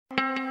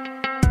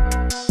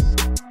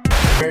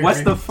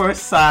What's the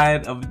first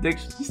sign of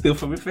addiction? You steal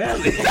from your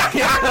family.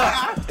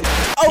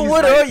 Oh,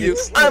 what are you?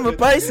 I'm a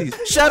Pisces.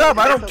 Shut up,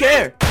 I don't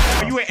care.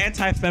 Are you an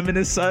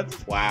anti-feminist, son?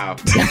 Wow.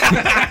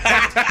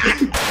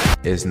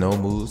 It's No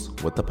Moves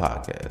with the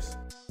podcast.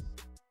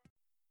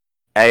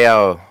 Hey,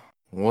 yo,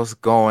 what's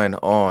going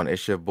on?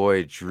 It's your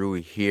boy Drew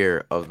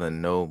here of the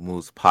No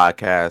Moves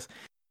podcast.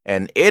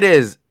 And it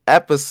is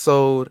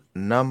episode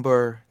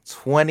number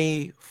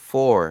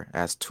 24.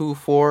 That's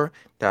 24.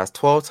 That's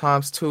 12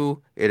 times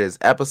 2. It is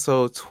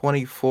episode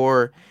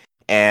 24.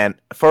 And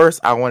first,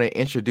 I want to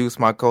introduce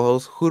my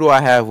co-host. Who do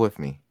I have with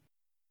me?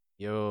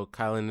 Yo,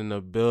 Kylan in the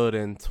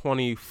building.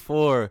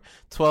 24,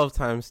 12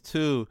 times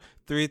 2,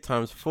 3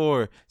 times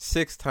 4,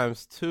 6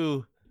 times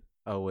 2.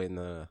 Oh, wait,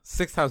 no.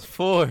 6 times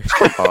 4.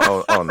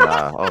 Oh,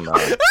 nah.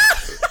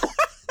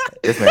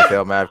 This man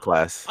failed math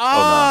class.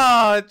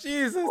 Oh,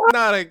 Jesus,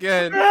 not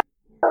again. Man,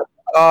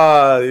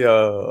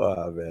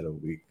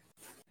 I'm weak.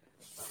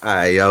 All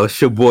right, yo,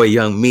 it's your boy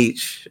Young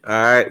Meech. All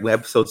right, we're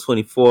episode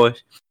 24.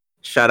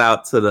 Shout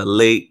out to the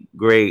late,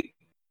 great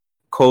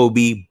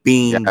Kobe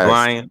Bean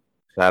Bryant.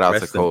 Shout out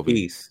Rest to Kobe. in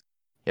peace.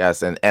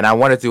 Yes, and I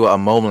want to do a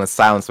moment of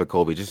silence for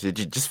Kobe.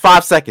 Just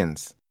 5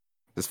 seconds.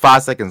 Just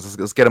 5 seconds.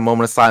 Let's get a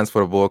moment of silence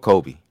for the boy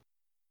Kobe.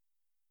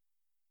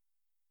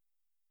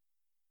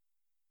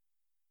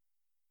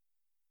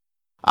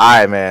 All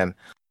right, man.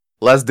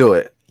 Let's do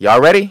it.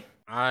 Y'all ready?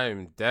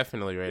 I'm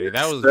definitely ready.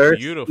 That was Thirsty.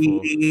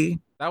 beautiful.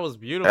 That was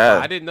beautiful. Yeah.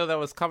 I didn't know that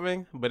was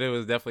coming, but it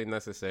was definitely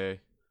necessary.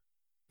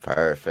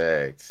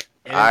 Perfect.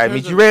 And All right, in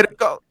Meech, terms you of- ready to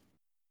go?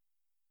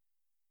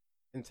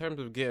 In terms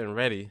of getting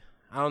ready,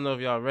 I don't know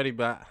if y'all ready,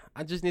 but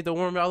I just need to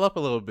warm y'all up a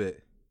little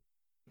bit.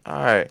 All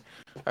right.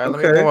 Let me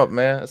Okay. warm up,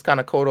 man. It's kind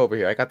of cold over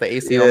here. I got the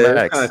AC Yeah, on it's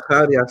max. kind of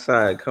cloudy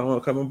outside. Come on,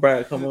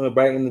 bright in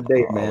the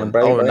day, man.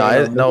 Bright in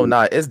the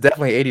mood. It's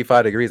definitely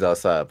 85 degrees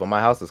outside, but my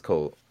house is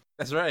cold.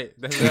 That's right.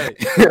 That's right.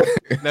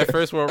 That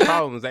first world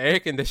problems. The air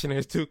conditioner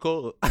is too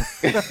cold. That's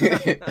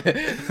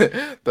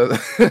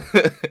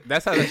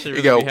how that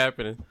shit really be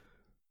happening.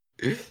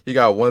 You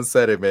got one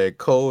setting, man.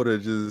 Cold or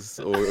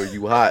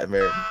you hot,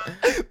 man.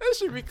 That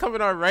should be coming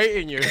out right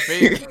in your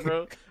face,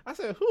 bro. I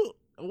said,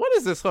 what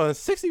is this on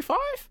 65?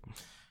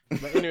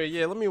 But anyway,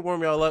 yeah, let me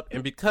warm y'all up.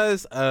 And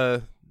because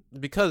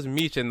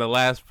Meech in the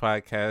last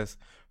podcast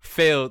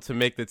failed to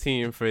make the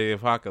team for the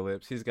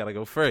apocalypse, he's got to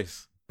go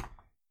first.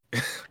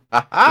 Yeah,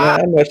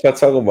 I know what y'all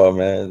talking about,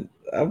 man.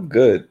 I'm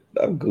good.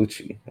 I'm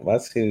Gucci. My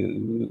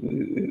team,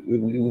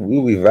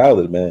 we'll be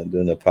valid, man,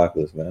 during the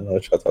apocalypse, man. I know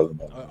what y'all talking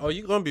about.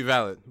 You're gonna be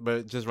valid,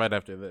 but just right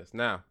after this.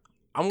 Now,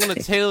 I'm gonna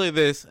tailor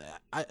this.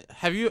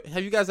 Have you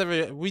guys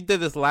ever? We did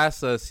this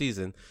last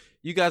season.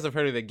 You guys have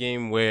heard of the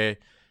game where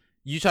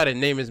you try to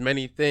name as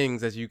many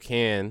things as you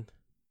can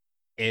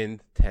in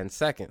 10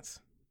 seconds,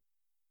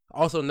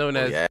 also known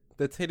as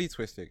the titty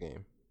twister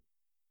game,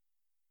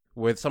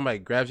 where somebody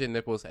grabs your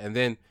nipples and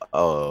then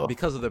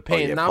because of the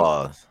pain.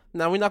 Pause.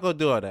 Now we're not gonna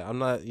do all that. I'm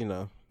not,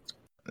 You're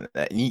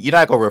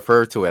not gonna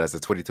refer to it as a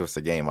titty twister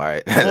game, all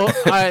right? Well, all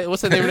right.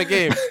 What's the name of the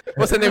game?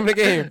 What's the name of the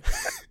game?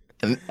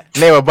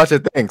 Name a bunch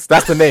of things.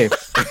 That's the name.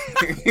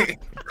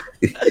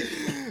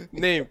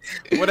 Name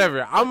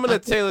whatever. I'm gonna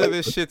tailor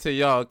this shit to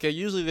y'all. Okay.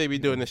 Usually they be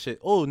doing this shit.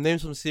 Oh, name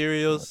some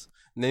cereals.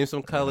 Name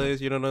some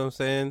colors. You know what I'm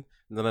saying?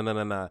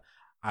 No.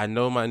 I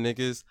know my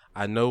niggas.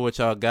 I know what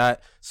y'all got.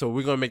 So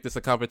we're gonna make this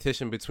a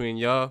competition between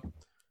y'all.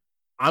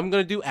 I'm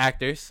gonna do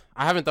actors.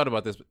 I haven't thought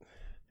about this.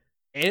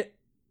 And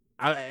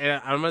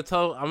I'm gonna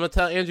tell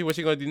Andrew what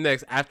you're gonna do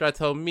next after I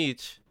tell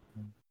Meech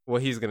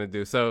what he's gonna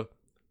do. So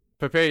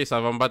prepare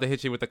yourself. I'm about to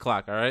hit you with the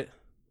clock. All right.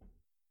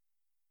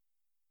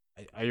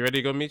 Are you ready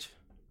to go, Meech?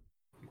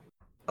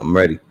 I'm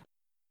ready.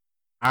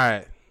 All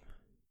right.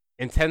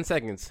 In 10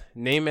 seconds,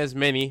 name as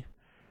many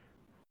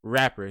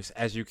rappers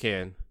as you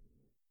can.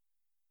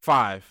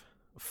 5,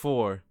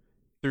 4,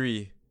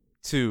 3,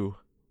 2,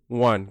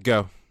 1,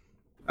 go.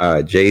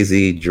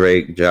 Jay-Z,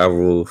 Drake, Ja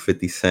Rule,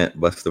 50 Cent,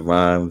 Busta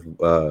Rhymes,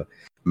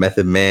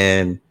 Method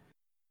Man,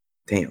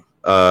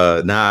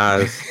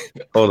 Nas,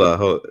 hold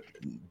on,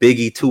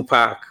 Biggie,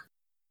 Tupac,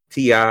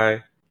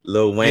 T.I.,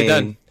 Lil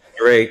Wayne,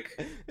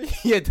 Drake.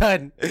 You're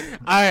done. All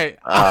right.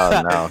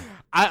 Oh no.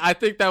 I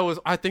think that was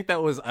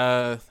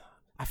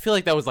I feel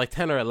like that was like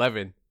 10 or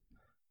 11.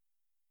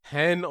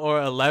 10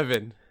 or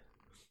 11.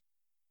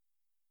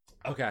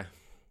 Okay.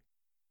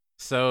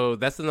 So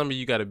that's the number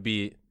you got to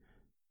beat,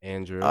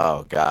 Andrew.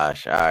 Oh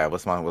gosh. All right.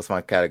 What's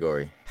my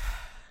category?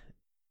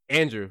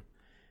 Andrew,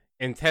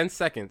 in 10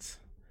 seconds,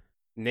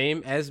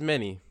 name as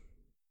many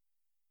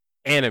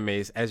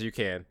animes as you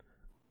can.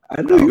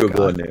 I knew you were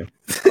going there.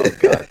 Oh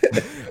god.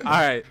 All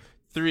right.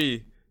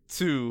 3,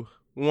 2,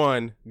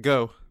 1,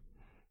 go.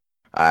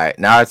 All right,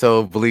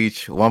 Naruto,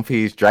 Bleach, One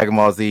Piece, Dragon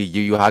Ball Z,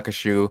 Yu Yu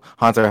Hakusho,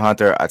 Hunter x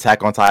Hunter,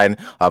 Attack on Titan,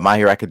 My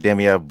Hero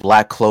Academia,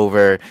 Black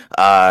Clover, did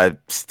I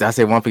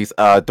say One Piece?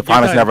 The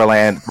Promised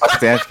Neverland,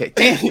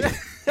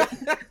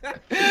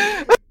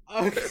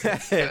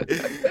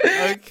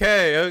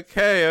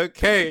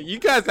 Okay. You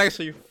guys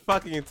actually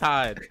fucking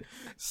tied.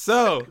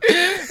 So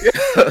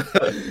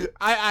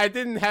I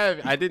didn't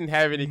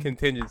have any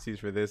contingencies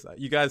for this.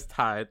 You guys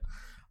tied.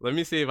 Let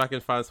me see if I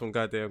can find some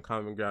goddamn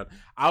common ground.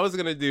 I was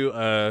gonna do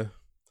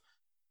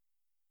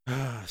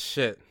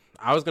shit.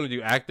 I was gonna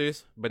do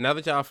actors, but now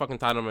that y'all fucking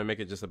tired, I'm gonna make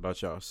it just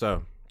about y'all.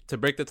 So to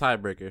break the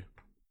tiebreaker,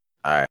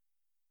 All right.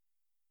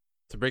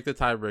 to break the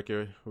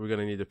tiebreaker, we're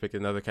gonna need to pick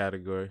another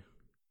category,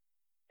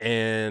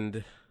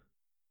 and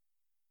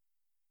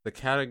the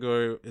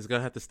category is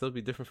gonna have to still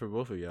be different for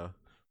both of y'all.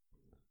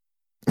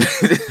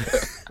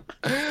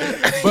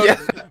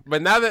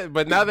 But now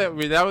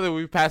that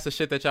we passed the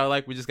shit that y'all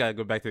like, we just gotta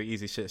go back to the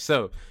easy shit.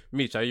 So,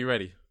 Meech, are you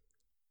ready?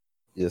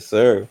 Yes,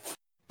 sir.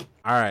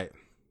 All right.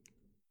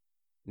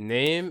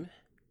 Name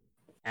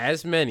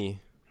as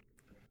many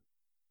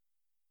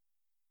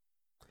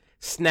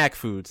snack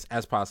foods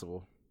as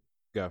possible.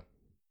 Go.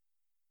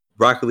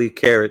 Broccoli,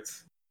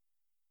 carrots,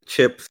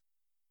 chips,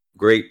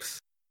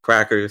 grapes,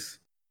 crackers,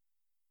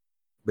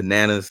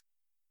 bananas,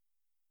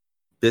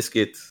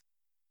 biscuits,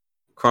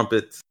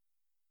 crumpets,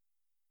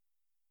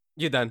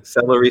 You're done.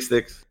 celery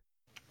sticks.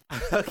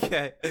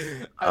 Okay.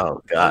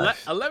 Oh,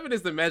 gosh. 11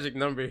 is the magic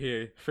number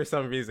here for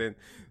some reason.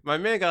 My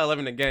man got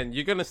 11 again.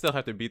 You're gonna still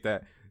have to beat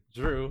that,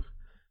 Drew.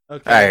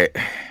 Okay. All right.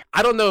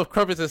 I don't know if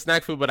crumpets is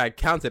snack food, but I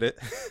counted it.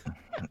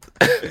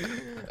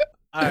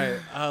 All right.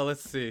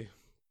 Let's see.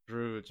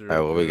 Drew. All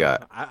right, what we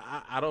got?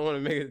 I don't want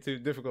to make it too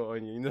difficult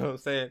on you. You know what I'm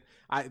saying?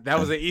 That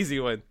was an easy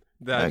one.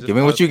 Give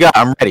me what you got.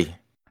 I'm ready.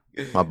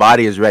 My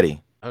body is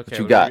ready. Okay. What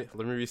you got?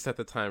 Let me reset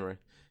the timer.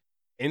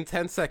 In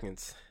 10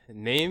 seconds,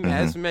 name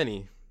as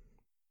many.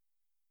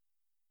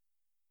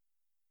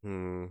 I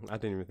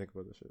didn't even think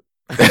about this shit.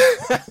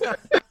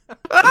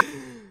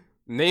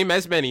 Name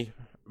as many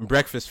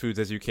breakfast foods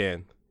as you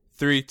can.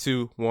 3,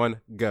 2,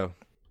 1, go.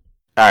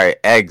 All right,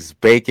 eggs,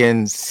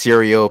 bacon,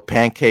 cereal,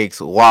 pancakes,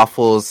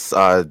 waffles,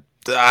 cinnamon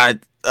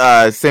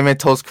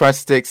toast crunch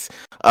sticks.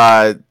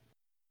 I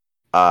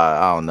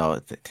don't know.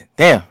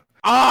 Damn.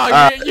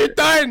 Oh, you're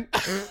done.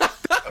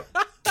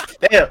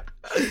 Damn.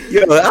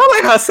 Yo, I don't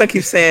like how son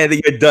keeps saying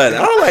that you're done.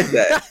 I don't like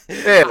that.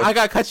 Damn. I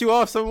gotta cut you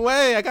off some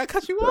way. I gotta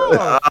cut you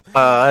off.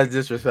 That's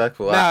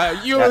disrespectful. Nah,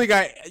 you only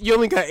got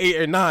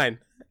 8 or 9,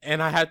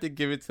 and I had to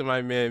give it to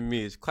my man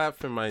Meech. Clap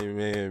for my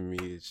man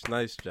Meech.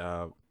 Nice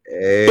job.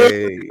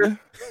 Hey,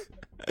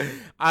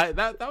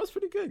 That was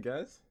pretty good,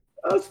 guys.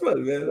 that was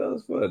fun, man. That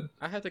was fun.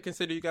 I had to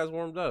consider you guys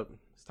warmed up.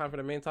 It's time for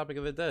the main topic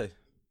of the day.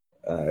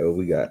 All right, what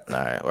we got? All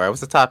right.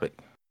 What's the topic?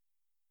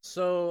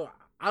 So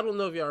I don't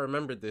know if y'all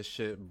remembered this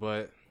shit,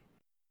 but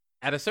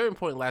at a certain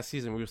point last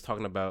season, we was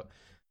talking about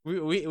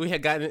we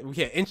had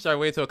inched our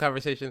way to a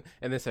conversation,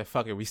 and then said,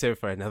 "Fuck it, we save it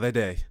for another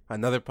day,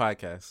 another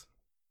podcast."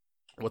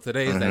 Well,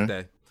 today is that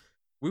day.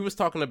 We was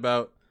talking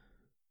to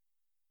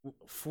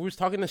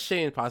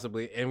Shane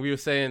possibly, and we were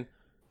saying,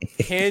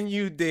 can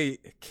you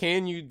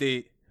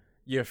date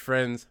your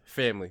friend's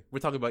family? We're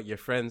talking about your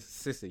friend's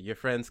sister, your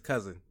friend's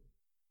cousin,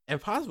 and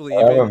possibly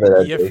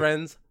even your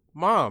friend's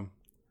mom.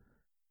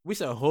 We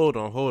said, hold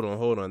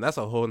on. That's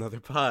a whole nother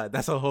pod.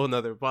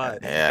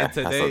 Yeah, and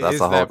today that's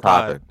is a whole that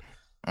pod.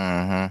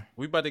 topic.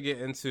 We about to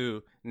get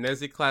into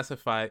Nezzy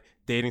Classified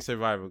Dating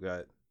Survival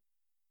Guide.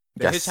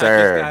 The Yes, Hitchhiker's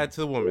sir. Guide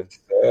to the Woman.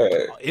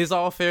 Is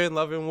all fair in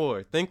love and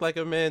war. Think like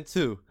a man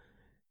too.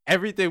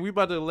 Everything. We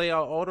about to lay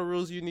out all the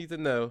rules you need to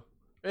know.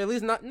 Or at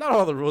least not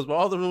all the rules, but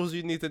all the rules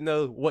you need to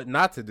know what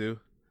not to do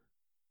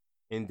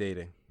in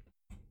dating.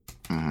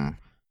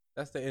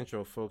 That's the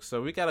intro, folks.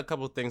 So we got a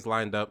couple things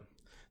lined up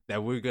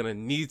that we're gonna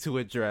need to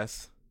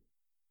address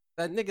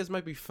that niggas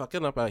might be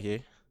fucking up out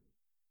here.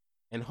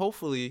 And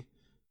hopefully,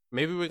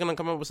 maybe we're gonna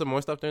come up with some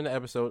more stuff during the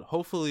episode.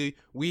 Hopefully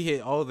we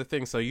hit all the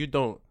things so you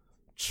don't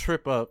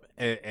trip up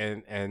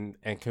and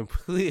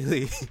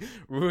completely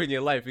ruin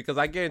your life. Because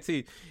I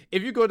guarantee,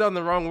 if you go down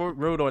the wrong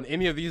road on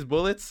any of these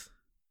bullets,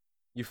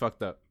 you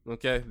fucked up.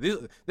 Okay?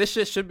 This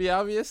shit should be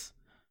obvious,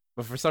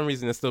 but for some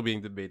reason it's still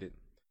being debated.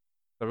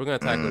 So we're gonna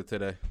tackle it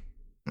today.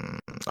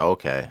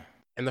 Okay.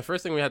 And the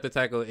first thing we have to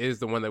tackle is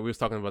the one that we was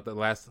talking about the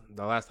last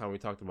time we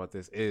talked about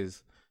this,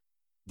 is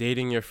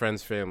dating your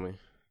friend's family.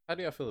 How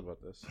do y'all feel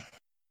about this?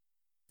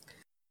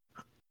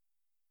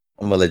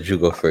 I'm gonna let Drew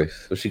go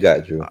first. What you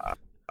got, Drew?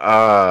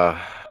 All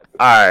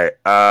right.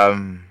 Let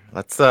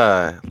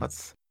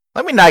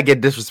me not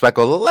get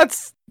disrespectful.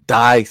 Let's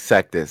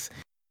dissect this.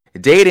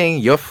 Dating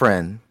your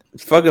friend.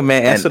 Fuck it,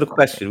 man. Answer the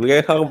question. We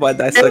ain't talking about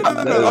dissecting.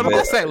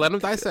 Let him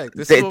dissect.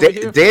 This is what we're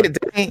here for.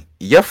 Dating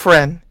your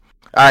friend.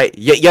 All right,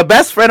 your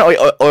best friend or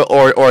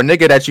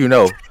nigga that you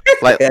know,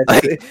 like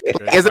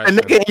is it a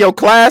nigga in your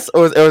class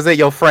or is it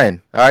your friend?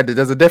 All right,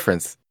 there's a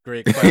difference.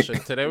 Great question.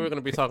 Today we're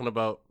gonna be talking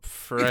about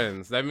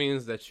friends. That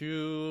means that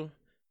you.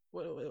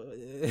 Now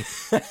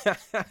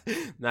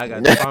I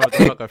gotta define what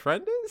the fuck a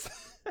friend is.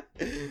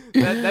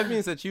 that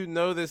means that you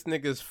know this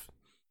nigga's.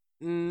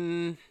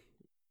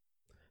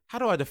 How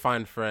do I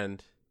define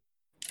friend?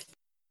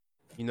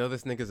 You know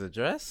this nigga's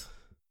address?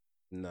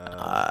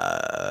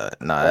 Nah.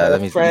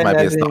 That means you might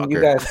be a stalker. You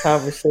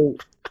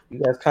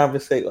guys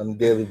conversate on a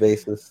daily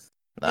basis.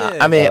 Nah,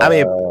 I mean, but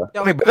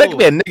there could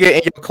be a nigga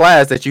in your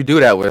class that you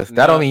do that with.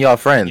 That don't mean y'all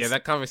friends. Yeah,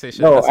 that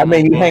conversation. No, I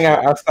mean you hang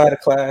out outside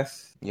of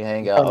class. You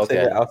hang out,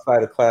 okay.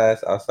 Outside of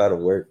class, outside of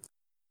work.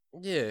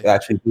 Yeah.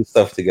 actually do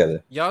stuff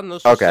together. Y'all know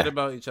some Okay. shit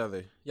about each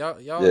other. Y'all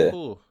Yeah.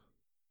 cool.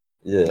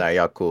 Yeah. Nah,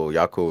 y'all cool.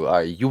 All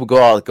right, you would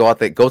go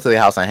to the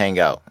house and hang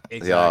out.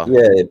 Exactly.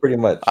 Y'all. Yeah, pretty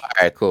much. All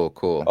right,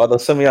 cool. Although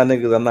some of y'all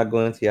niggas, I'm not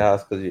going to your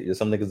house because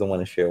some niggas don't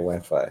want to share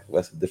Wi-Fi.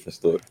 That's a different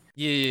story.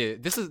 Yeah.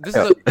 This is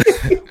a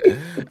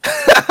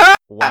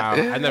wow.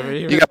 I never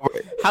even.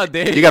 How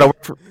dare you gotta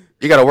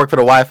work for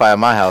the Wi-Fi in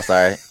my house,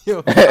 all right?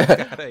 Yo,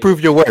 God,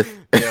 Prove your worth.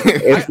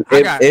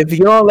 If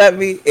you don't let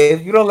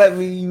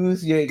me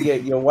use your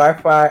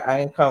Wi-Fi, I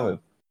ain't coming.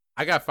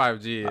 I got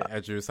 5G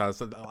at Drew's house,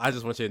 so I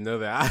just want you to know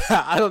that.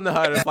 I don't know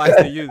how it applies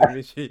to you,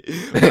 Dimitri,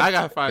 but I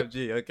got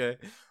 5G, okay?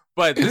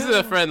 But this is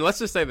a friend, let's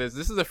just say this.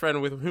 This is a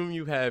friend with whom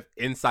you have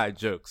inside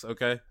jokes,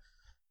 okay?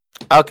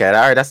 Okay, all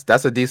right,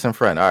 that's a decent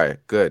friend. All right,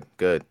 good.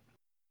 Does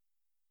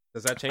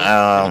that change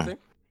anything?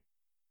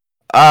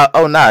 No,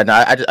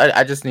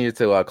 I just needed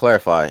to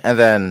clarify. And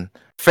then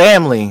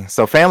family.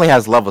 So family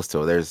has levels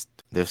to it.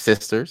 There's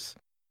sisters,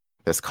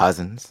 there's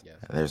cousins, Yes.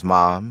 there's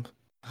mom.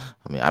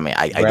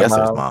 I guess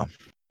there's mom.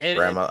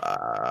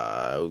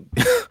 Grandma.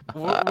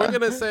 We're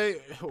gonna say,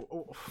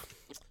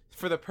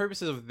 for the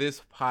purposes of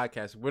this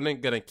podcast, we're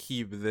not gonna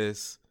keep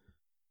this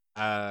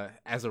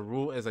as a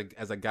rule as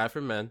a guy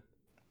for men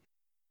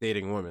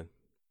dating women.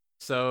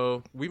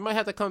 So we might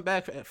have to come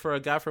back for a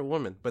guy for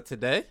women, but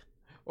today,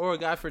 or a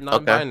guy for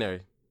non-binary.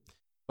 Okay.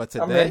 But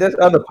today, there's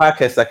other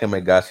podcasts that can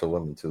make guys for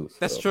women too. So.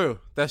 That's true.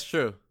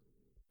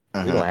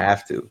 We don't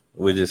have to.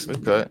 We just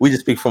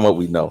speak from what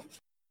we know.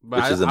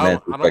 But I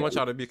don't want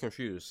y'all to be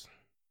confused.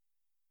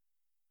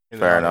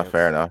 Fair enough.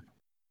 All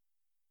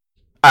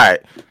right.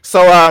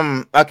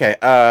 So okay.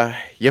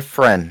 Your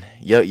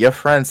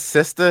friend's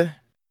sister.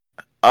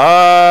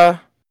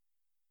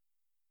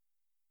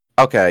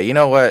 Okay. You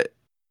know what?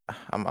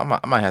 I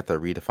might have to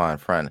redefine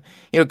friend.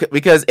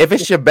 Because if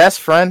it's your best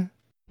friend,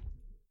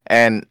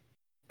 and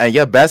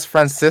your best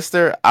friend's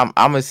sister, I'm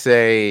gonna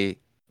say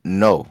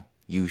no.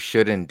 You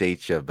shouldn't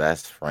date your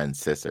best friend's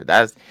sister.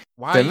 That's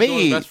why to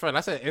me. Best friend.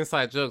 I said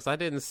inside jokes. I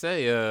didn't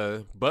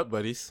say butt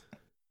buddies.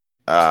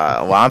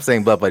 Well, I'm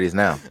saying butt buddies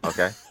now.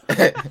 Okay.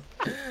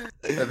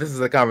 This is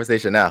a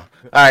conversation now.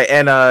 All right,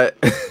 and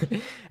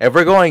if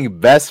we're going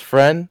best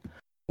friend,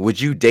 would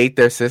you date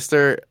their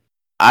sister?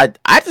 I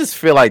just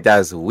feel like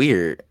that's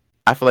weird.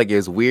 I feel like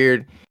it's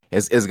weird.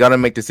 It's gonna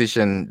make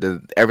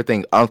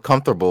everything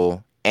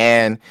uncomfortable.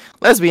 And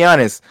let's be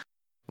honest,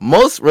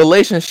 most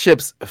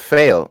relationships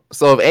fail.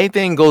 So if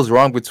anything goes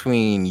wrong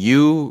between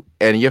you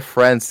and your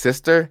friend's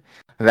sister,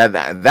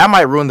 that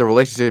might ruin the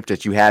relationship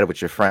that you had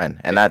with your friend,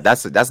 and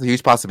that's a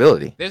huge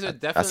possibility.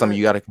 That's something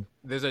you gotta.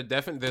 There's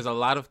a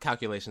lot of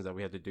calculations that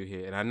we have to do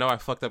here, and I know I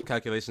fucked up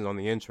calculations on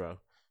the intro,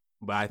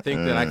 but I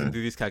think that I can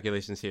do these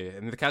calculations here,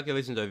 and the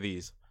calculations are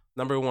these.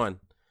 Number one,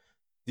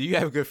 do you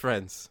have good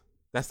friends?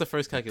 That's the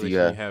first calculation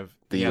you have.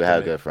 Do you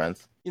have good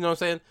friends? You know what I'm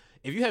saying?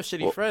 If you have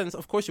shitty friends,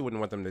 of course you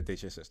wouldn't want them to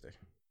date your sister.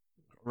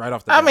 Right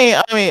off the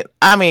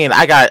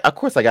bat. Of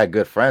course I got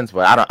good friends,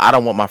 but I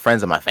don't want my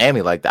friends and my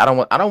family like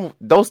that.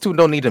 Those two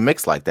don't need to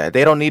mix like that.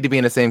 They don't need to be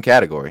in the same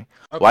category.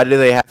 Okay. Why do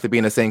they have to be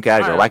in the same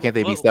category? Right, why can't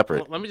they be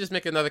separate? Let me just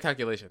make another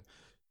calculation.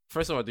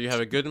 First of all, do you have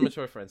a good and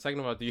mature friend? Second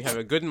of all, do you have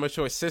a good and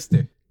mature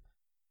sister?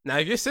 Now,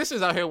 if your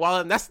sister's out here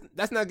wilding,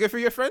 that's not good for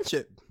your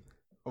friendship.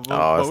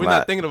 But we're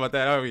not thinking about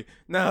that, are we?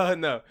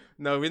 No,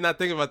 we're not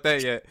thinking about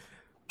that yet.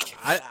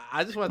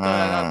 I just want to throw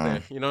that out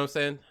there. You know what I'm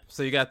saying?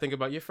 So you got to think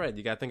about your friend.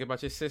 You got to think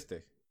about your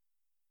sister.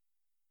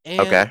 And,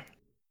 okay.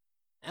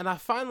 And I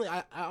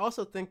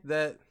also think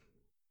that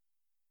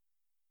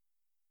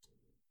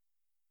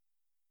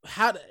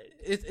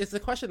it's a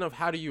question of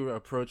how do you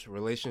approach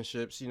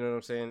relationships, you know what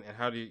I'm saying? And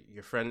how do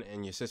your friend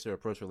and your sister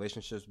approach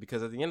relationships?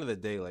 Because at the end of the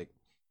day, like,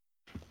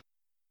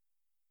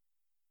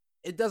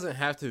 it doesn't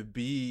have to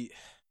be.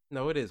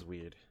 No, it is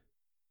weird.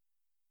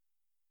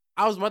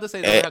 I was about to say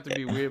it doesn't have to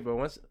be weird, but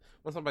once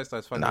somebody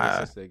starts fucking with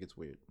your sister, it gets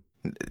weird.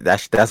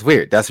 That's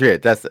weird. That's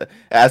weird. That's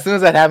as soon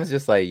as that happens,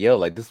 just like, yo,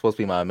 like, this is supposed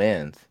to be my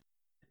man's.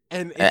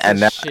 And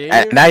now your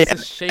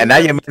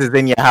man is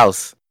in your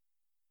house,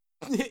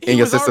 in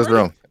your sister's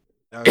room.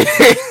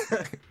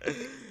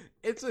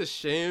 It's a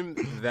shame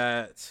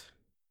that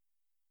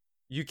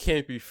you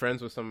can't be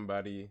friends with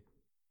somebody.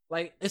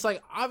 Like, it's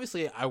like,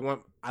 obviously I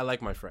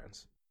like my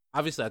friends.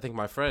 Obviously I think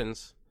my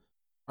friends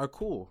are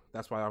cool.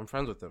 That's why I'm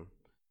friends with them.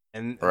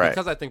 And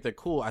because I think they're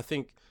cool, I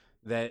think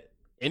that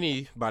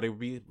anybody would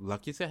be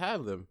lucky to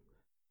have them.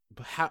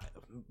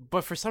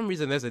 But for some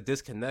reason there's a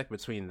disconnect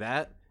between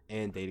that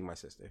and dating my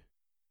sister.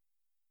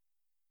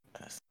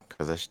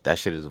 Because that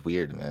shit is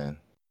weird, man.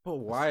 But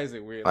why is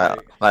it weird?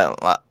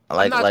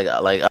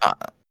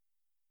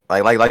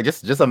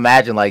 Just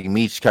imagine like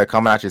Meech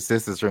coming out your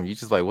sister's room. You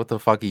just like, what the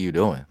fuck are you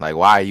doing? Like,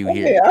 why are you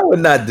here? I would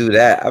not do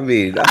that. I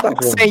mean, I'm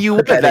not saying you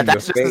would.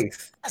 That's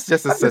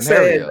just a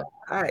scenario.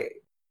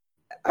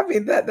 I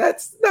mean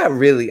that's not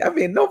really. I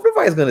mean,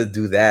 nobody's gonna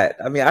do that.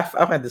 I mean, I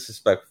find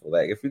disrespectful.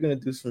 Like, if you're gonna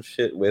do some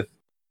shit with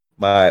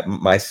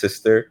my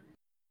sister,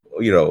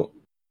 you know,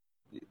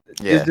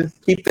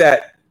 just keep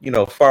that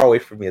far away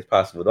from me as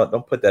possible.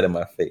 Don't put that in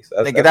my face.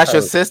 Nigga, that's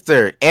your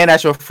sister and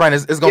that's your friend.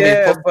 It's gonna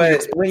be close.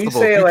 But when you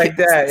say it like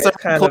that, it's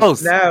kind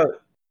close. Of now.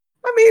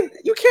 I mean,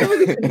 you can't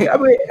really. I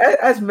mean,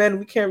 as men,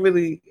 we can't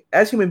really.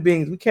 As human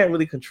beings, we can't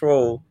really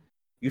control.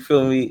 You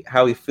feel me?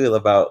 How we feel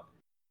about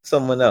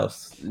someone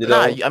else.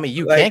 I mean,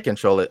 you can't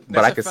control it,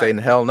 but I could say,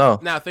 hell no.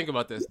 Now think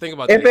about this.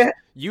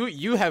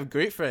 You have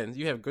great friends.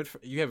 You have good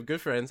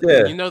friends. Yeah.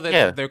 And you know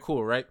that they're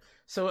cool, right?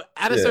 So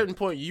at a certain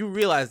point, you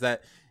realize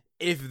that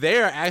if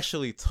they're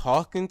actually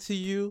talking to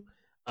you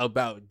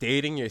about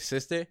dating your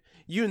sister,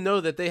 you know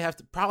that they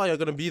probably are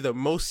going to be the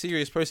most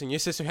serious person your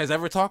sister has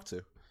ever talked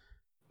to.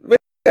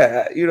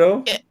 Yeah,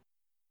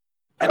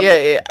 I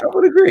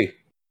would agree.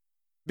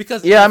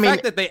 Because the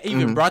fact that they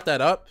even brought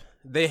that up,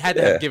 they had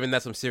to have given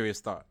that some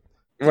serious thought.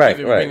 Right.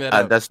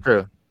 That's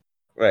true.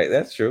 Right,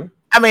 that's true.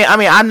 I mean,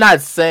 I'm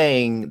not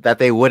saying that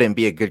they wouldn't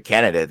be a good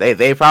candidate.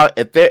 They probably,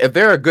 if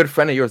they're a good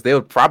friend of yours, they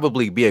would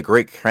probably be a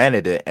great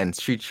candidate and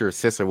treat your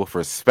sister with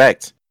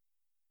respect.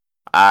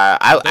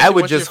 I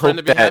would just hope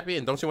to be happy,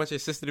 and don't you want your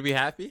sister to be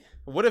happy?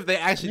 What if they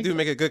actually do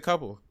make a good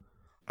couple?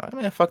 I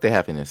mean, fuck their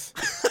happiness.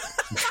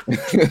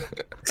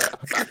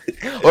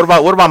 What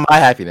about my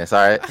happiness?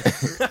 All right.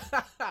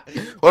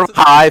 What about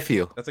how I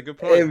feel? That's a good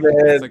point. Hey,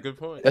 man. That's a good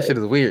point. That shit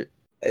is weird.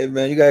 Hey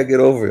man, you gotta get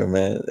over it,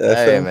 man. At a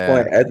certain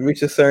point, as you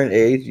reach a certain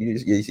age,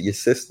 your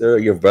sister,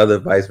 your brother,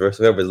 vice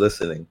versa, whoever's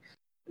listening,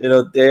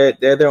 they're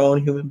their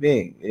own human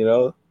being.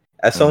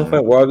 At some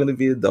point, we're all gonna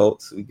be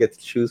adults. We get to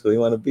choose who we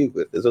want to be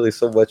with. There's only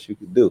so much you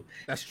can do.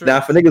 That's true. Now,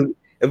 if a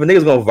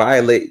nigga's gonna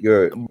violate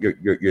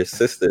your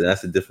sister,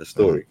 that's a different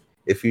story.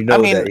 If you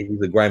know that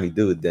he's a grimy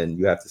dude, then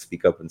you have to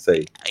speak up and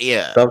say,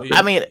 something.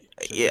 I mean,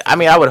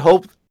 I would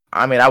hope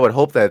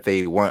that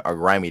they weren't a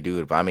grimy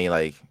dude, but I mean,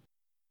 like.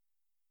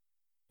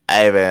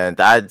 Hey man,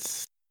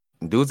 that's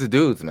dudes are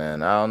dudes,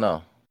 man. I don't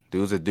know.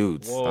 Dudes are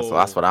dudes.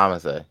 That's what I'm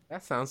gonna say.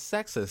 That sounds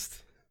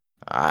sexist.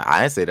 I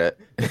didn't say that.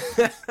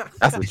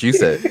 That's what you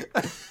said.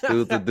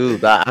 Dudes are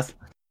dudes.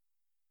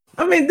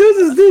 I mean, dudes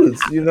is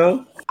dudes,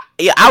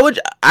 Yeah,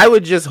 I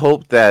would just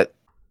hope that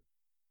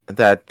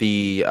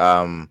the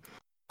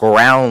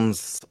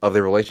grounds of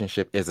the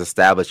relationship is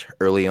established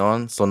early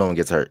on, so no one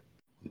gets hurt.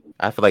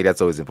 I feel like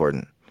that's always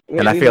important.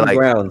 And I feel like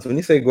grounds. When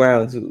you say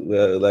grounds,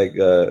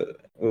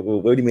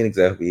 what do you mean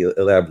exactly?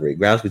 Elaborate.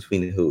 Grounds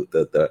between who?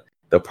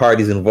 The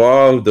parties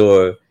involved,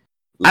 or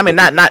I mean,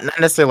 not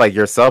necessarily like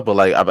yourself, but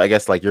like I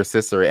guess like your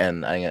sister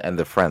and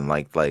the friend,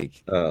 like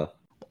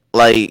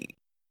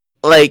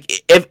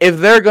if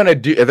they're gonna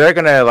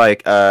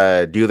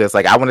do this,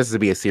 like I want this to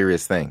be a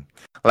serious thing.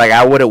 Like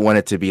I wouldn't want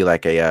it to be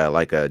like a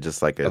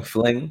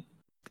fling.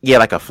 Yeah,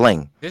 like a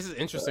fling. This is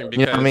interesting because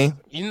you know what I mean?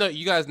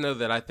 You guys know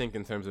that I think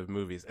in terms of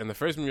movies, and the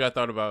first movie I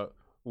thought about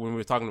when we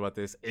were talking about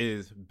this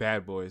is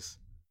Bad Boys.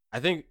 I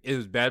think it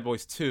was Bad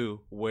Boys 2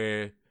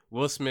 where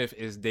Will Smith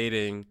is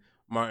dating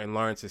Martin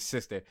Lawrence's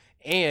sister,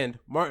 and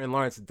Martin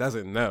Lawrence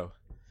doesn't know,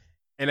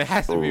 and it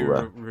has to be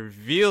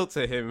revealed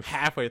to him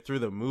halfway through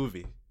the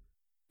movie.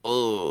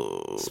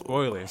 Oh,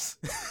 spoilers!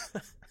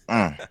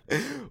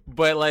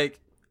 But like,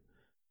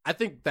 I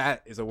think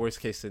that is a worst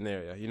case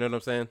scenario. You know what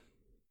I'm saying?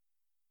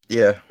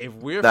 Yeah. If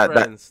we're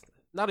friends,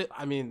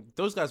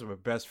 those guys were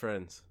best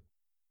friends,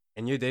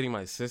 and you're dating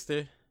my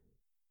sister.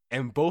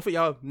 And both of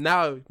y'all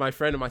now, my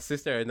friend and my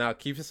sister, are now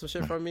keeping some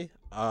shit from me.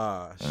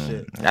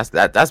 Shit.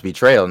 That's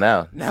betrayal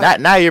now.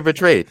 Now you're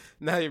betrayed.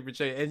 Now you're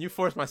betrayed, and you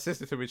forced my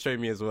sister to betray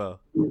me as well.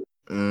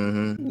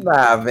 Mm-hmm.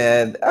 Nah,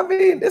 man. I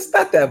mean, it's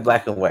not that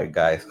black and white,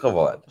 guys. Come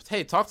on.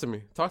 Hey, talk to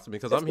me,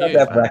 because I'm here. It's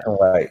not that black and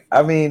white.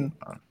 I mean,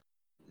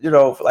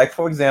 like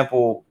for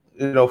example,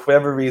 for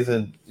whatever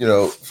reason,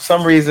 for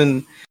some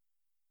reason,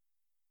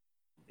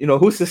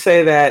 who's to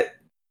say that,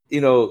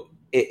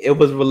 it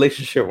was a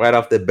relationship right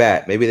off the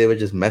bat. Maybe they were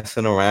just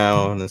messing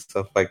around and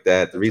stuff like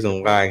that. The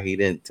reason why he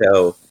didn't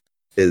tell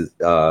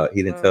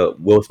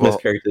Will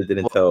Smith's character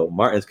didn't tell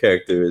Martin's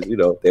character is,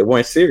 they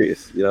weren't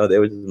serious. They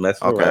were just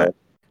messing around.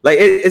 Like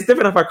it's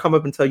different if I come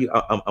up and tell you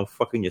I'm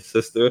fucking your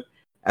sister,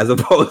 as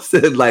opposed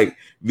to like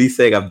me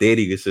saying I'm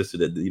dating your sister.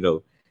 That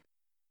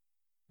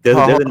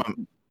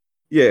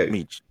yeah.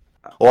 Meech.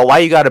 Well, why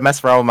you got to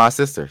mess around with my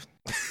sister?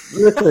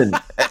 Listen,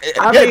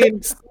 I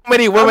mean, so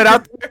many women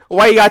out there.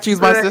 Why you got to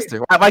choose my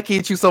sister? Why can't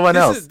you choose someone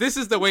else? This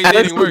is the way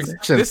dating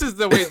works. This is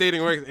the way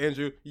dating works,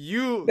 Andrew.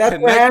 You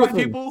connect with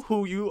people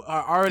who you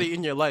are already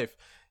in your life.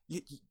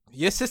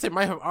 Your sister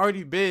might have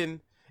already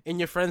been in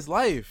your friend's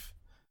life.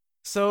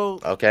 So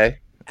okay.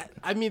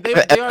 I mean, they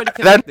already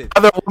connected. That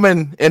other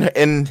woman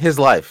in his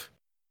life.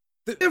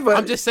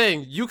 I'm just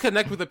saying, you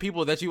connect with the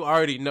people that you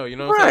already know. You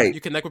know what I'm saying?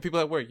 You connect with people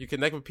at work. You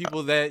connect with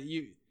people that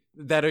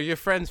are your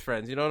friends.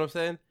 You know what I'm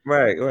saying?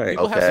 Right.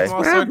 People have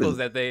small circles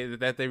that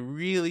they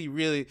really,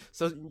 really.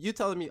 So you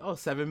telling me,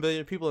 7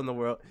 billion people in the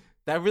world,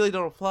 that really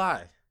don't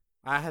apply.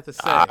 I have to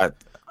say. All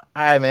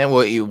right, man.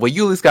 Well, you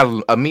at least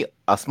got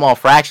a small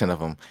fraction of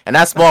them, and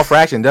that small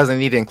fraction doesn't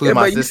need to include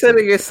my sister. You said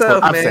it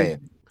yourself, man. I'm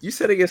saying. You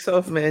said it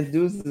yourself, man.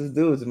 Dudes is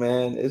dudes,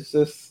 man. It's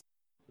just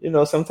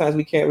sometimes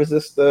we can't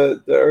resist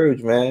the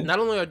urge, man. Not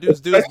only are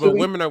dudes dudes, but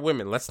women are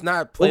women. Let's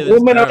not play this.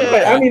 Women are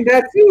women. I mean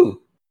that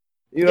too.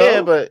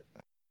 Yeah, but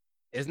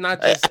it's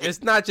not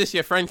just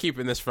your friend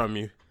keeping this from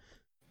you.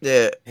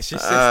 Yeah.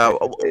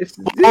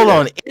 Hold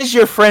on. Is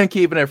your friend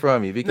keeping it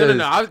from you? Because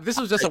no. This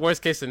was just a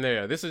worst case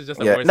scenario. This is just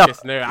a worst case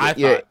scenario. I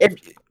thought.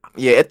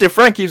 If the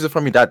friend keeps it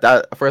from you,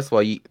 that first of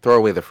all, you throw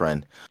away the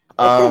friend.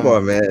 Come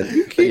on, man.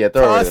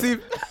 Throw away.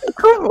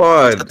 Come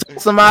on.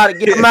 Somebody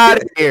get him out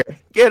of here.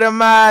 Get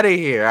him out of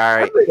here. All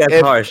right. I think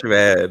that's harsh,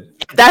 man.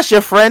 If that's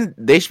your friend,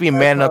 they should be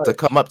man enough to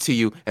come up to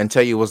you and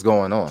tell you what's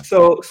going on.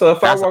 So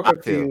if I walk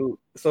up to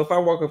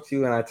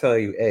you and I tell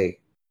you, hey,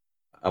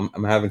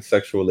 I'm having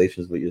sexual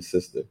relations with your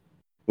sister,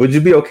 would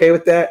you be okay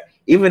with that?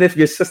 Even if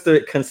your sister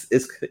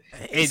is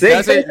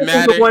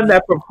the one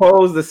that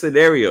proposed the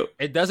scenario.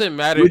 It doesn't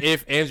matter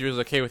if Andrew is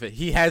okay with it.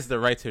 He has the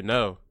right to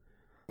know.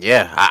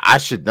 Yeah, I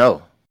should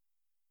know.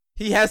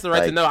 He has the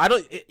right to know.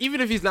 Even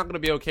if he's not going to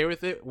be okay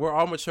with it, we're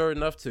all mature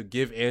enough to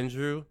give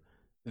Andrew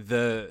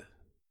the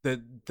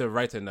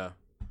right to know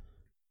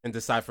and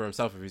decide for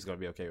himself if he's going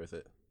to be okay with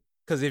it.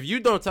 Because if you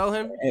don't tell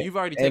him, you've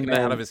already taken that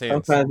out of his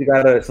hands. Sometimes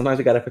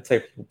you gotta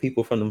protect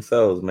people from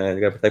themselves, man.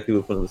 You gotta protect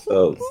people from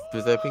themselves. I'm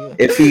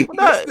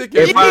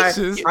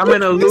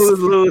in a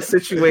lose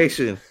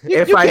situation.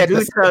 If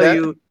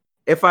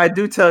I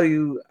do tell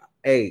you,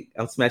 hey,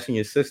 I'm smashing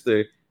your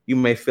sister, you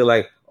may feel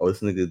like, oh,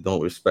 this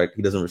nigga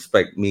he doesn't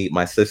respect me,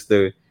 my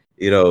sister,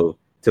 to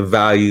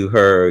value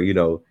her,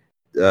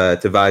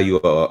 to value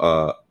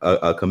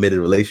a committed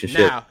relationship.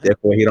 Now,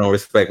 therefore, he don't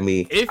respect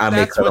me. If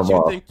that's what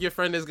you think your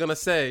friend is gonna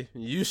say,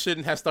 you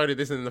shouldn't have started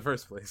this in the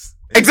first place.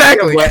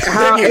 Exactly.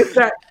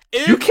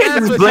 You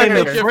can't just blame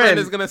the friend. Your friend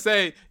is gonna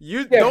say,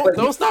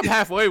 don't stop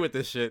halfway with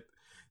this shit.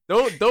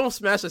 Don't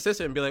smash a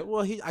sister and be like,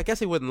 well, I guess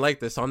he wouldn't like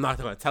this, so I'm not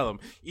gonna tell him.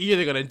 You're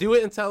either gonna do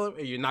it and tell him,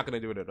 or you're not gonna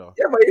do it at all.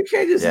 Yeah, but you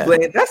can't just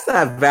blame. That's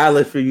not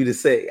valid for you to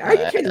say. You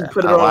can't just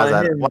put it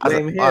on him. Why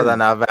is that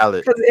not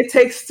valid? Because it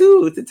takes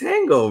two to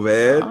tango,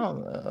 man.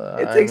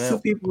 It takes two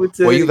people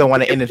to. Well, you don't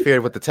want to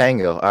interfere with the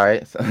tango, all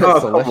right? So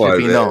let should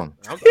be known.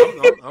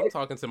 I'm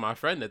talking to my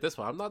friend at this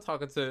point. I'm not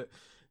talking to.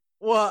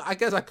 Well, I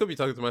guess I could be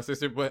talking to my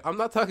sister, but I'm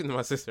not talking to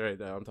my sister right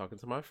now. I'm talking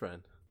to my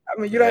friend. I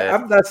mean,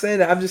 I'm not saying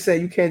that. I'm just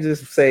saying you can't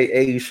just say,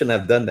 "Hey, you shouldn't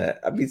have done that."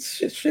 I mean,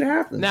 shit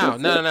happens.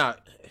 No.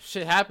 If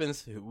shit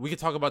happens, we can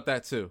talk about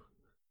that too.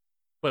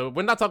 But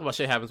we're not talking about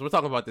shit happens. We're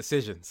talking about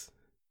decisions.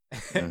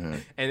 Mm-hmm.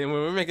 And then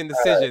when we're making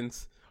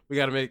decisions, we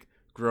got to make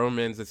grown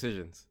men's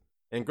decisions.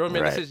 And grown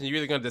men decisions, you're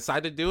either going to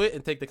decide to do it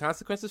and take the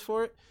consequences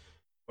for it,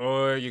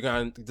 or you're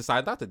going to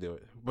decide not to do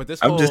it. But this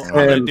whole, I'm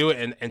going to do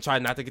it and try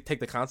not to take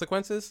the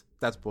consequences,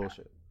 that's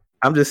bullshit.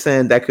 I'm just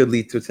saying that could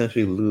lead to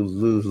essentially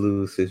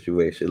lose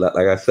situation. Like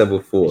I said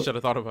before, you should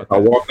have thought about that. I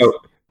walk up,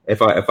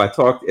 if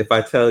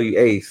I tell you,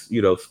 hey,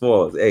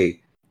 Smalls, hey,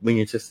 when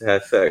you just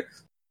have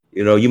sex,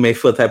 you may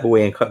feel the type of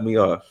way and cut me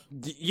off.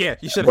 Yeah,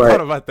 you should have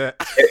thought about that.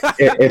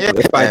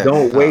 if I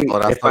don't wait,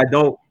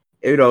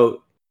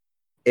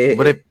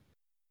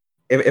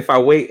 if I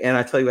wait and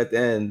I tell you at the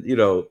end,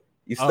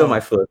 you still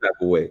might feel the type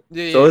of way.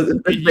 Yeah, so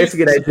it's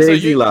basically that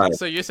Jay-Z line.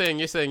 So you're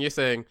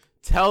saying,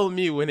 tell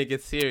me when it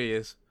gets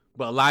serious.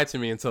 But lie to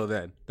me until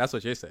then. That's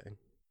what you're saying.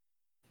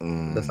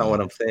 That's not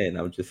what I'm saying.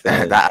 I'm just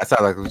saying that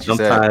sounds like what you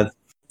said.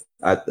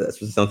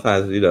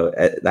 Sometimes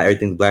not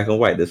everything's black and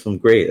white. There's some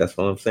gray. That's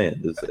what I'm saying.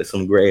 There's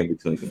some gray in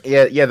between.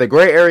 Yeah. The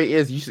gray area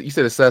is you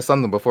should have said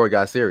something before it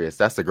got serious.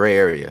 That's the gray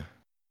area.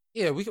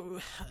 Yeah,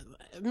 you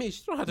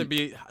don't have to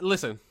be.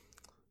 Listen,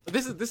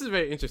 this is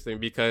very interesting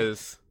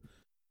because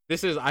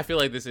I feel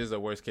like this is a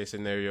worst case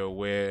scenario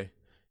where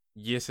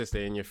your sister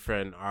and your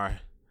friend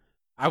are.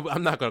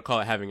 I'm not gonna call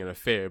it having an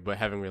affair, but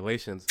having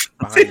relations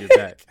behind your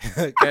back.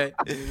 Okay,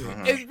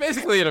 it's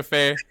basically an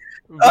affair,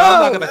 but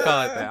I'm not gonna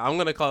call it that. I'm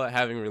gonna call it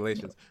having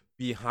relations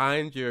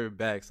behind your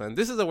back, son.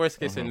 This is a worst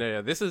case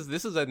scenario. This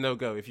is a no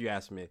go if you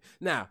ask me.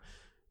 Now,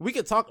 we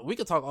could talk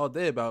all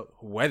day about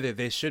whether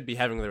they should be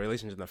having the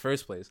relations in the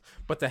first place,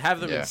 but to have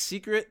them in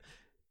secret,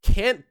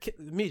 can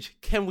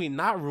we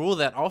not rule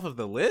that off of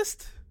the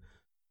list?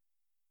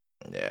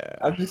 Yeah,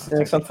 I'm just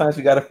saying sometimes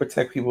you got to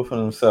protect people from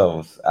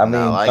themselves. I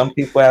mean, some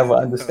people have an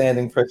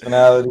understanding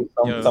personality.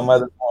 Some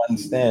others don't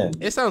understand.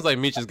 It sounds like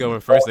Meech is going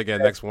first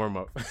again next warm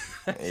up.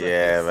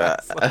 Yeah,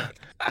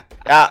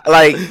 but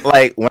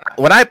like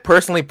when I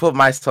personally put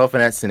myself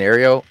in that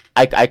scenario,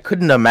 I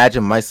couldn't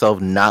imagine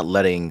myself not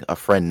letting a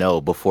friend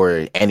know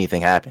before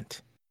anything happened.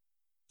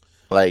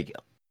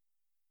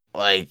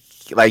 Like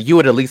you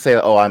would at least say,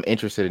 "Oh, I'm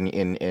interested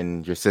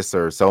in your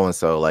sister or so and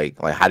so." Like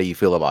how do you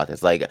feel about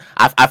this? Like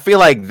I feel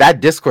like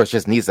that discourse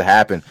just needs to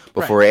happen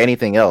before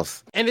anything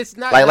else. And it's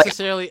not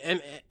necessarily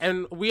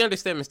and we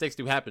understand mistakes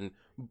do happen,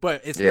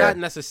 but it's not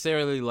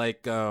necessarily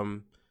like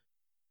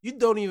you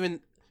don't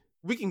even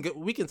we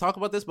can talk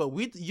about this, but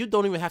you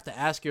don't even have to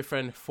ask your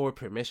friend for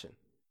permission.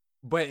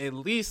 But at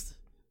least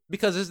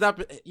because it's not,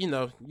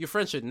 your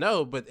friend should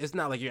know, but it's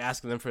not like you're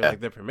asking them for like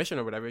their permission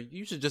or whatever.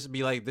 You should just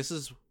be like, this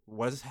is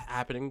what's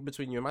happening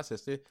between you and my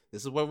sister.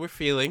 This is what we're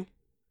feeling.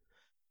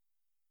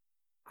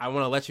 I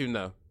want to let you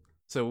know.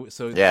 So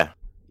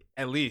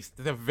At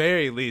least, the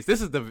very least.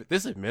 This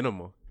is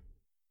minimal.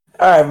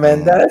 All right,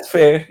 man. That's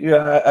fair.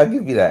 Yeah, I'll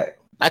give you that.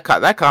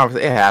 That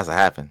conversation, it has to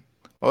happen,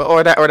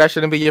 or that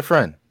shouldn't be your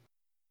friend,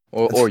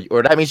 or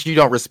that means you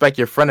don't respect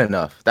your friend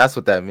enough. That's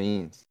what that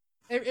means.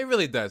 It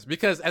really does,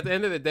 because at the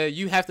end of the day,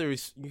 you have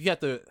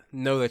to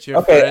know that your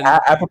okay. friend.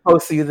 I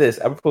propose to you this.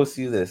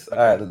 All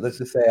right, let's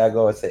just say I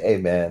go and say, "Hey,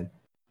 man,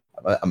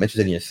 I'm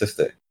interested in your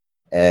sister,"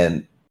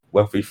 and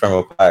what if your friend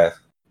replies,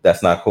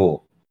 "That's not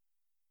cool."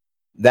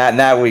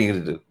 Now what are you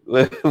gonna do?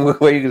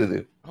 What are you gonna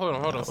do? Hold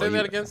on. Say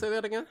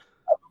that again.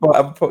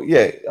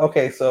 Yeah.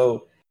 Okay.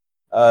 So,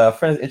 a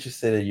friend's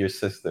interested in your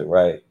sister,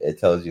 right? It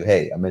tells you,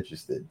 "Hey, I'm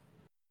interested,"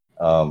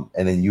 and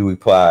then you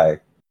reply,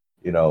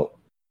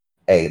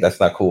 "Hey, that's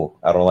not cool.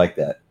 I don't like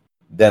that."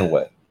 Then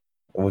what?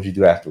 What would you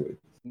do afterwards?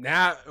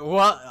 Now,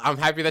 well, I'm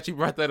happy that you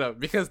brought that up,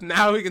 because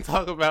now we can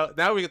talk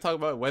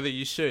about whether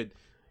you should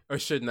or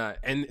should not,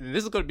 and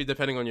this is going to be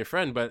depending on your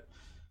friend. But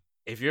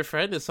if your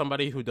friend is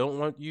somebody who don't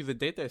want you to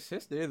date their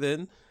sister,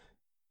 then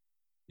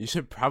you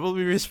should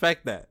probably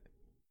respect that.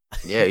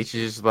 Yeah, you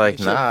should just like,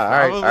 nah,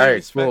 all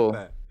right, cool.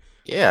 That.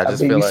 Yeah, I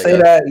just feel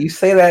like you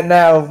say that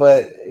now,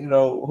 but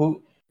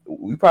who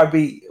we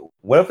probably.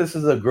 What if this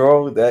is a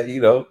girl that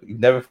you've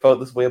never felt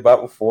this way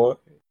about before?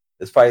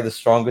 It's probably the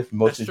strongest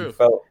emotions you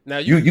felt. Now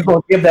you gonna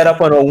give that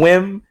up on a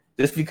whim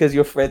just because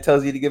your friend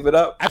tells you to give it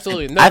up?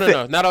 Absolutely,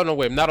 no, not on a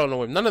whim, None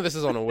of this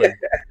is on a whim.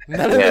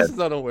 None of this is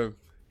on a whim.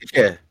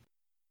 Yeah,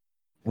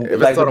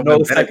 like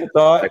no second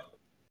thought.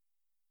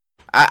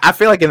 I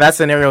feel like in that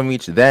scenario,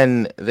 Meech,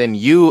 then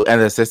you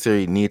and the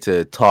sister need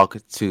to talk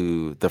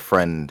to the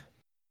friend,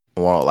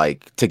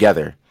 like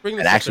together, and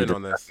actually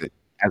discuss it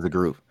as a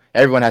group.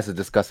 Everyone has to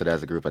discuss it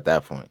as a group at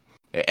that point.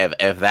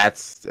 If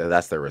that's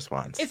their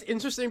response. It's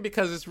interesting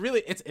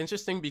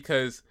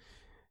because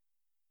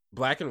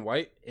black and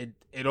white,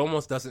 it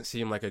almost doesn't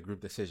seem like a group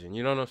decision.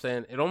 You know what I'm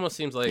saying? It almost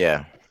seems like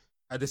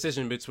a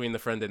decision between the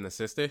friend and the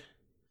sister.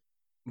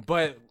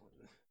 But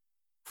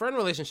friend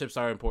relationships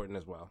are important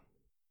as well.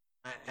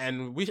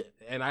 And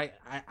I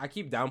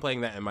keep downplaying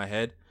that in my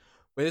head.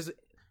 But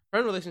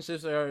friend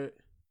relationships are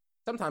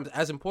sometimes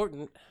as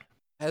important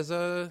as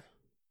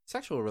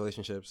sexual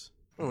relationships.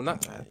 Well,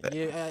 not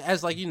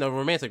as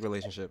romantic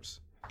relationships.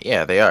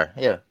 Yeah, they are.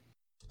 Yeah.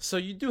 So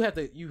you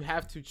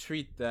have to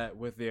treat that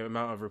with the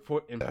amount of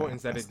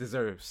importance that it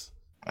deserves.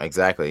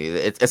 Exactly.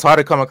 It's hard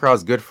to come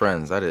across good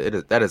friends. That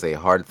is a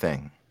hard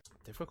thing.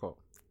 Difficult.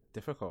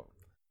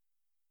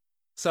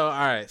 So all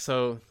right.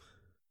 So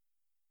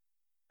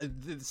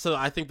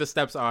I think the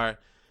steps are: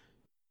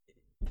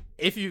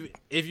 if you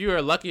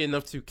are lucky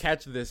enough to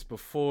catch this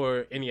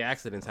before any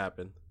accidents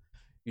happen,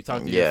 you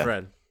talk to your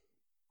friend.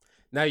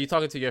 Now you're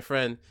talking to your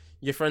friend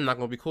not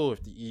gonna be cool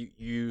with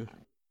you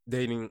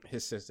dating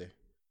his sister.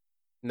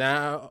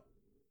 Now,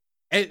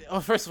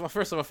 first of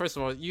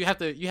all, you have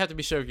to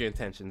be sure of your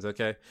intentions,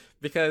 okay?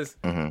 Because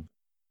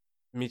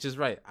Meech is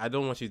right. I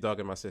don't want you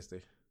dogging my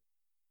sister,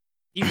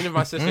 even if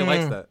my sister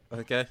likes that,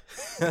 okay?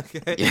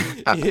 Okay.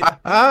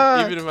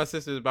 Even if my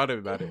sister is about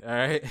it, all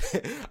right?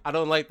 I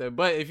don't like that.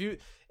 But if you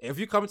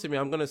come to me,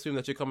 I'm gonna assume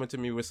that you're coming to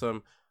me with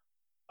some,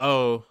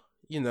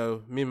 me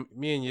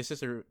and your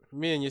sister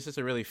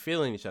really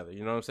feeling each other.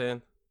 You know what I'm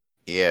saying?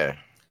 Yeah.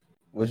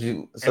 Would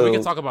you? So and we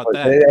can talk about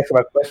that. Let me ask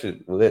my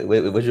question.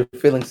 Would your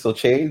feelings still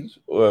change,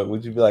 or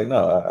would you be like,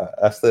 no,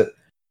 I still?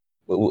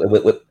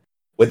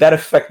 Would that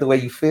affect the way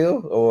you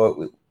feel,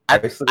 or? I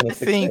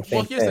think.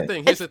 Well,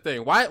 here's the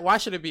thing. Why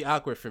should it be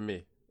awkward for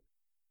me?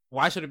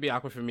 Why should it be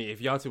awkward for me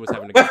if y'all two was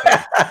having a good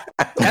time?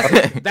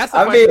 That's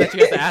the question that you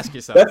have to ask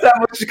yourself. That's not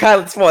what you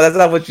kind of small. That's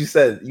not what you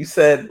said. You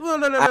said, no,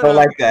 I don't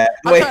like that.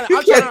 I'm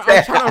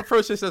trying to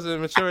approach this as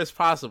mature as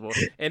possible.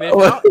 And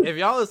if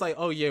y'all is like,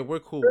 oh yeah, we're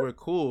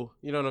cool.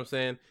 You know what I'm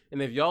saying?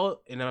 And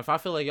if I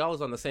feel like y'all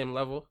is on the same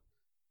level,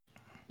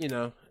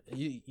 you're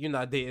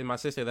not dating my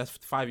sister that's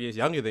 5 years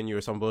younger than you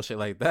or some bullshit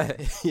like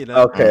that.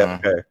 Okay.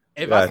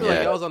 If I feel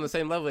like y'all's on the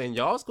same level and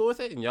y'all's cool with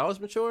it and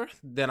y'all's mature,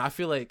 then I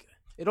feel like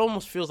it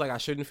almost feels like I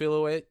shouldn't feel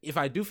away. If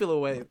I do feel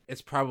away,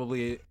 it's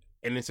probably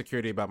an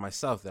insecurity about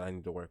myself that I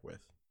need to work with.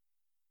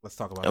 Let's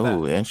talk about that.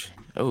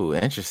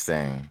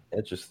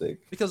 Interesting.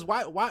 Because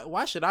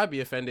why should I be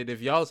offended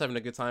if y'all is having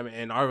a good time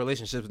and our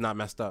relationship is not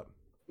messed up?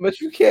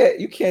 But you can't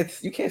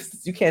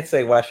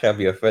say why should I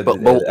be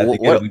offended. But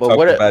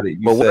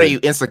what are you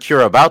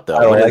insecure about though?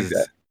 I don't like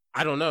that.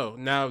 I don't know.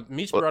 Now,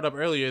 Meech brought up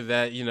earlier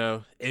that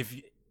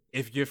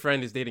if your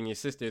friend is dating your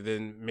sister,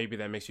 then maybe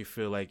that makes you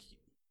feel like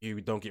you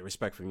don't get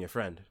respect from your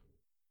friend.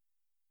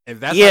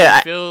 If that's how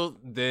you feel,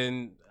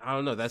 then I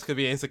don't know. That could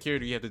be an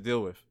insecurity you have to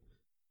deal with.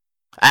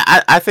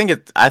 I think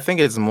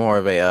it's more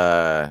of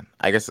a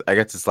I guess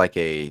it's like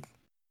a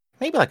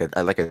maybe like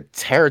a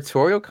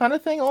territorial kind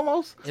of thing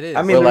almost. It is.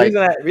 I mean,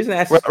 the reason I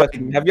asked this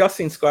question, have y'all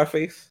seen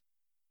Scarface?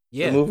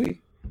 Yeah. The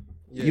movie?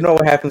 Yeah. You know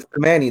what happens to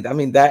Manny? I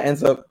mean, that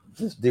ends up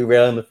just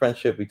derailing the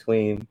friendship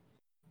between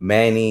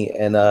Manny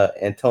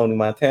and Tony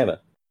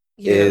Montana.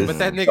 Yeah, but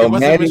that nigga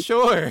wasn't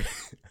mature.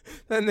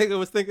 That nigga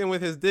was thinking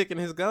with his dick and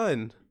his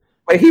gun.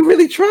 But he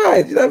really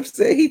tried. You know what I'm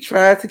saying? He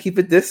tried to keep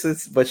a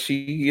distance, but she,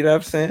 you know what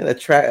I'm saying?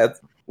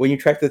 when you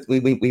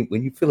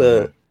when you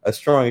feel a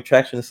strong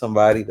attraction to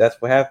somebody,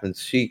 that's what happens.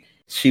 She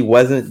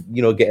wasn't,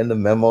 getting the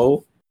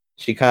memo.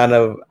 She kind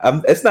of,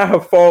 it's not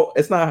her fault.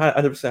 It's not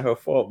 100% her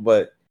fault,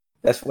 but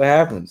that's what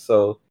happens.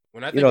 So,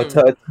 give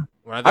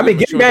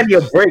Manny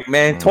a break,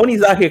 man.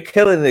 Tony's out here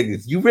killing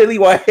niggas. You really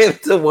want him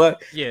to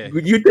what? Yeah.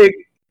 You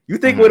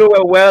think would have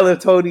went well if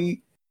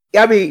Tony?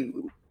 I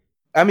mean,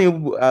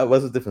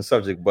 was a different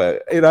subject,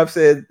 but I've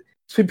said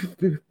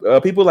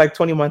people like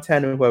Tony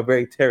Montana who are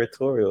very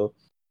territorial.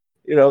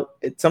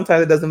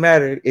 Sometimes it doesn't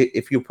matter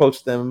if you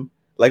approach them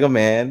like a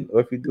man or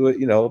if you do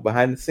it,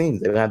 behind the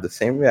scenes. They don't have the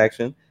same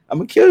reaction. I'm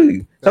gonna kill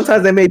you.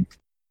 Sometimes they may.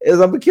 I'm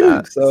gonna kill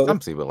you. So some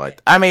people like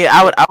that. I mean,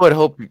 I would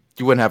hope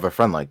you wouldn't have a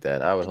friend like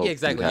that. I would hope. Yeah,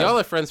 exactly. Y'all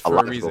are friends for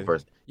a reason.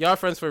 Y'all are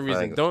friends for a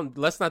reason.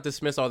 Let's not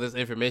dismiss all this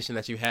information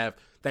that you have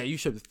that you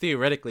should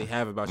theoretically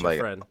have about your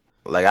friend.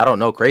 Like, I don't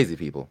know crazy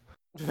people.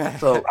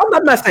 So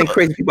I'm not saying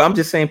crazy people. I'm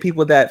just saying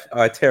people that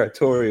are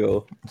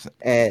territorial,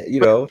 and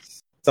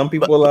some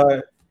people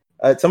are.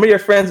 Some of your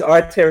friends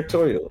are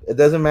territorial. It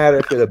doesn't matter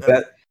if you're the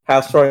best.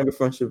 How strong your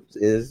friendship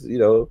is,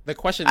 The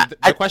question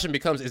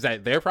becomes: is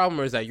that their problem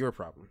or is that your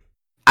problem?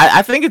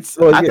 I think it's.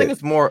 I think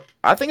it's more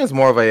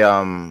of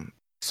a.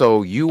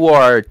 So you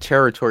are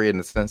territorial in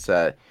the sense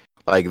that,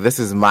 like, this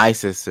is my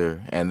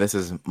sister and this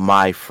is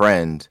my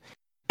friend,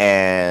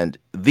 and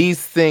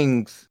these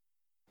things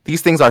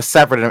are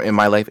separate in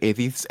my life.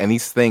 And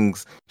these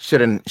things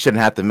shouldn't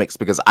have to mix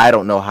because I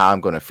don't know how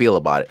I'm going to feel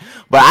about it.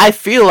 But I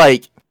feel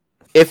like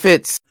if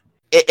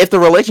the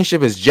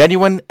relationship is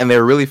genuine and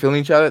they're really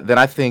feeling each other, then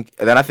I think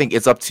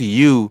it's up to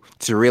you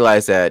to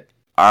realize that,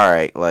 all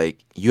right,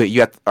 like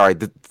you have to, all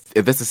right,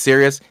 if this is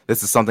serious,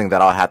 this is something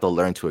that I'll have to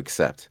learn to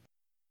accept.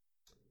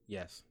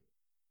 Yes.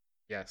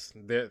 There's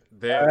the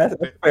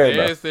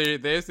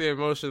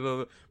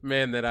emotional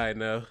man that I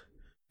know.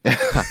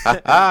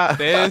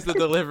 There's the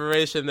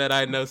deliberation that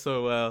I know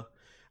so well.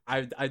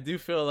 I do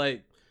feel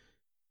like,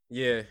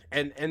 yeah,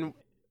 and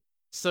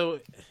so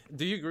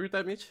do you agree with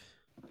that, Mitch?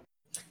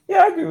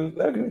 Yeah, I agree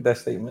with that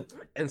statement.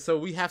 And so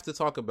we have to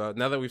talk about,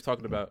 now that we've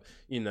talked about,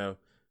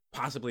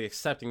 possibly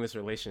accepting this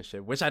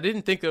relationship, which I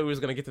didn't think that we was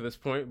going to get to this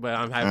point, but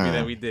I'm happy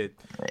that we did.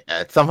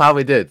 Somehow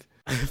we did.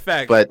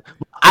 Fact. But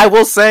I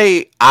will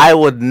say I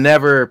would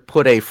never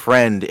put a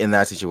friend in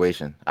that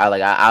situation.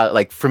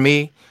 I for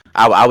me,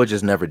 I would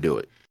just never do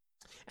it.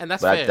 And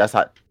that's fair.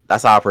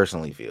 That's how I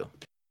personally feel.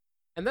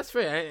 And that's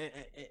fair.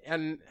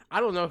 And I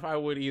don't know if I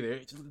would either.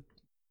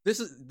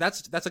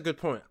 That's a good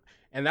point.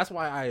 And that's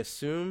why I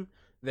assume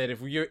that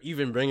if you're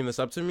even bringing this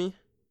up to me,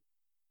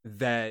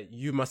 that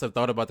you must have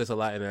thought about this a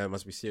lot and that it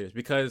must be serious.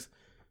 Because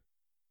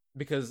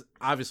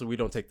obviously we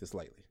don't take this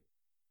lightly.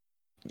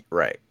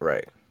 Right.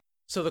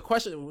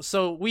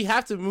 So we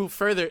have to move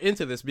further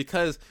into this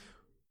because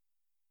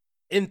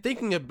in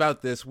thinking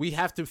about this, we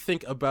have to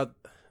think about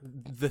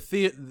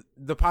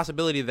the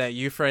possibility that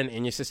your friend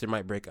and your sister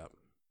might break up.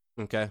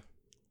 Okay?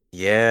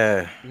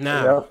 Yeah.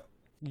 Now,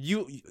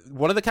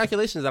 one of the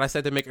calculations that I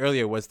said to make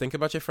earlier was think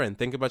about your friend,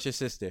 think about your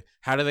sister.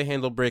 How do they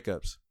handle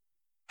breakups?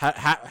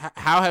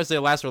 How has their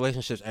last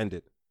relationships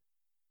ended?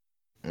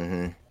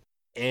 Mm-hmm.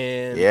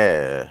 And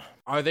yeah,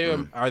 are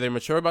they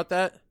mature about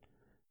that?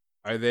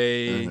 Are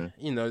they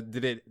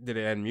did it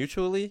end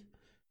mutually?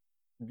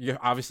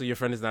 Obviously your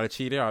friend is not a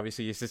cheater.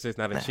 Obviously your sister is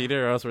not a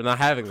cheater, or else we're not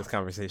having this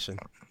conversation.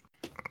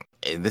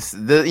 This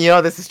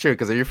is true,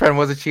 because if your friend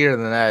was a cheater,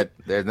 then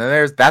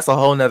that's a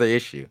whole nother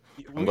issue.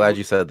 I'm glad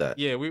you said that.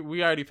 Yeah,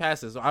 we already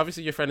passed this. So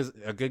obviously your friend is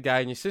a good guy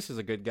and your sister's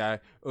a good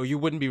guy, or you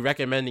wouldn't be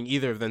recommending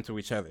either of them to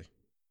each other.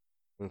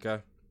 Okay.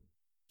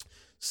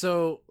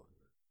 So,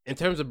 in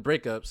terms of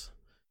breakups,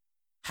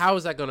 how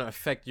is that going to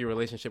affect your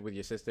relationship with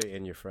your sister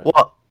and your friend?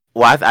 Well,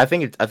 I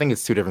think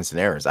it's two different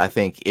scenarios. I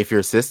think if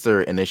your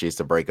sister initiates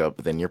the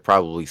breakup, then you're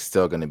probably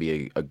still going to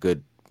be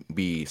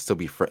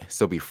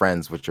still be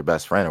friends with your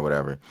best friend or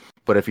whatever.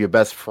 But if your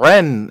best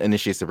friend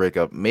initiates the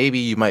breakup, maybe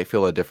you might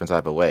feel a different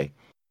type of way.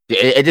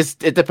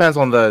 It depends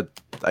on the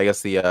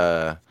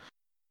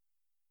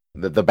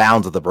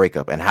bounds of the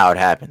breakup and how it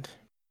happened.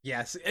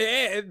 Yes,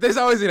 there's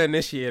always an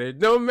initiator.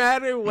 No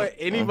matter what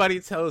anybody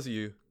tells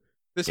you,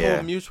 this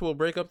whole mutual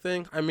breakup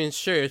thing, I mean,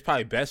 sure, it's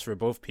probably best for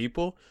both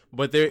people,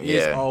 but there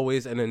is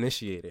always an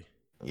initiator.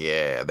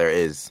 Yeah, there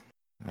is.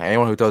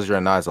 Anyone who tells you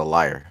you're not is a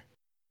liar.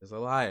 Is a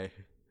liar.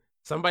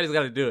 Somebody's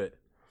got to do it.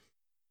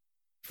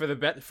 For the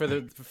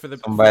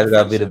somebody's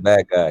got to be the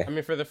bad guy. I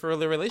mean, for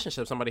the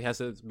relationship, somebody has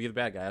to be the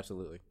bad guy.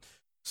 Absolutely.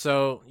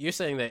 So you're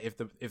saying that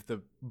if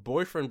the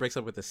boyfriend breaks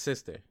up with the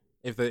sister,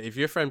 if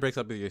your friend breaks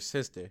up with your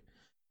sister,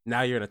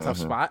 now you're in a tough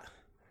spot.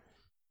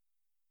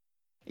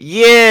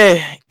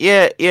 Yeah.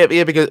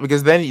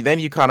 Because then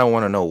you kind of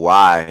want to know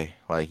why.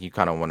 Like, you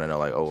kind of want to know,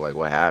 like, oh, like,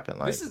 what happened?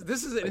 Like,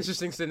 this is an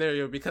interesting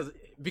scenario because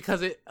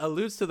it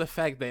alludes to the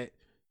fact that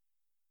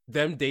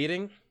them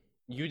dating,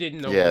 you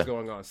didn't know what was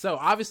going on. So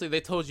obviously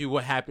they told you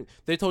what happened.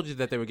 They told you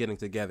that they were getting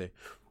together,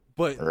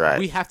 but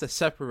we have to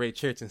separate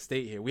church and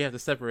state here. We have to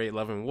separate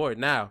love and war.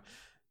 Now,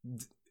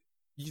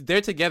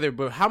 they're together,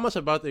 but how much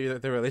about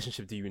their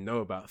relationship do you know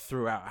about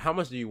throughout? How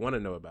much do you want to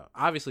know about?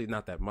 Obviously,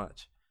 not that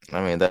much.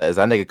 I mean, is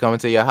that nigga coming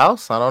to your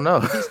house? I don't know.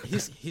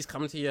 He's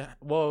coming to your.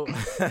 Well,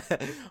 I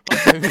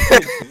mean,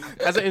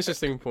 that's an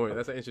interesting point.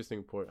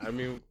 I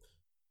mean,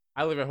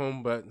 I live at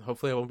home, but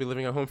hopefully I won't be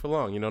living at home for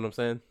long. You know what I'm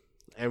saying?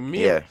 And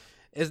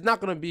it's not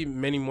gonna be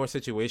many more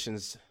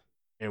situations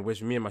in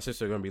which me and my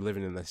sister are gonna be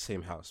living in the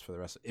same house for the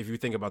rest. If you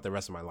think about the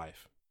rest of my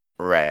life,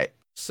 right?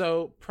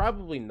 So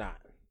probably not.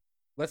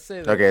 Let's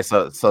say that. Okay,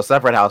 so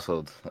separate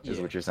households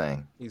is what you're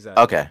saying.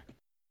 Exactly. Okay.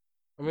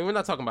 I mean, we're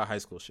not talking about high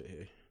school shit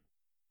here.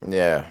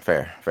 Yeah,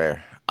 fair.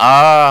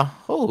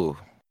 Ooh.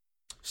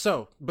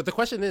 So, but the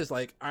question is,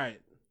 like, all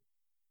right.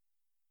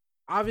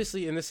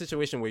 Obviously, in this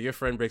situation where your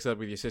friend breaks up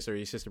with your sister, or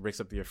your sister breaks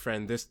up with your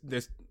friend,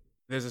 there's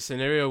a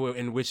scenario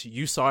in which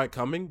you saw it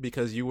coming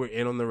because you were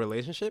in on the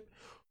relationship,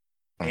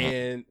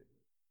 and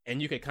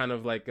you could kind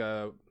of like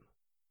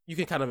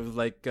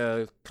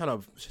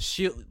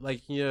shield,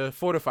 like,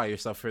 fortify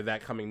yourself for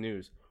that coming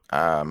news.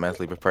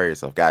 Mentally prepare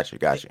yourself. Got you.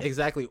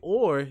 Exactly.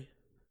 Or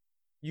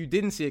you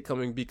didn't see it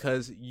coming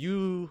because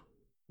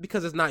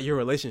it's not your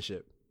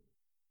relationship.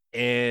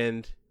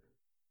 And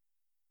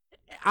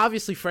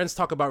obviously friends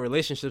talk about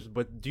relationships,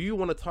 but do you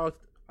want to talk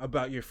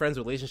about your friend's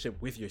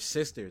relationship with your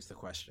sister is the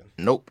question.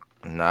 Nope.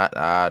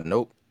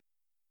 Nope.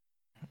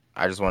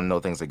 I just want to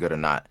know things are good or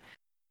not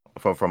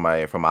from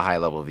a high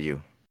level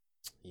view.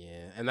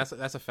 Yeah, and that's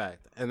a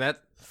fact. And that's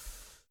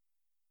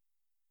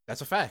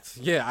a fact.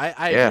 Yeah,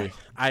 I agree.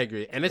 I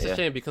agree. And it's a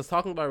shame because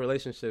talking about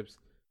relationships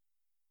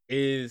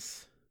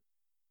is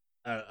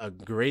a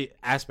great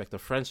aspect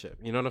of friendship.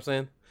 You know what I'm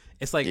saying?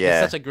 It's like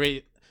it's such a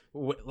great,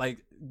 like,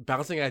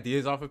 bouncing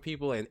ideas off of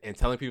people and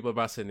telling people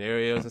about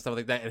scenarios and stuff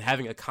like that, and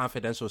having a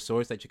confidential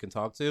source that you can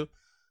talk to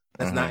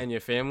that's not in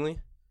your family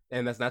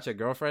and that's not your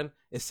girlfriend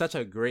is such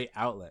a great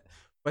outlet.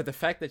 But the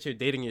fact that you're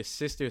dating your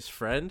sister's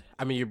friend,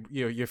 I mean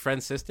your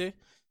friend's sister,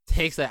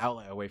 takes that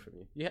outlet away from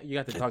you. You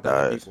got to talk to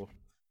other people.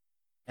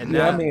 And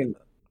now, I mean,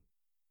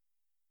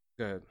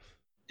 go ahead.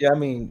 Yeah, I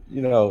mean,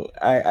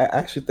 I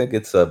actually think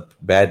it's a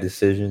bad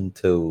decision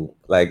to,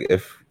 like,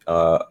 if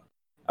it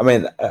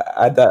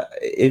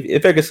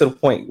gets to the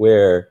point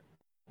where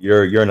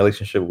you're in a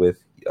relationship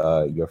with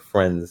your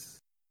friend's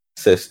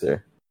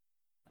sister,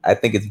 I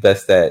think it's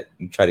best that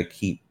you try to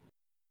keep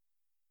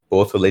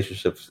both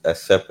relationships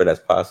as separate as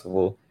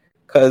possible.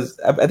 Because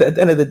at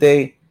the end of the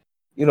day,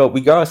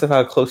 regardless of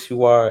how close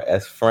you are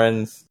as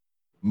friends,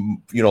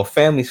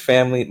 family's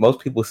family.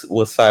 Most people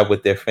will side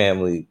with their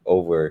family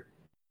over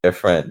their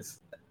friends.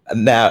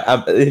 Now,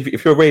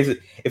 if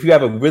you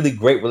have a really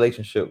great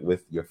relationship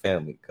with your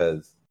family,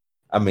 because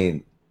I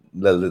mean,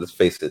 let's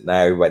face it,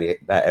 not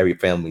every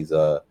family's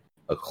a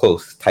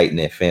close, tight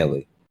knit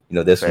family.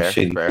 There's some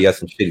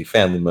shitty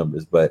family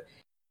members, but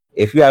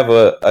if you have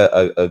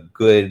a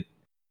good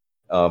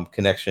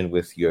connection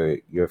with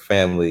your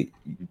family,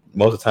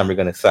 most of the time you're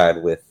going to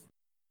side with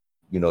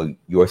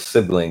your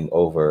sibling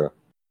over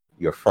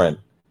your friend.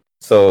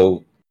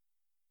 So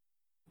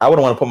I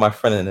wouldn't want to put my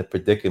friend in a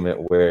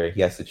predicament where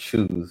he has to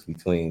choose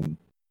between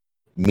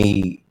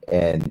me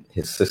and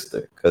his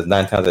sister, because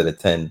 9 times out of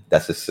 10,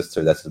 that's his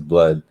sister, that's his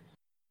blood.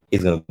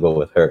 He's gonna go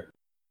with her.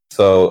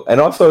 So, and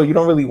also, you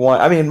don't really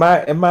want. I mean,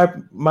 in my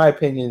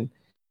opinion,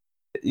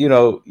 you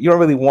don't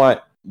really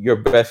want your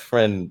best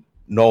friend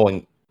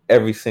knowing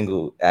every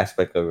single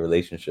aspect of a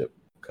relationship,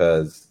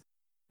 because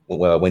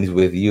when he's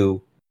with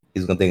you,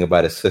 he's gonna think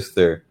about his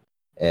sister.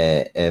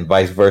 And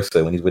vice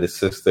versa, when he's with his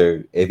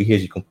sister, if he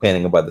hears you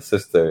complaining about the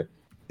sister,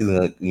 he's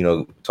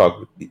gonna,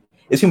 talk.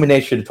 It's human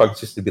nature to talk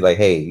just to be like,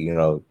 hey,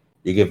 you're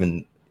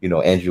giving,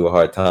 Andrew a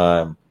hard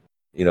time,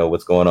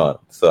 what's going on.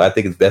 So I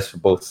think it's best for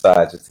both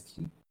sides just to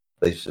keep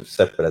relationships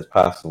separate as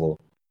possible.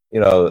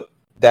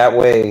 That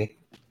way,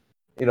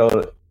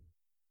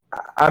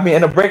 I mean,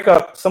 in a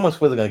breakup, someone's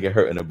really gonna get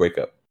hurt in a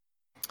breakup.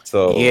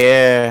 So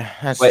yeah,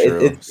 that's true.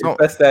 It's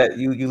best that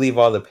you leave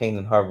all the pain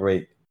and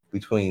heartbreak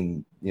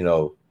between,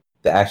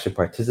 the actual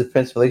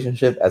participants'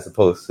 relationship as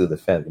opposed to the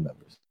family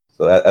members.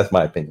 So that's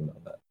my opinion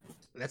on that.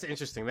 That's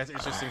interesting.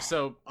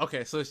 So,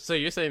 okay, so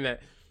you're saying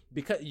that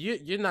because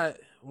you're not,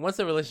 once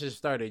the relationship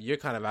started, you're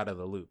kind of out of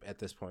the loop at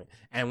this point.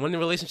 And when the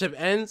relationship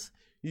ends,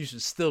 you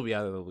should still be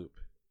out of the loop.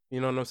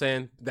 You know what I'm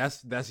saying?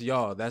 That's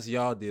y'all. That's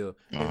y'all deal.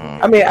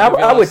 I mean,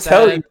 I would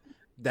tell you.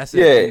 That's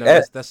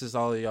it. That's just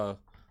all y'all.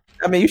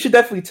 I mean, you should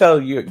definitely tell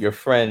your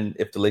friend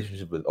if the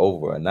relationship is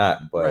over or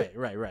not. But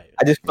right.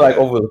 I just feel like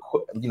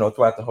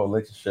throughout the whole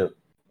relationship,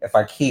 if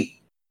I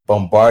keep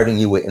bombarding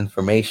you with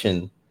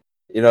information,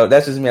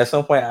 that's just me. At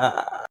some point,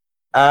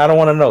 I don't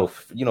want to know.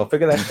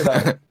 Figure that shit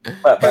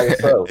out by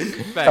yourself.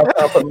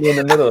 Stop putting me in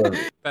the middle of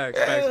it. Facts.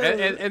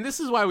 And this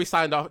is why we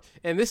signed off.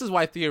 And this is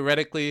why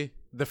theoretically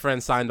the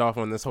friend signed off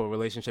on this whole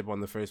relationship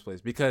in the first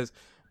place, because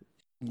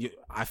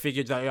I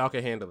figured that y'all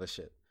can handle this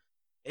shit.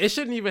 It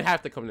shouldn't even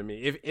have to come to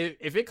me.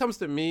 If it comes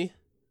to me,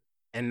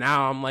 and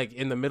now I'm like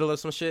in the middle of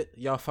some shit,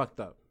 y'all fucked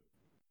up.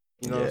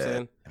 You know what I'm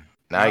saying?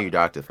 Now you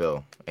Dr.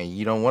 Phil, and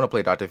you don't want to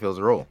play Dr.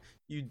 Phil's role.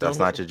 That's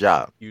not your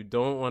job. You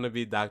don't want to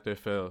be Dr.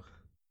 Phil.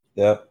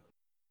 Yep.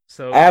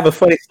 So I have a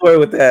funny story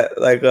with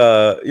that. Like,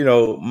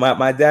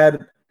 my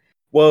dad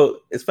Well,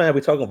 it's funny we're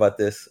talking about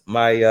this.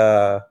 My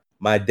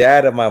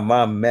dad and my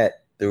mom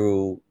met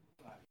through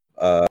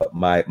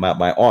my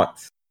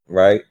aunts,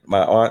 right?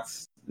 My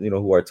aunts,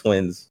 who are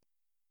twins.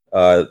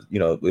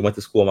 We went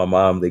to school with my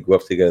mom. They grew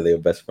up together. They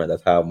were best friends.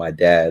 That's how my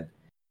dad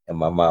and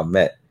my mom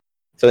met.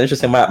 So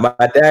interesting. My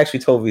dad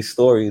actually told me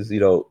stories.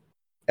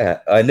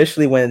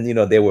 Initially when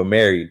they were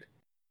married.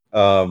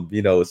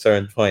 At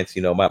certain points,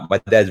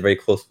 my dad's very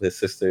close with his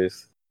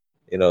sisters.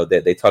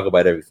 That they talk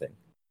about everything.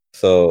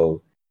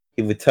 So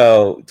he would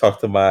talk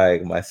to my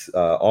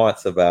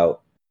aunts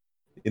about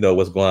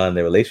what's going on in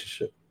their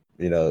relationship.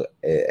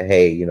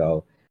 Hey,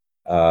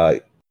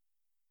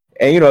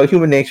 and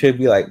human nature would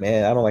be like,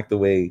 man, I don't like the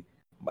way.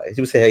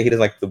 He would say, hey, he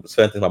doesn't like the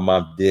certain things my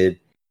mom did.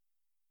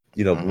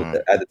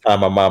 At the time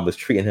my mom was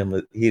treating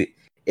him.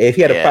 If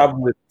he had a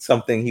problem with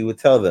something, he would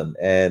tell them,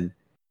 and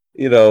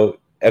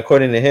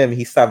according to him,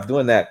 he stopped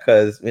doing that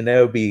because when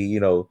there would be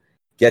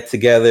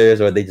get-togethers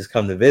or they just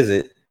come to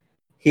visit.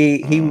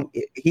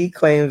 He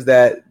claims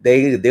that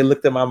they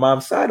looked at my mom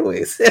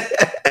sideways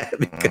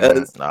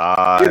because that's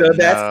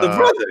the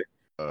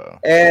brother.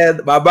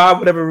 And my mom, for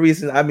whatever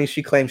reason, I mean,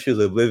 she claims she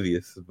was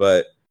oblivious,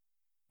 but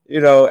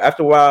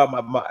after a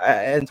while,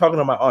 and talking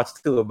to my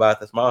aunts too about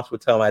this, my aunts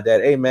would tell my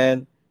dad, "Hey,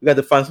 man, you got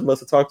to find someone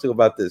else to talk to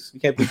about this. You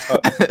can't be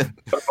talk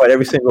about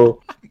every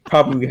single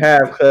problem you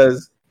have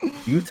because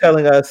you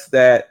telling us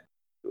that."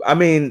 I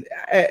mean,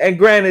 and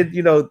granted,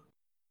 no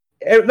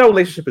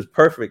relationship is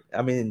perfect.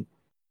 I mean,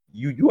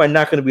 you are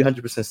not going to be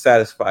 100%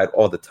 satisfied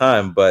all the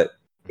time, but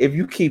if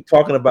you keep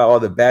talking about all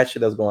the bad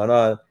shit that's going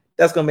on,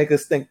 that's going to make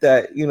us think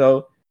that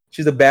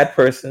she's a bad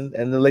person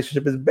and the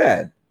relationship is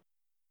bad.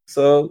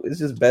 So it's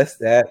just best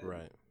that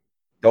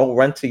don't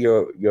run to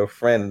your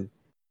friend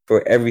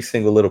for every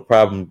single little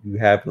problem you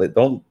have. Like,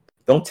 don't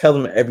tell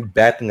them every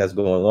bad thing that's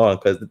going on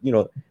because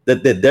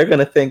that they're going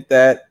to think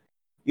that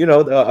the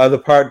other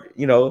part,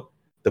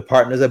 the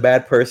partner's a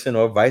bad person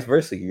or vice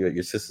versa.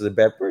 Your sister's a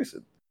bad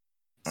person.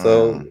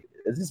 So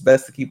it's just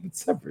best to keep it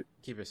separate.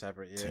 Keep it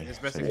separate, yeah. It's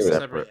best to keep it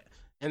separate.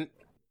 And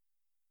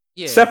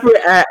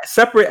separate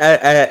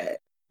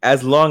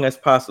as long as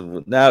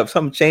possible. Now, if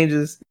something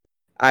changes,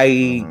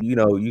 i.e.,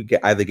 you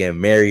get either get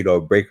married or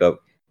break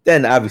up,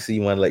 then obviously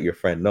you want to let your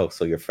friend know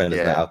so your friend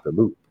is not out the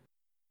loop.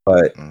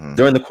 But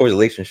during the course of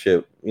the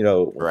relationship,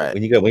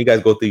 when you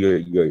guys go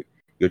through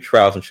your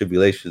trials and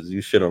tribulations,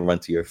 you shouldn't run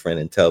to your friend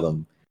and tell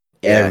them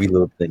every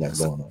little thing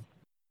that's going on.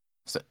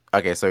 So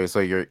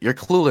you're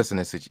clueless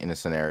in a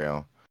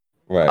scenario,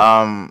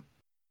 right?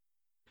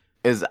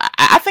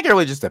 I think it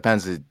really just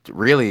depends. It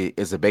really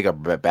is a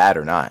breakup bad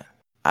or not.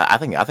 I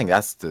think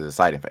that's the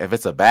deciding. If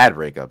it's a bad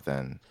breakup,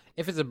 then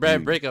if it's a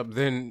bad breakup,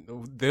 then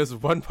there's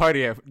one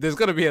party. There's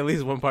gonna be at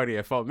least one party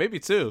at fault, maybe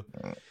two.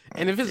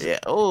 And if it's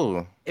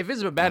if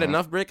it's a bad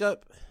enough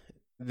breakup,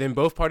 then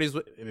both parties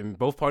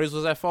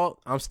was at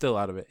fault. I'm still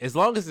out of it. As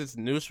long as it's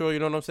neutral, you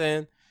know what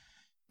I'm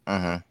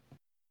saying?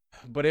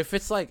 But if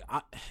it's like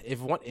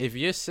if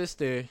your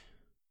sister,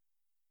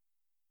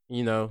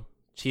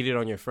 cheated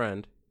on your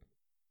friend,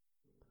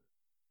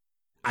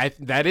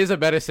 that is a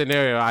better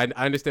scenario. I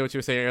understand what you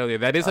were saying earlier.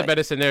 That is a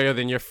better scenario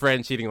than your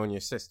friend cheating on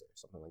your sister,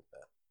 something like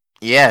that.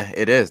 Yeah,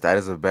 it is. That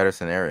is a better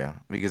scenario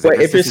because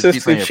if your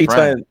sister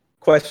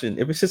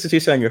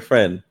cheats on your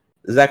friend,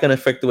 is that going to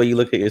affect the way you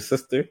look at your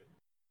sister?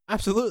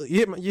 Absolutely.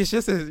 Yeah, your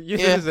sister's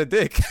a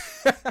dick.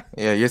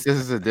 Yeah, your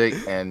sister's a dick,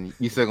 and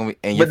you still gonna be.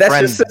 And but that's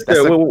your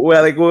sister.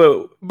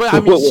 But I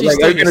mean, she's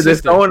still your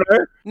sister.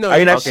 Her? No, are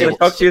you not going to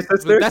talk to your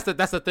sister?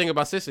 That's the thing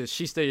about sisters.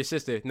 She's still your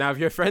sister. Now, if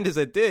your friend is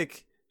a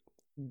dick,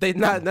 they're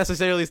not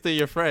necessarily still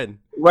your friend.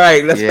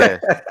 Right.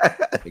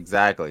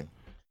 Exactly.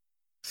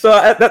 So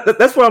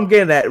that's what I'm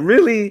getting at.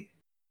 Really,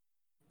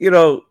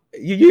 you're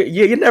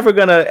never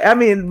gonna. I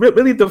mean,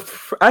 really,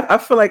 I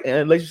feel like in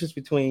relationships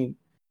between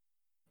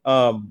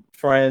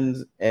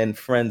friends and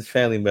friends'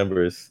 family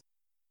members,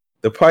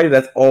 the party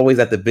that's always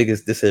at the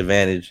biggest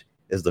disadvantage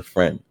is the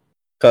friend,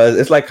 because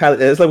it's like what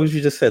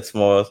you just said,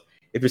 Smalls.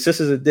 If your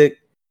sister's a dick,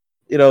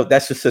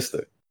 that's your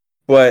sister.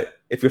 But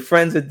if your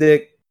friend's a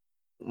dick,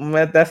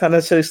 that's not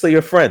necessarily still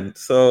your friend.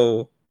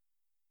 So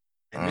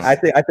I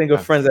think a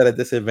friend's at a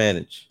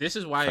disadvantage. This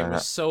is why it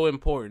was so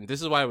important.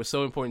 This is why it was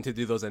so important to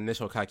do those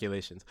initial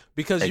calculations,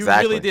 because you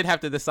really did have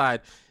to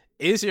decide: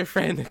 is your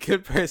friend a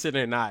good person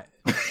or not?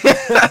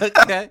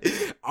 Okay,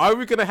 are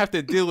we gonna have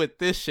to deal with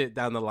this shit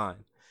down the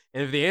line?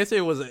 And if the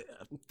answer was,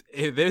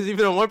 if there's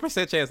even a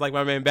 1% chance, like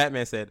my man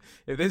Batman said,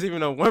 if there's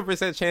even a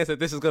 1% chance that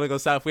this is gonna go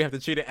south, we have to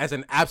treat it as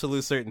an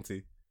absolute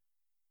certainty.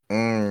 All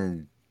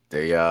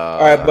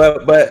right,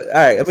 but all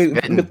right.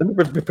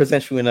 Let me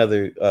present you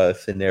another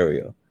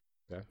scenario.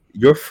 Okay.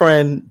 Your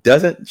friend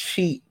doesn't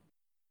cheat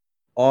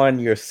on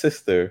your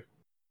sister,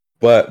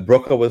 but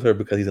broke up with her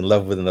because he's in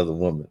love with another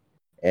woman,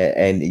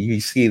 and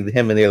you see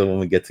him and the other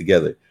woman get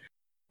together.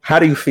 How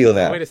do you feel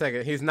now? Wait a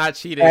second. He's not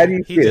cheating. How do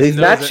you feel? He's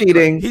not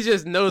cheating. He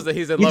just knows that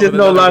he's in love with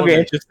another woman.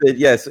 He's just no longer interested.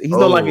 Yes, he's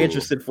no longer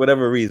interested for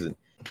whatever reason.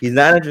 He's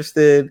not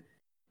interested.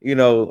 9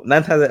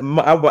 times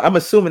I'm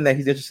assuming that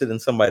he's interested in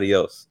somebody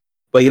else,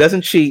 but he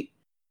doesn't cheat.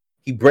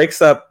 He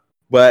breaks up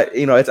But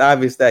it's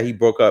obvious that he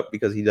broke up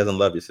because he doesn't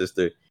love your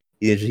sister.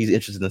 He's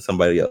interested in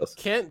somebody else.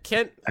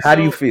 How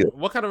do you feel?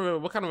 What kind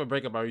of a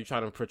breakup are you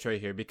trying to portray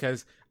here?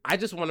 Because I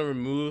just want to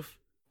remove.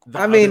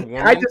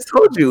 I just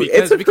told you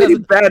it's a pretty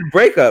bad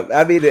breakup.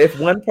 I mean, if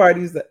one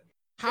party's that,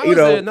 how is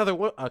there another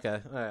one? Okay,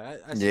 all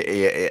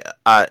right.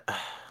 I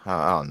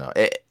don't know.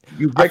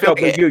 You break up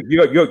with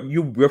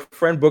your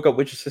friend broke up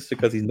with your sister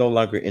because he's no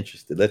longer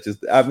interested.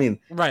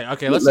 Right.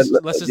 Okay. Let's just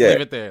leave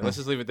it there. Let's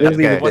just leave it there.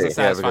 He wasn't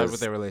satisfied with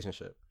their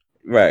relationship.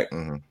 Right.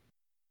 Mm-hmm.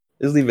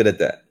 Just leave it at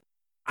that.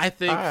 I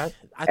think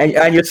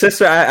and your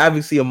sister,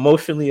 obviously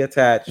emotionally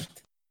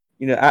attached.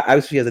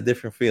 Obviously she has a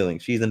different feeling.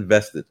 She's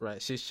invested.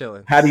 Right. She's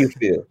chilling. How do you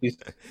feel?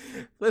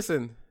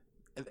 Listen,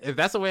 if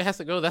that's the way it has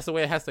to go, that's the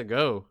way it has to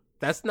go.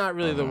 That's not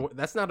really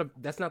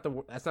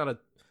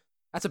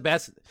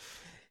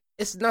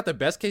it's not the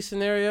best case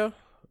scenario,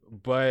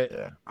 but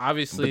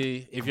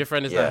obviously if your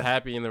friend is not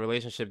happy in the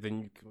relationship, then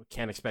you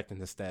can't expect him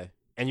to stay.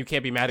 And you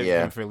can't be mad at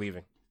him for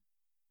leaving.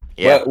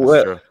 Yeah.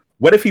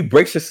 What if he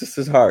breaks your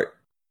sister's heart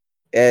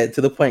and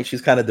to the point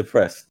she's kind of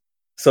depressed?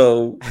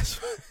 So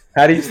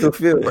how do you still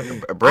feel? Takes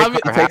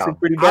it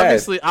pretty bad.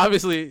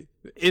 Obviously,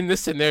 in this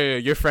scenario,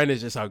 your friend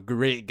is just a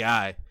great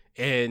guy,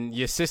 and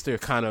your sister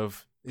kind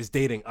of is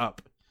dating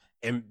up.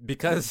 And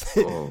because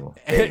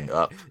dating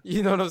up,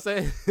 you know what I'm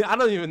saying? I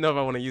don't even know if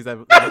I want to use that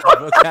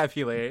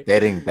vocabulary.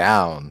 Dating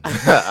down. Wait,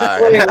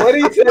 what are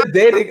you saying?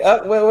 Dating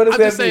up? What does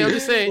that mean? I'm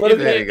just saying.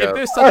 If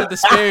there's such a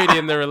disparity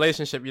in the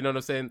relationship, you know what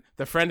I'm saying?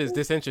 The friend is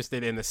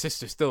disinterested and the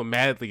sister's still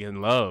madly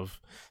in love.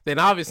 Then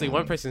obviously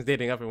one person's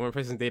dating up and one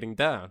person's dating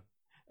down,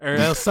 or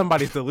else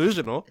somebody's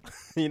delusional.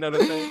 You know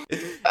what I'm saying?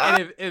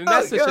 And in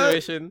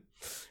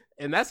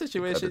that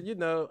situation,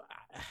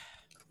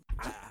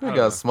 We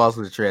got small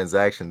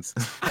transactions.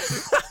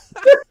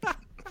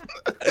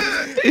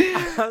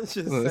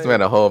 This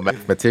man a whole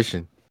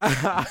mathematician.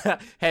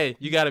 Hey,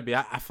 you gotta be.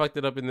 I fucked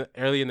it up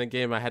early in the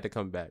game. I had to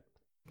come back.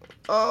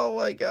 Oh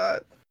my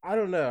god. I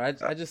don't know.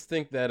 I just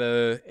think that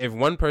if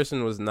one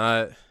person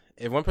not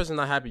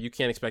happy, you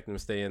can't expect them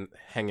to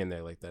hang in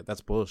there like that.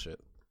 That's bullshit.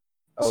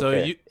 Okay. So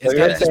it's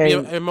gotta just be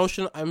an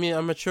emotional. I mean,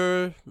 a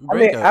mature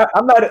breakup.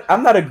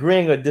 I'm not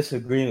agreeing or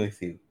disagreeing with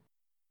you.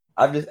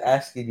 I'm just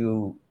asking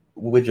you,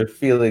 would your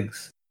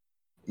feelings,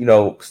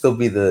 still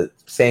be the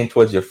same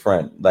towards your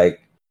friend? Like,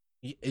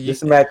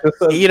 just imagine.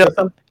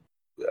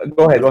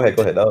 Go ahead.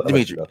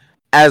 Dimitri,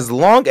 as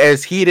long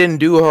as he didn't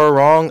do her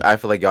wrong, I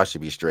feel like y'all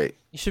should be straight.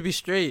 You should be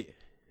straight.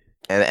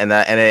 And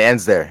it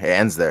ends there. It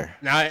ends there.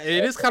 Now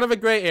it is kind of a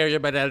gray area,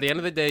 but at the end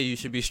of the day, you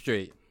should be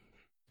straight.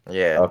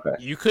 Yeah. Okay.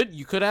 You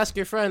could ask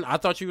your friend. I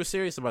thought you were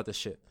serious about this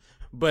shit,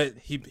 but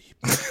he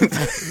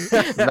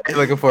not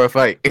looking for a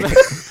fight.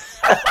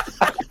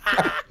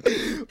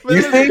 You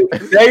see?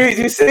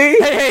 That's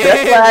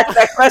why I asked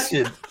that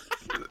question.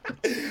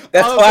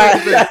 That's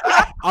why.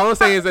 All I'm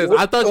saying is this: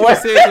 I thought you were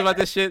serious about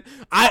this shit.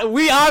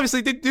 We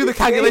obviously didn't do the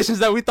calculations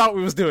that we thought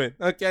we was doing.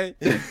 Okay,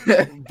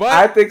 but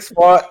I think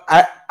smart.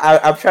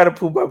 I'm trying to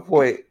prove my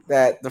point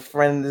that the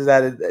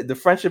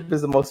friendship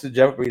is the most in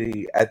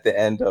jeopardy at the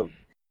end of.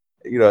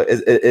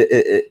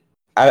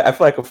 I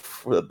feel like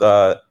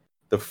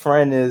the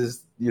friend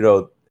is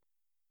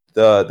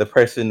the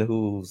person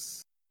who's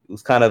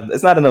kind of,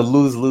 it's not in a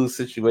lose-lose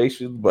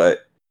situation,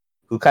 but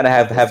who kind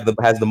of has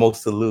the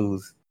most to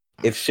lose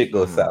if shit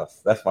goes south.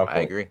 That's my point.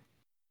 I agree.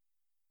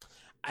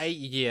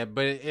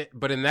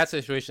 But in that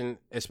situation,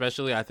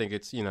 especially, I think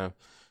it's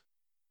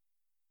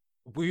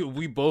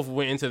we both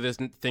went into this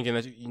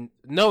thinking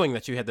knowing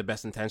that you had the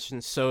best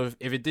intentions. So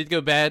if it did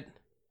go bad,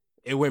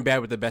 it went bad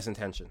with the best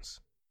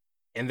intentions,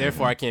 and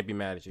therefore I can't be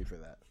mad at you for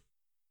that.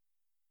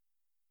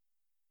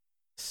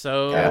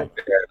 So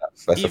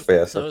that's a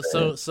fair.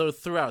 So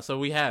throughout,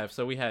 we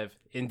have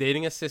in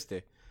dating a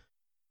sister,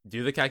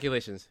 do the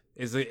calculations.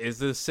 Is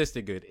the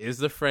sister good? Is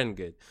the friend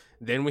good?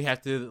 Then we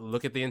have to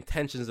look at the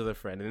intentions of the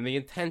friend and the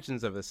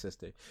intentions of the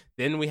sister.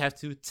 Then we have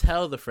to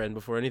tell the friend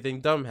before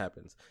anything dumb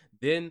happens.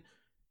 Then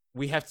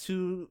we have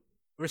to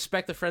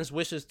respect the friend's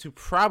wishes to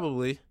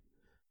probably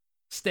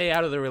stay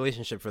out of the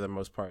relationship for the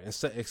most part,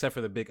 except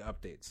for the big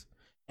updates.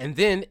 And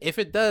then if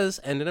it does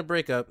end in a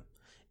breakup,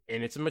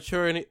 and it's a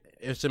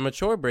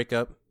mature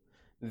breakup,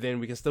 then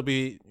we can still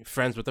be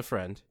friends with the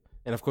friend.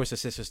 And of course, the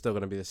sister's still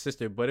going to be the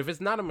sister. But if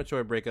it's not a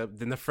mature breakup,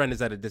 then the friend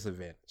is at a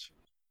disadvantage.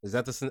 Is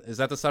that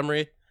the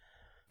summary?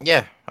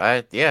 Yeah,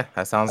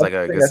 that sounds like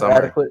a good summary.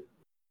 Adequate.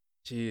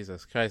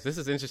 Jesus Christ, this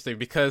is interesting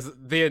because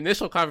the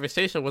initial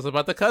conversation was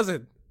about the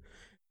cousin.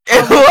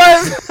 It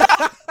was.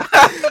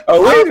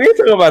 We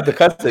talking about the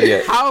cousin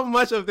yet? How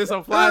much of this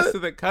applies to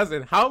the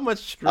cousin? How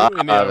much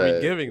scrutiny are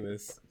we giving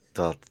this?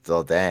 Oh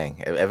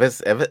dang! If it's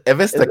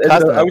the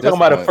cousin, are we talking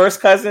about a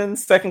first cousin,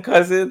 second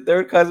cousin,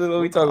 third cousin? What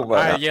are we talking about?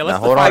 All right, yeah, let's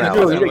define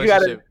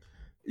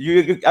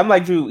Drew. I'm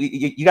like Drew.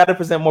 You got to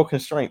present more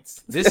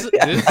constraints. This is a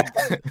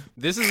cousin.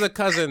 This is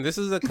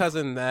a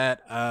cousin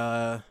that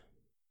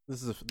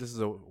this is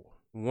a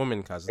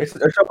woman cousin. It's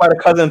talking about a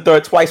cousin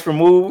twice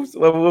removed.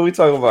 What are we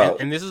talking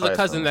about? And this is a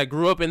cousin that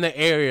grew up in the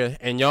area,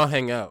 and y'all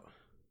hang out.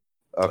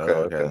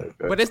 Okay.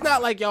 But it's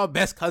not like y'all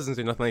best cousins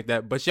or nothing like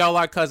that. But y'all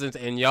are cousins,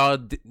 and y'all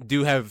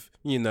do have,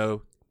 you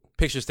know,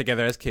 pictures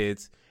together as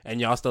kids,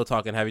 and y'all still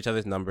talk and have each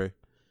other's number.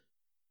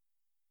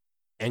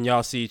 And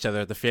y'all see each other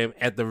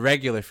at the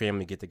regular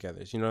family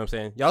get-togethers. You know what I'm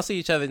saying? Y'all see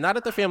each other not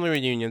at the family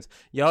reunions.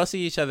 Y'all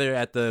see each other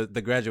at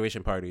the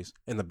graduation parties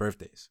and the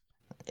birthdays.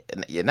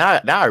 Yeah, now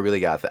I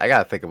really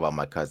gotta think about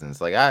my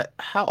cousins. Like,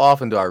 how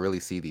often do I really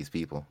see these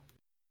people?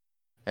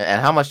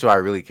 And how much do I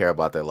really care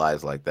about their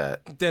lives like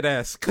that? Dead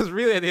ass. Because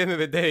really, at the end of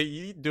the day,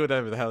 you do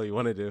whatever the hell you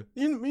want to do.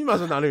 You might as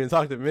well not even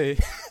talk to me.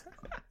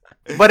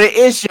 But it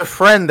is your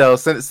friend, though,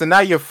 so now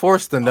you're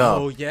forced to know.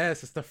 Oh,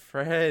 yes, it's the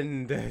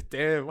friend.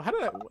 Damn,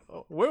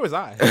 where was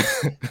I?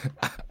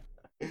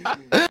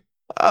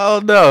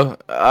 Oh, no.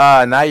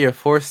 Now you're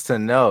forced to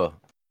know.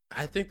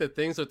 I think the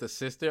things with the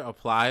sister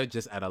apply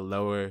just at a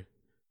lower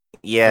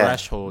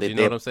threshold. You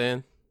know what I'm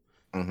saying?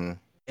 Mm-hmm.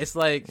 It's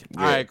like,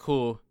 all right,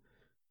 cool.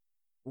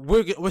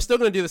 We're still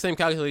going to do the same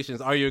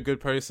calculations. Are you a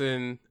good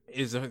person?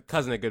 Is a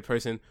cousin a good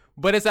person?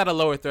 But it's at a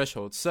lower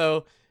threshold.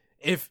 So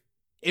if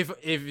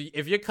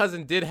your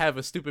cousin did have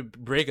a stupid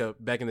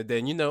breakup back in the day,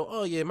 and you know,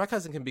 oh yeah, my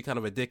cousin can be kind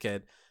of a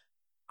dickhead,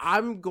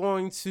 I'm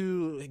going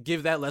to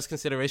give that less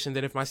consideration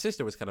than if my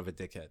sister was kind of a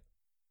dickhead.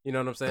 You know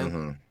what I'm saying?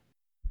 Mm-hmm.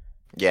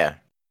 Yeah.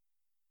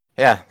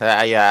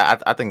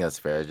 I think that's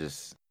fair.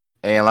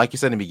 And like you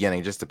said in the beginning,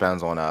 it just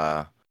depends on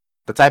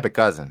the type of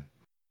cousin,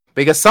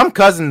 because some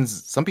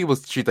people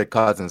treat their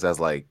cousins as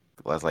like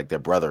their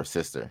brother or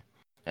sister,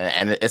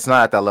 and it's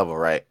not at that level,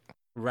 right?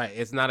 Right,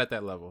 it's not at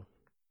that level.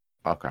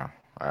 Okay.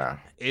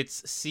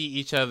 It's see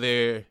each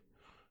other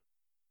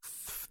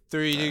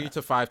 3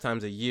 to 5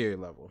 times a year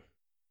level.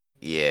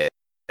 Yeah.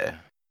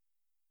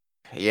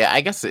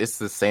 I guess it's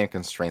the same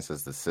constraints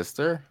as the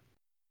sister.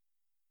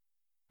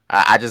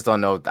 I just don't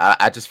know.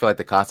 I just feel like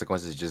the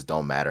consequences just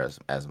don't matter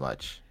as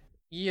much.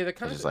 Yeah, the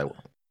consequences.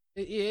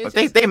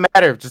 But they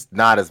matter, just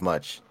not as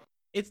much.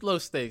 It's low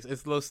stakes.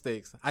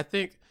 I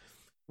think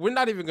we're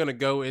not even gonna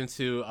go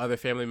into other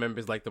family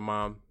members like the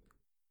mom,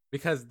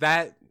 because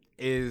that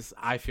is,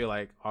 I feel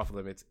like, off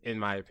limits in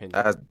my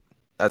opinion.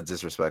 That's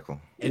disrespectful.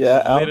 It's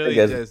literally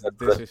just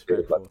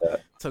disrespectful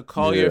to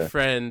call your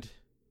friend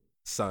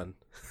son.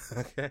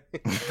 Okay.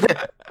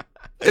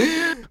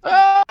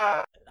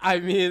 I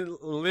mean,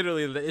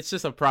 literally, it's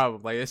just a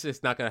problem. Like, it's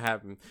just not gonna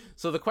happen.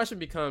 So the question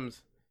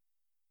becomes,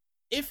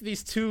 if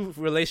these two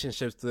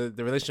relationships, the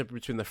relationship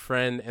between the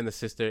friend and the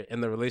sister,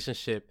 and the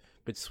relationship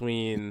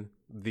between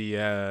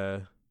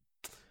the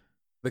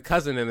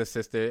cousin and the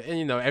sister, and,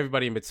 you know,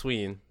 everybody in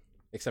between,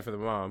 except for the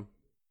mom,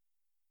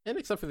 and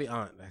except for the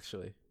aunt,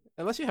 actually.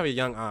 Unless you have a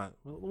young aunt,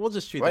 we'll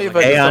just treat them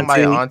like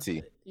somebody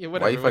auntie. Yeah,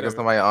 whatever, why you fucking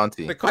somebody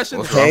auntie? The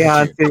question, hey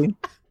auntie.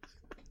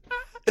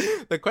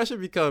 The question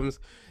becomes,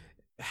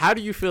 how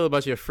do you feel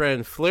about your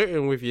friend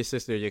flirting with your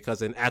sister or your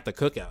cousin at the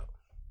cookout?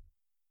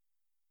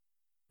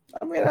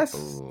 I mean, that's.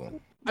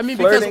 I mean,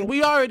 flirting.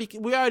 Because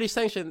we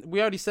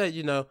already said,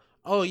 you know,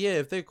 oh yeah,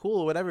 if they're cool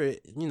or whatever,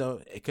 you know,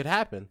 it could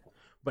happen.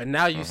 But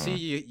now you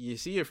see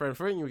your friend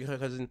flirting with your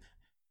cousin.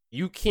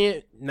 You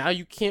can't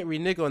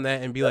renege on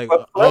that and be like,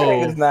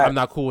 I'm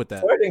not cool with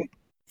that.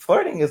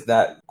 Flirting is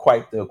not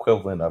quite the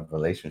equivalent of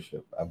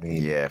relationship. I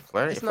mean, yeah,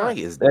 flirting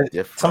is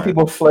different. Some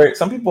people flirt.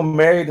 Some people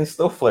married and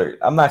still flirt.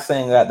 I'm not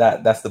saying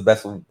that's the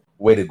best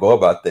way to go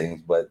about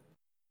things, but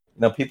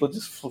you know, people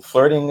just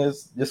flirting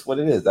is just what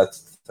it is.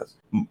 That's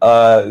you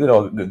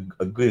know,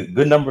 a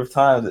good number of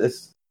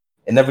times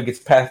it never gets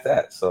past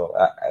that. So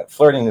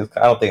flirting is,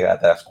 I don't think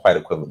that's quite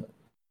equivalent.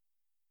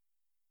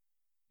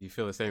 You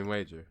feel the same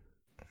way, Drew?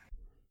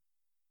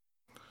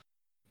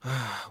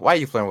 Why are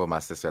you flirting with my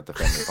sister at the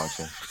family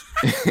function?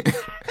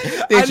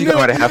 Did you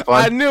go to have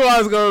fun? I knew I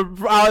was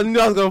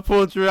gonna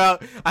pull Drew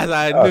out.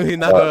 I knew he's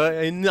not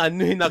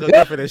gonna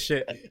go for this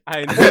shit.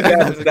 I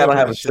knew he don't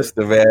have a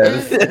sister, man.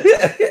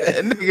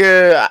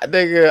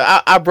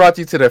 nigga, I brought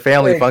you to the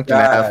family function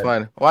to have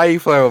fun. Why are you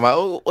flirting with my?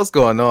 What's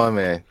going on,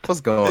 man? What's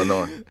going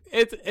on?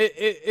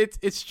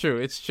 It's true.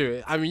 It's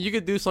true. I mean, you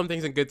could do some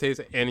things in good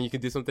taste, and you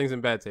can do some things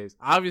in bad taste.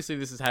 Obviously,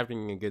 this is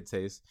happening in good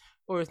taste,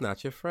 or it's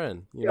not your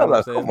friend. You know what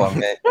I'm saying? Come on,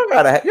 man.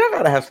 Y'all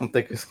gotta have some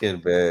thicker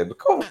skin, man.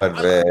 Come on,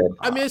 man.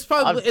 I mean,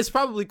 it's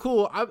probably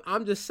cool.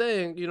 I'm just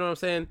saying, you know what I'm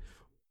saying?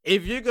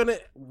 If you're gonna,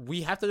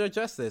 we have to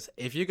address this.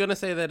 If you're gonna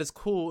say that it's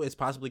cool, it's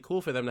possibly cool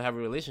for them to have a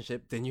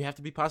relationship, then you have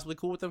to be possibly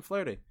cool with them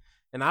flirting.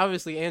 And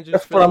obviously,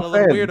 Andrew's feeling a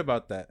little weird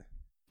about that.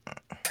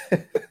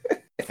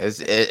 It's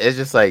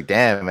just like,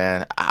 damn,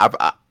 man.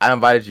 I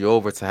invited you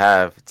over to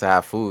have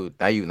food.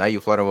 Now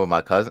you flirting with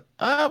my cousin.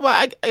 Well,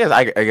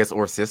 I guess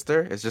or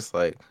sister. It's just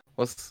like,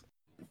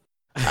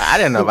 I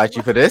didn't invite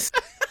you for this.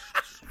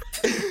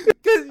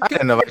 I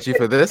didn't invite you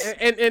for this.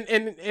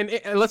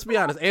 And let's be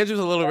honest, Andrew's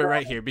a little bit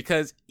right here,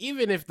 because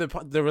even if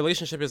the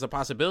relationship is a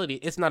possibility,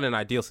 it's not an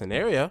ideal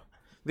scenario.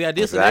 The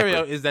ideal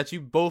scenario is that you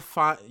both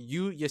find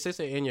your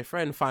sister and your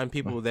friend find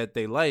people that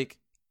they like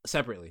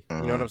separately.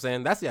 You know what I'm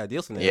saying? That's the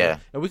ideal scenario. Yeah.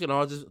 And we can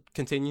all just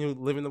continue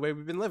living the way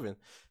we've been living.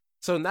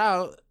 So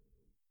now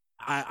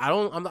I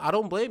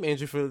don't blame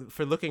Andrew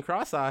for looking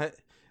cross-eyed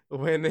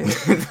when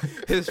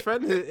his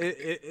friend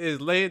is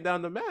laying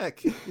down the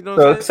Mac. You know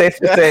what I'm saying? Safe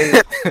to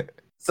say.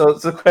 So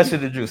it's a question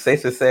to Drew.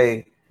 Safe to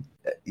say,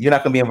 you're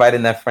not gonna be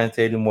inviting that friend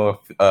to any more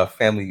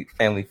family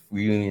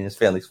reunions,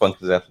 family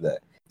functions after that.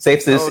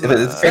 Safe to that's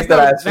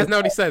not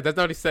what he said. That's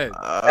not what he said.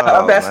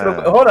 I'm asking.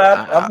 Hold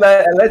on.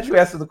 I let you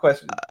answer the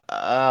question.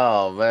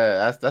 Oh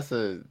man, that's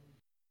a.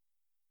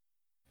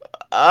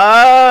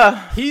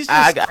 He's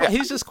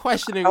just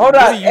questioning. Hold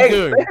what on. Are you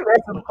doing?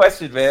 Answer the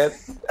question, man.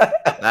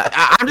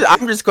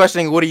 I'm just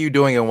questioning. What are you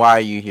doing and why are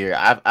you here?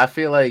 I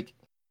feel like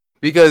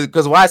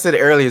because what I said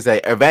earlier is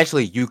that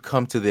eventually you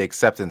come to the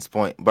acceptance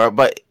point,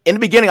 but in the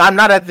beginning I'm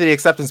not at the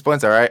acceptance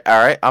points. All right.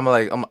 I'm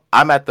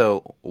at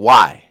the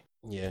why.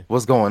 Yeah.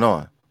 What's going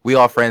on? We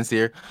all friends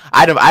here.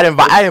 I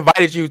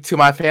invited you to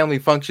my family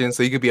function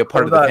so you could be a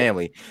part of the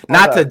family,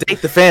 not to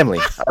date the family.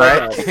 All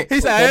right.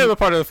 He said I am a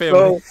part of the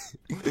family.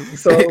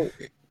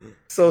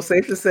 So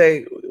safe to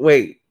say.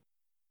 Wait,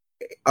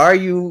 are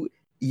you?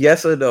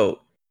 Yes or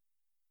no?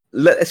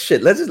 Let's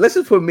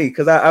just put me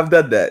because I've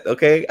done that.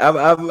 Okay,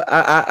 I've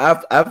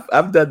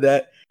done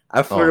that.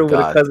 I flirted with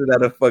a cousin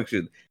at a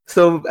function.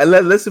 So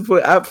let's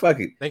put. I'm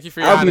fucking. Thank you for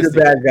your honesty. I'll be the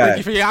bad guy. Thank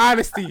you for your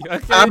honesty.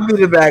 Okay? I'll be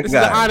the bad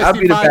guy. I'll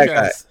be the bad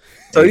guy.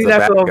 So you're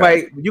not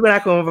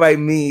gonna invite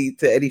me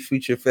to any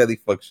future family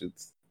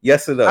functions.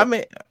 Yes or no?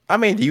 I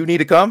mean, do you need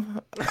to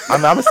come?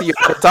 I'm gonna see you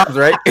a couple times,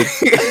 right?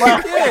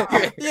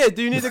 yeah.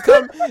 Do you need to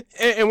come?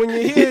 And when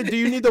you're here, do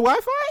you need the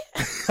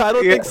Wi-Fi? I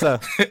don't think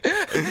so.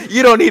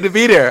 You don't need to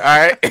be there. All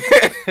right.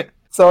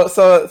 So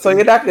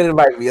you're not gonna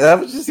invite me.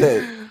 That's what you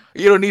said.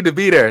 You don't need to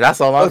be there. That's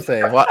all I'm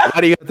saying. Why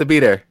do you have to be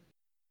there?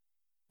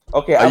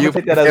 Okay, I'm gonna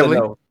take that as a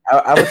no.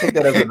 I would take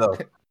that as a no.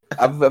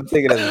 I'm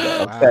taking it as a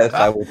no. I'm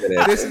satisfied with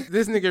it.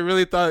 This nigga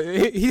really thought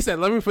he said,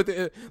 "Let me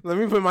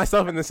put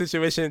myself in the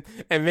situation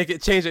and make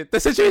it change it." The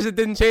situation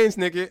didn't change,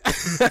 nigga.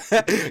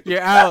 You're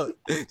out,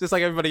 just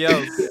like everybody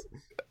else.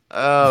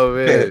 Oh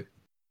man.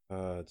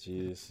 Oh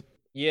jeez.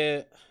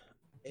 Yeah.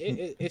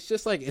 It's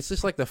just like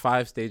the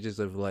 5 stages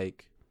of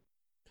like.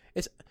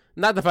 It's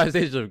not the 5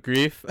 stages of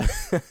grief.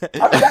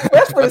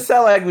 That's what it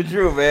sounds like with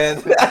Drew,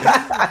 man.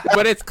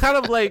 But it's kind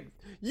of like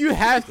you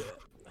have to.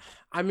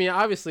 I mean,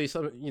 obviously,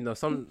 some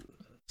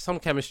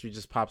chemistry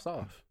just pops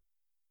off,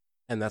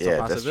 and that's a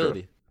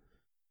possibility.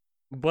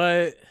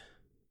 But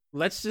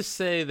let's just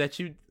say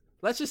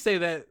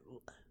that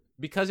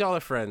because y'all are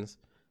friends,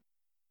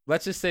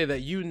 let's just say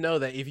that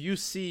that if you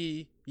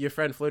see your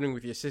friend flirting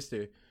with your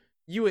sister,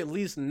 you at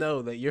least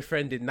know that your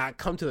friend did not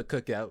come to the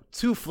cookout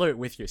to flirt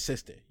with your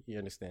sister. You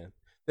understand?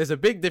 There's a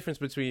big difference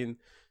between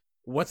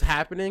what's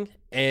happening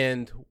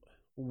and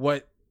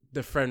what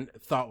the friend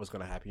thought was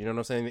going to happen. You know what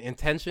I'm saying? The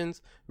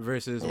intentions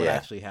versus what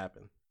actually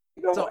happened.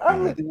 You know, so, I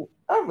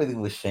really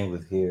wish Shane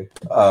was here.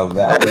 Oh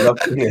man, I would love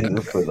to hear him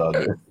put on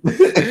this.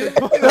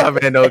 That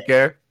man don't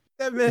care.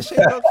 That man Shane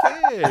don't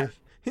care.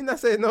 He not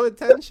saying no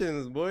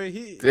intentions, boy.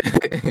 He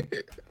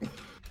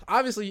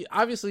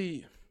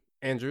obviously,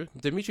 Andrew,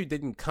 Dimitri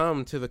didn't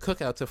come to the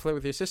cookout to flirt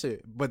with your sister,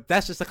 but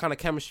that's just the kind of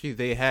chemistry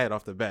they had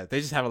off the bat. They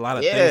just have a lot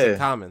of things in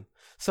common.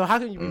 So how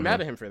can you be mad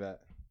at him for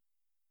that?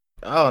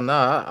 Oh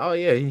no! Oh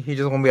yeah, he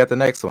just won't be at the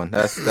next one.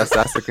 That's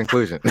the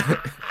conclusion.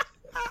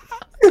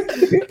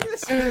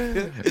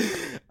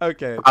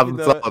 Okay.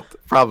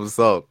 Problem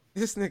solved.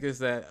 This nigga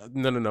said,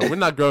 no, we're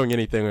not growing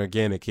anything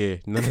organic here.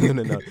 No.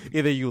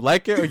 Either you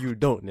like it or you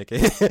don't,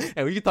 nigga.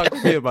 And we can talk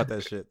to me about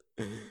that shit.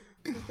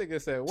 This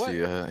nigga said, what?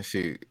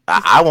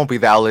 I won't be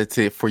the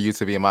outlet for you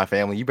to be in my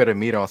family. You better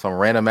meet her on some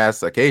random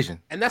ass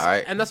occasion. And that's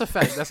right? And that's a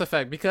fact. That's a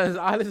fact. Because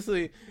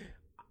honestly,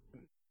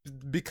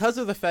 because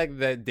of the fact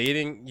that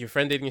your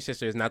friend dating your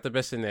sister is not the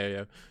best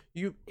scenario,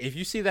 if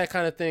you see that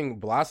kind of thing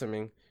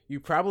blossoming, you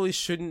probably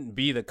shouldn't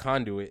be the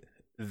conduit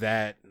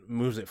that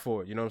moves it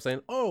forward. You know what I'm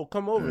saying? Oh,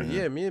 come over. Mm-hmm.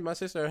 Yeah, me and my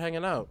sister are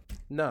hanging out.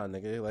 Nah,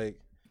 nigga. Like,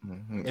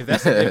 if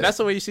that's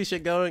the way you see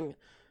shit going,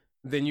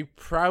 then you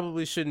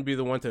probably shouldn't be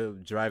the one to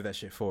drive that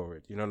shit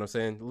forward. You know what I'm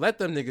saying? Let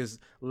them niggas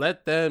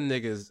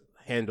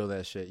handle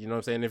that shit. You know what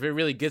I'm saying? If it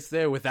really gets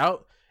there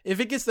without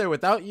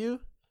you,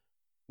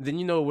 then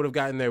you know it would have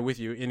gotten there with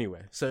you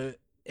anyway. So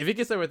if it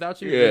gets there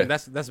without you, then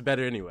that's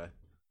better anyway.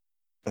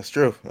 That's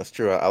true.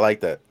 I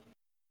like that.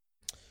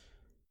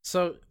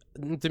 So,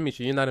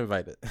 Dimitri, you're not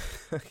invited.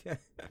 Okay.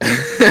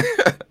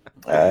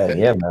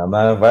 Yeah, man, I'm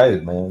not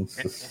invited, man. It's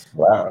just,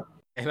 wow.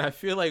 And I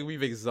feel like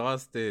we've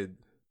exhausted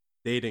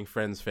dating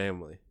friends'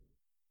 family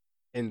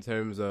in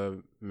terms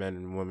of men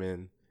and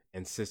women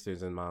and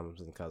sisters and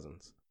moms and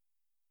cousins.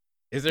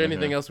 Is there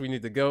anything else we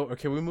need to go, or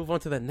can we move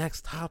on to the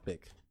next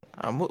topic?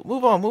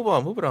 Move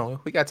on.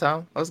 We got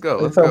time. Let's go.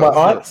 Let's talk about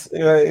aunts.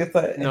 It's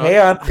like, no. Hey,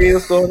 auntie,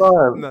 what's going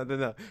on?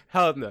 No.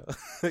 Hell no.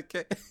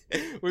 Okay.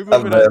 We're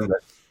moving on.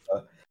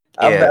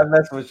 I'm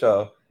messing with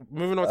y'all.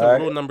 Moving on to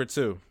rule number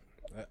 2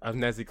 of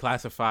Nessie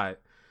Classified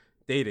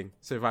Dating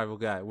Survival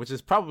Guide, which is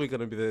probably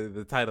going to be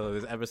the title of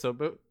this episode,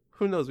 but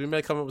who knows? We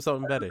may come up with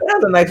something better. That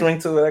has a nice ring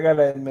to it. I got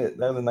to admit.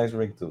 That has a nice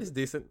ring to it. It's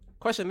decent.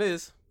 Question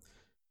is,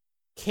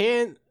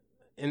 in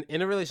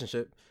a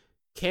relationship,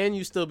 can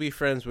you still be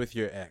friends with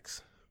your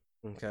ex?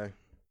 Okay.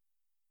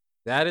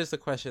 That is the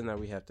question that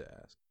we have to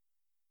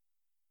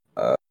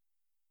ask.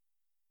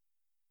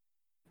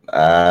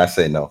 I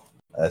say no.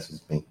 That's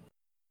just me.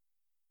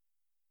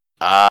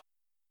 The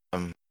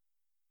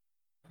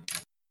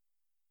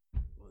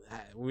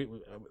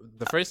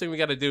first thing we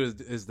got to do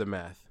is the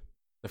math.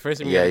 The first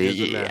thing we got to do is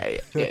the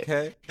math.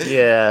 Okay.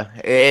 Yeah.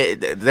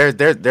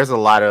 There's a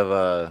lot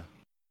of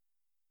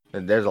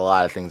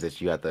things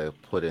that you have to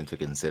put into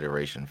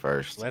consideration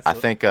first. I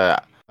think.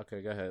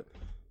 Okay, go ahead.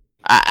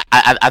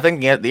 I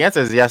think the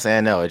answer is yes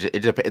and no.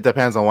 It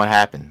depends on what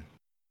happened.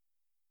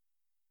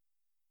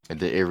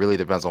 It really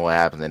depends on what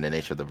happens and the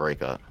nature of the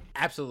breakup.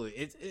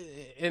 Absolutely.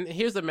 And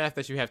here's the math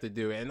that you have to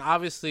do. And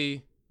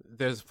obviously,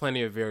 there's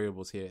plenty of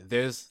variables here.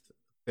 There's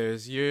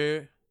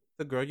the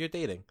girl you're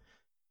dating.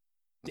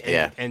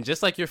 And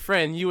just like your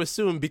friend, you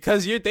assume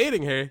because you're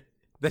dating her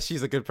that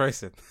she's a good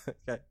person.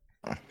 Okay.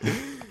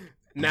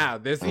 Now,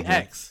 there's the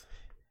ex.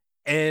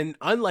 And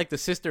unlike the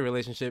sister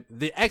relationship,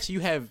 the ex you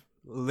have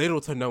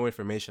little to no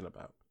information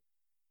about.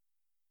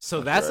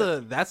 So that's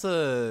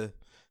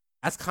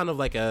kind of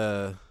like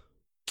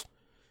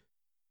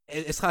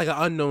it's like an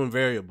unknown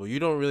variable. You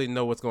don't really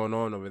know what's going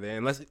on over there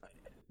unless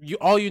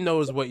all you know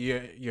is what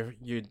the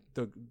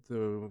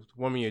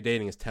woman you're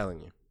dating is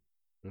telling you.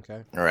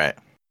 Okay? All right.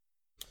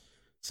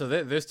 So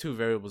there's two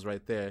variables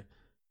right there.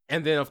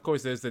 And then of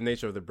course there's the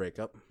nature of the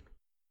breakup.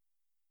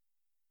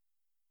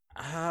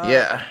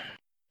 Yeah.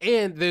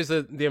 And there's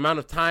the amount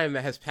of time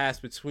that has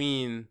passed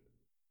between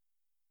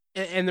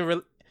and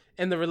the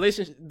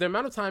relationship, the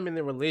amount of time in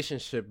the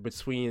relationship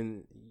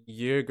between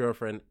your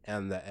girlfriend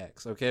and the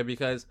ex, okay?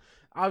 Because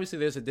obviously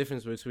there's a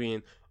difference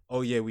between,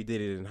 oh yeah, we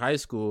did it in high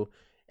school,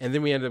 and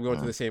then we ended up going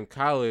to the same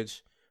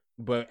college,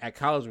 but at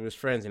college we was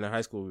friends, and in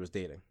high school we was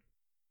dating.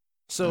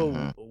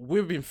 So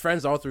we've been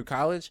friends all through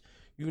college.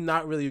 You're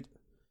not really.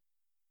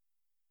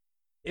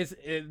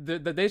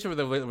 The nature of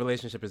the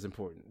relationship is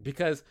important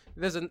because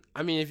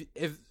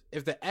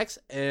if the ex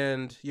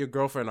and your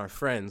girlfriend are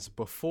friends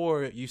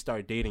before you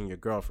start dating your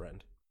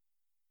girlfriend,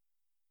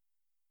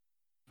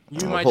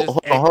 you might just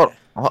hold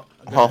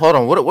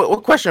on.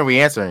 What question are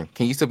we answering?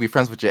 Can you still be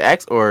friends with your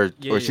ex, or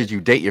should you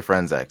date your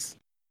friend's ex?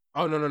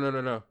 Oh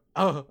no.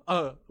 Or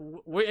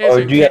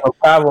do you have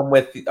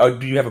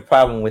a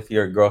problem with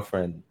your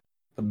girlfriend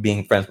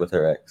being friends with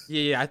her ex?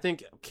 Yeah. I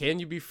think can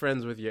you be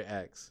friends with your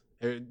ex?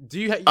 Do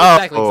you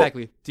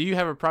exactly? Do you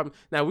have a problem?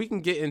 Now we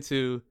can get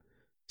into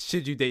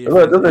should you date your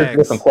friend's ex? Those are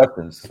different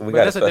questions.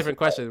 That's a different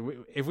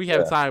question. If we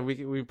have time,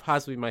 we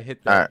possibly might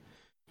hit that.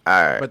 All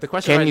right. But the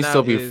question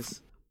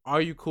is, are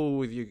you cool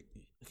with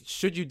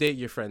should you date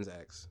your friend's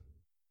ex?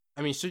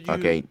 I mean, should you?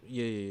 Okay.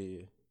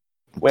 Yeah.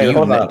 Wait,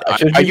 hold on.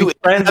 Are you in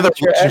another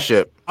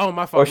relationship? Oh,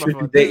 my fault. Or should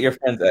you date your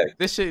friend's ex?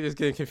 This shit is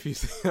getting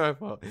confusing. My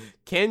fault.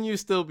 Can you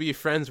still be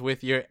friends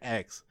with your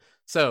ex?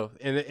 So,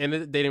 in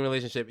a dating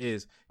relationship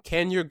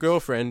can your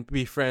girlfriend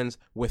be friends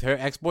with her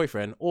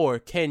ex-boyfriend, or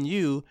can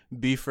you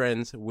be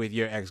friends with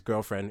your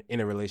ex-girlfriend in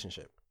a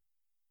relationship?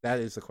 That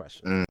is the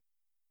question.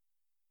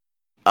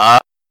 I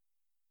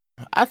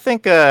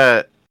think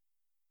you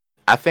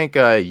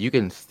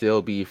can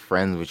still be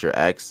friends with your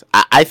ex.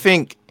 I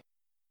think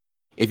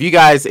if you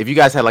guys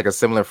had like a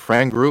similar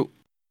friend group,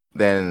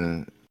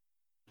 then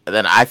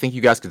I think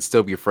you guys could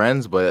still be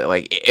friends, but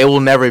like it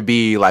will never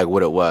be like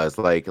what it was.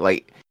 Like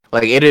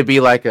it'd be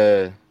like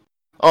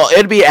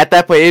it'd be at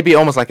that point it'd be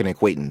almost like an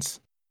acquaintance.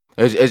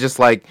 It's just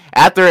like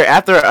after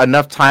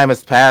enough time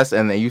has passed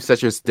and you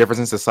set your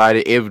differences aside,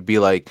 it would be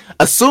like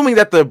assuming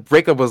that the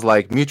breakup was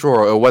like mutual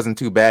or it wasn't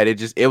too bad.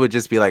 It would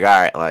just be like,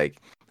 all right,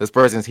 like this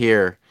person's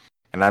here,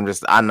 and I'm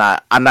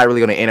not really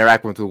going to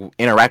interact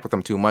with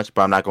them too much,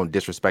 but I'm not going to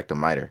disrespect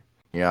them either.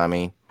 You know what I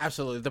mean?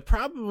 Absolutely. The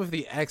problem with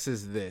the ex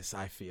is this.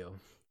 I feel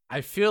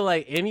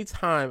like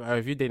anytime, or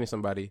if you're dating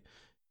somebody,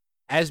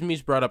 as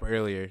Meech brought up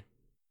earlier,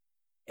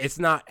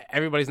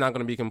 everybody's not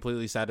going to be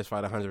completely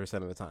satisfied 100%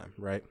 of the time,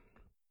 right?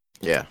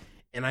 Yeah.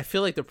 And I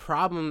feel like the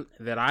problem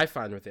that I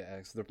find with the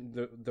ex,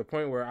 the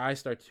point where I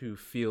start to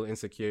feel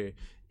insecure,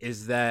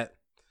 is that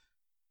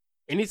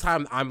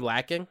anytime I'm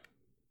lacking,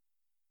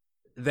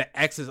 the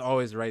ex is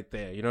always right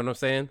there. You know what I'm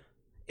saying?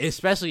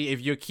 Especially if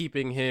you're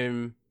keeping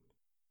him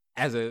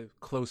as a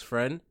close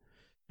friend.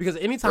 Because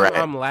anytime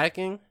I'm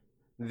lacking,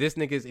 this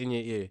nigga's in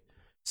your ear.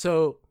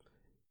 So,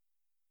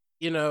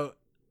 I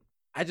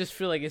just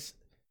feel like it's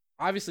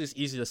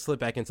easy to slip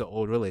back into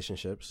old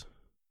relationships.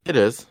 It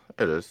is.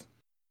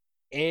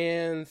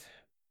 And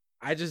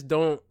I just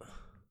feel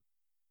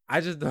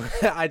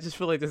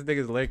like this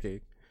nigga's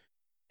lurking.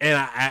 And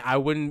I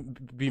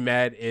wouldn't be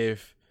mad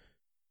if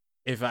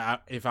I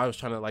was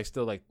trying to like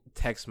still like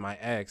text my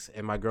ex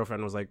and my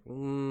girlfriend was like,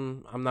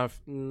 I'm not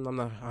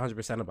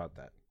 100% about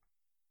that.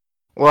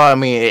 Well, I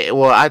mean,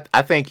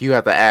 I think you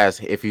have to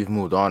ask if you've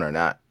moved on or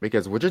not,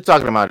 because what you're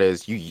talking about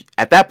is you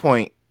at that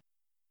point,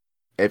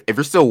 if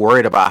you're still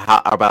worried about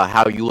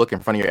how you look in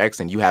front of your ex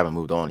and you haven't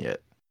moved on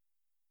yet.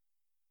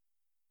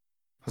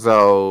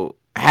 So,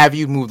 have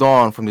you moved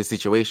on from this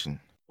situation?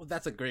 Well,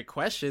 that's a great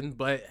question,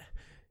 but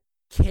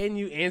can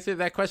you answer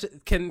that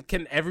question?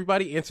 Can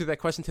everybody answer that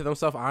question to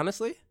themselves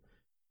honestly?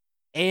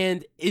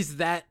 And is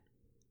that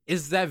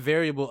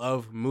variable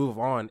of move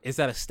on, is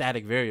that a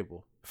static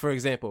variable? For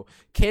example,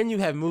 can you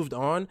have moved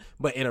on,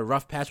 but in a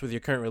rough patch with your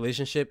current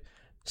relationship,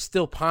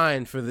 still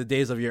pine for the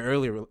days of your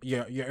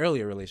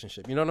earlier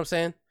relationship? You know what I'm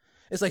saying?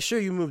 It's like, sure,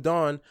 you moved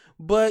on,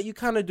 but you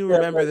kind of do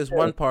remember this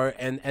one part.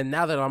 And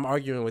now that I'm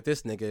arguing with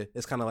this nigga,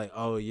 it's kind of like,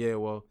 oh yeah,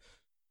 well,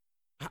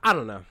 I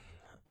don't know.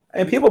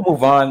 And people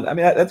move on. I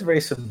mean, that's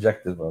very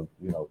subjective of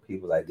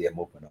people's idea of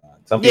moving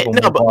on. Some people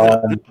move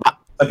on.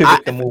 Some people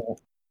can move.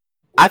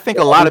 I think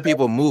a lot of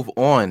people move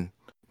on,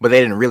 but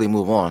they didn't really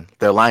move on.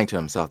 They're lying to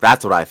themselves.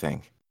 That's what I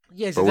think.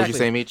 Yes, exactly. What would you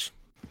say, Meech?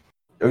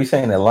 Are you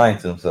saying they're lying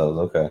to themselves?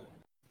 Okay.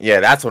 Yeah,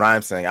 that's what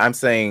I'm saying. I'm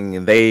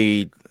saying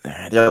they're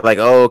like,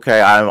 oh,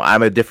 okay,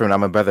 I'm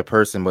a better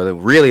person, but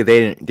really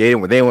they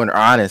weren't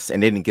honest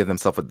and they didn't give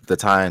themselves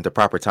the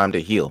proper time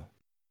to heal.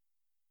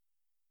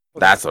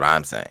 That's what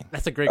I'm saying.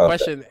 That's a great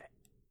question.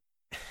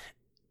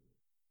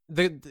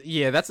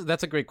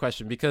 That's a great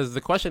question, because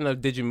the question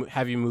of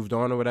have you moved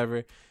on or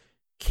whatever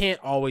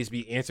can't always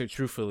be answered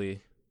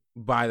truthfully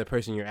by the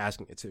person you're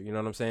asking it to. You know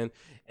what I'm saying?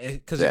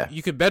 Because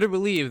you could better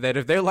believe that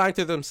if they're lying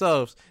to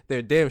themselves,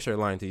 they're damn sure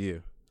lying to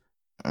you.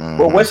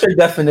 Well, what's your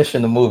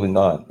definition of moving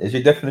on? Is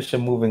your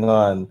definition of moving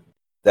on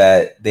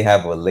that they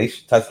have a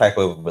type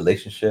of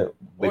relationship,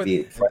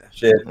 maybe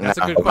friendship? That's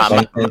a good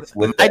question.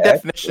 My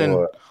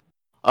definition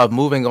of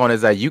moving on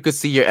is that you could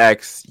see your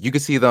ex, you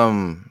could see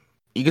them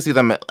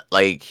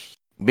like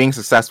being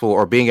successful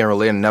or being in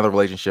another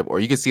relationship,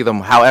 or you could see them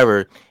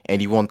however,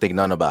 and you won't think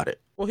none about it.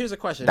 Well, here's the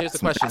question.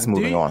 That's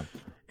moving on.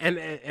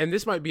 And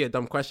this might be a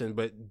dumb question,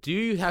 but do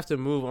you have to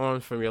move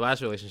on from your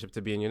last relationship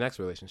to be in your next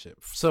relationship?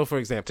 So, for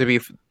example,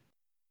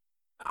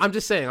 I'm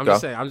just saying.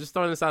 I'm just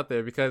throwing this out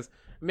there because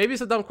maybe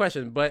it's a dumb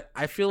question, but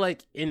I feel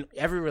like in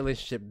every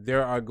relationship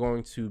there are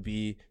going to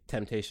be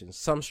temptations,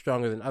 some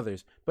stronger than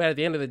others. But at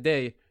the end of the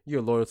day,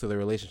 you're loyal to the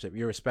relationship.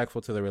 You're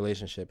respectful to the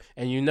relationship,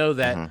 and you know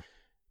that. Mm-hmm.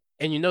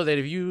 And you know that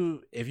if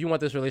you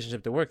want this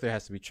relationship to work, there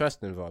has to be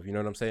trust involved. You know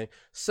what I'm saying?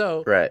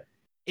 So, right.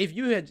 If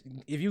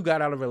you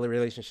got out of a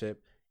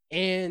relationship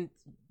and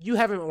you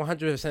haven't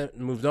 100%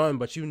 moved on,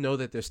 but you know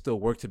that there's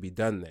still work to be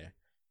done there,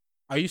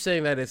 are you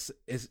saying that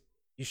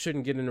you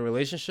shouldn't get in a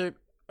relationship,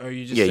 or are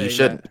you just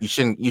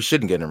you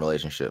shouldn't get in a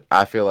relationship?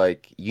 I feel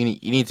like you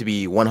need to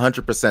be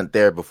 100%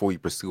 there before you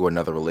pursue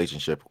another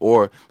relationship,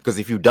 or because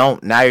if you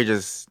don't, now you're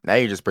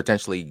just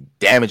potentially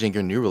damaging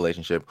your new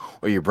relationship,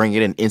 or you're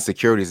bringing in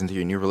insecurities into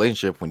your new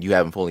relationship when you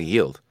haven't fully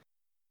healed.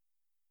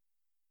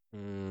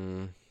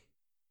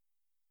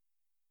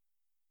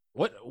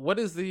 What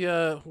is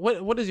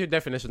what is your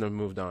definition of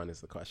moved on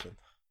is the question.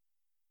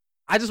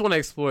 I just want to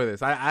explore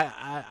this.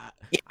 Yeah.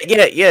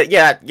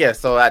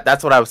 So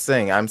that's what I was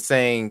saying. I'm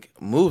saying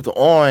moved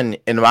on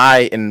in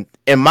my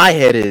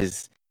head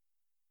is,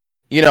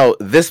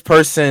 this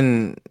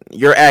person,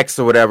 your ex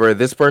or whatever,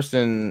 this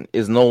person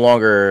is no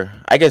longer,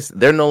 I guess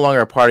they're no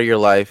longer a part of your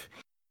life.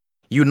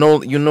 You no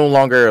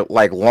longer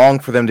like long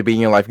for them to be in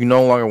your life. You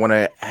no longer want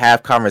to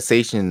have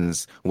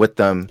conversations with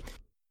them.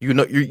 You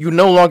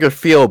no longer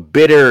feel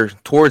bitter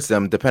towards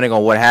them, depending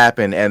on what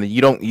happened, and you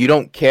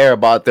don't care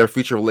about their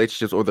future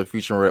relationships or their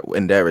future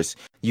endeavors.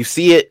 You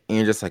see it, and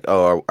you're just like,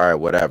 oh, all right,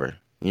 whatever.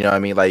 You know what I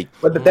mean? Like,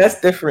 but that's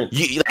different.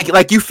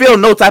 You feel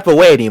no type of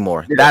way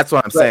anymore. Yeah, that's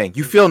what I'm saying.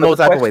 You feel no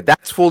type of way.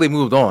 That's fully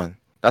moved on.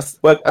 That's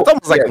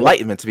almost like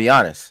enlightenment, to be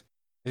honest.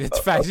 It's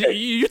facts. Okay.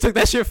 You took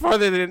that shit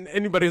farther than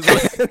anybody's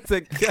willing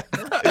to go.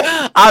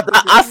 But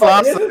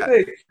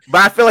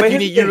I feel like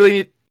you really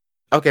need.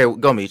 Okay,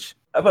 go, Meech.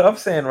 What I'm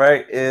saying,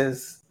 right,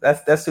 is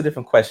that's two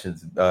different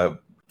questions.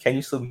 Can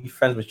you still be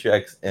friends with your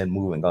ex and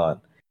moving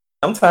on?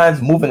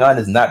 Sometimes moving on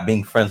is not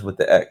being friends with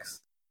the ex.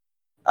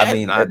 I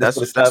mean, that's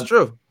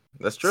true.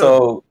 That's true.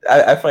 So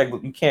I feel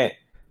like you can't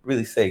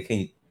really say, can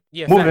you?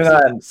 Yeah, moving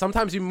on.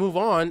 Sometimes you move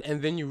on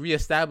and then you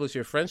reestablish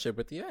your friendship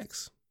with the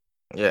ex.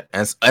 Yeah,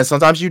 and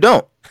sometimes you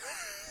don't.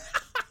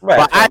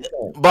 Right.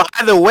 But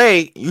either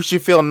way, you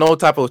should feel no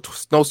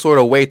sort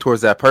of way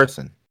towards that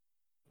person.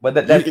 But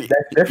that's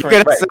different.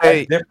 Right?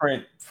 That's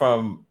different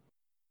from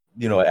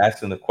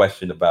asking the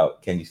question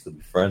about can you still be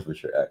friends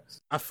with your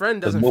ex? A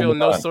friend doesn't feel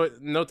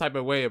no type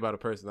of way about a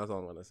person. That's all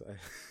I'm gonna say.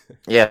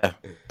 Yeah,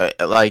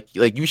 like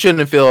you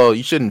shouldn't feel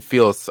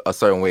a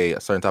certain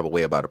type of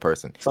way about a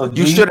person. So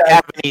you shouldn't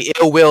have any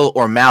ill will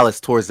or malice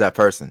towards that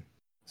person.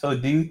 So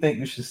do you think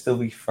you should still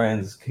be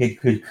friends? Can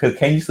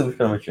you still be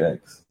friends with your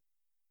ex?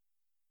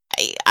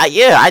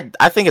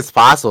 I think it's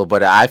possible,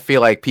 but I feel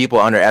like people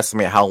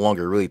underestimate how long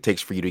it really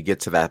takes for you to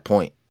get to that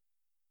point.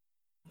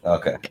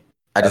 Okay.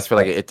 I just feel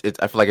like it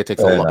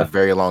takes a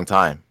very long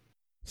time.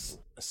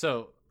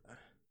 So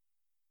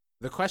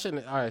the question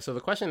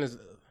is,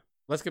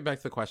 let's get back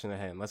to the question at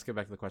hand.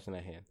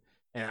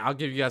 And I'll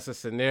give you guys a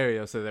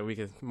scenario so that we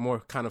can more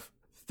kind of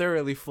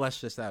thoroughly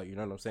flesh this out. You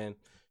know what I'm saying?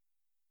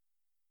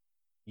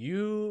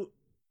 You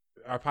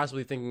are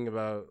possibly thinking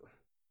about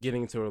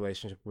getting into a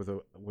relationship with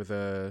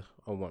a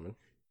woman,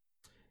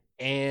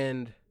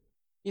 and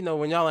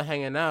when y'all are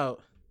hanging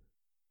out,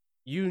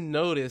 you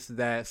notice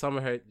that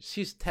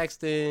she's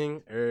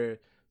texting or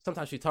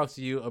sometimes she talks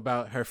to you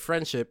about her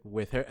friendship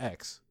with her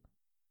ex.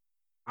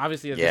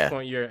 Obviously, at this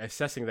point, you're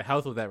assessing the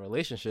health of that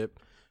relationship,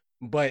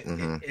 but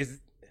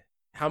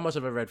how much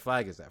of a red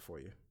flag is that for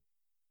you?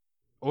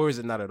 Or is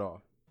it not at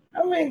all?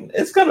 I mean,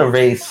 it's going to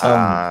raise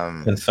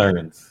some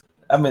concerns.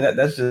 I mean,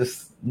 that's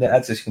just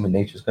human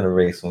nature. It's going to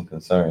raise some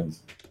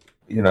concerns.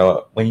 You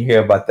know, when you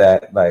hear about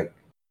that, like,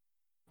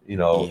 you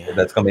know,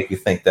 that's going to make you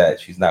think that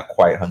she's not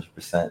quite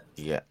 100%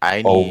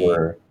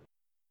 over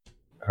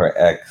her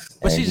ex.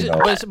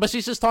 But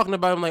she's just talking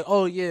about him like,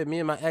 oh, yeah, me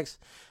and my ex.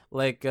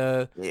 Like,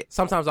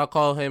 sometimes I'll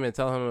call him and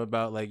tell him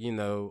about, like, you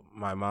know,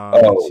 my mom.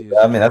 Oh,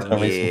 I mean, that's going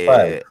to raise some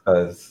flags.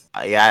 Because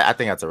I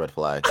think that's a red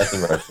flag. That's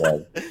a red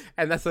flag.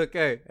 And that's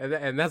okay.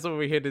 And that's what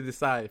we're here to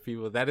decide,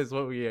 people. That is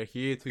what we are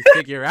here to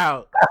figure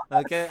out.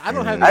 Okay? I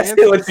don't have the answers. I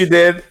see what you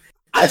did.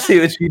 I see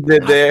what you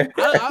did there.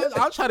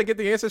 I'll try to get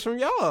the answers from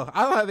y'all.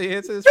 I don't have the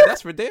answers.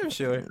 That's for damn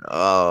sure.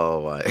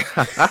 Oh, my.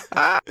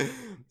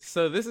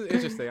 So this is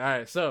interesting. All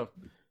right. So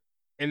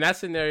in that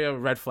scenario,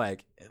 red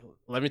flag.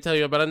 Let me tell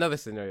you about another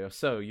scenario.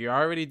 So you're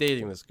already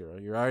dating this girl.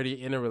 You're already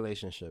in a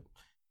relationship.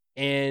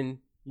 And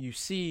you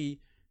see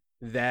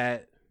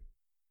that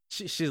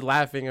she's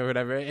laughing or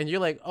whatever. And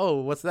you're like,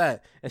 oh, what's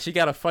that? And she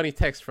got a funny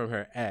text from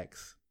her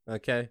ex.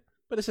 Okay?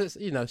 But it's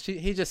just, you know,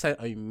 he just sent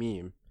a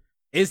meme.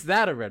 Is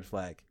that a red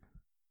flag?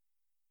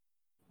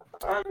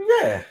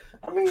 Yeah.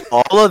 I mean,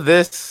 all of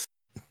this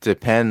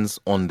depends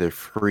on the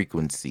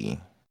frequency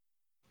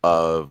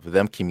of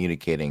them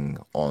communicating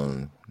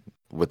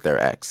with their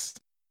ex.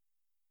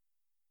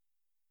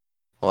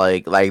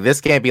 Like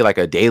this can't be like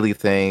a daily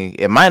thing.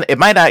 It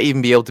might not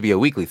even be able to be a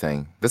weekly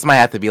thing. This might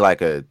have to be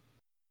like a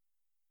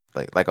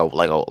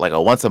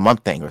once a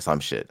month thing or some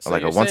shit. So or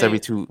like a once every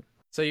 2.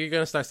 So you're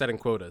gonna start setting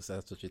quotas.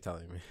 That's what you're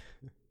telling me.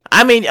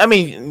 I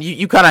mean,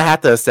 you kind of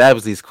have to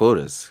establish these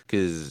quotas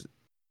because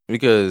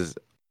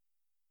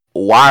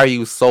why are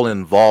you so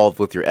involved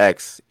with your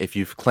ex if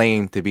you've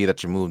claimed to be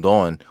that you moved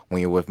on when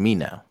you're with me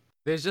now?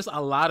 There's just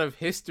a lot of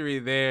history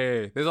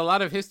there. There's a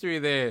lot of history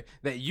there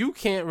that you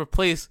can't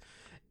replace.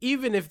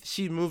 Even if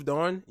she moved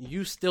on,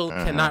 you still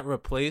cannot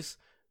replace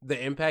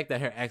the impact that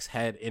her ex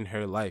had in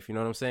her life. You know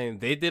what I'm saying?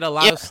 They did a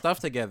lot of stuff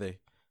together.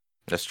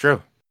 That's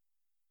true.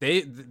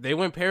 They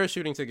went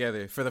parachuting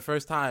together for the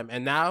first time.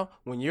 And now,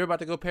 when you're about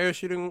to go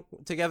parachuting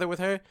together with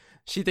her,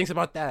 she thinks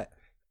about that.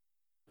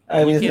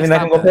 I mean, you're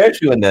not going to go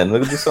parachuting then.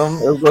 We'll do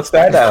let's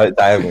start out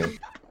diving.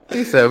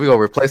 He said we're going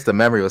to replace the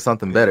memory with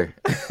something better.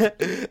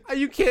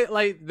 You can't,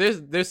 like,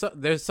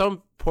 there's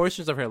some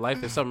portions of her life,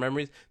 there's some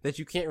memories that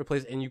you can't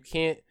replace and you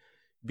can't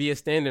be a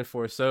stand-in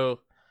for. So,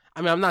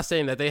 I mean, I'm not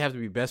saying that they have to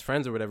be best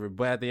friends or whatever,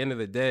 but at the end of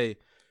the day,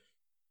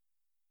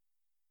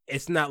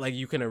 it's not like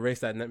you can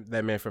erase that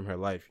man from her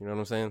life. You know what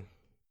I'm saying?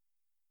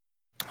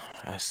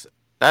 That's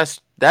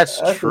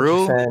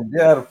true.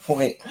 Yeah, the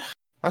point.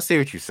 I see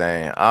what you're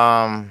saying.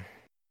 I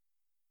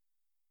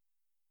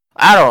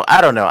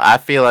don't know. I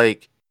feel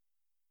like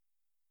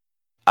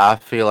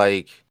after,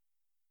 like,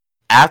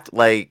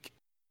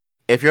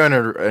 if you're in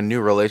a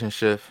new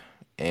relationship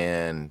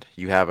and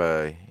you have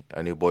a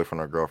new boyfriend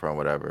or girlfriend,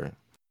 whatever,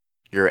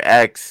 your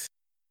ex,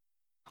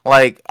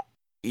 like,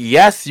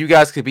 yes, you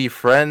guys could be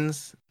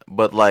friends,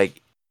 but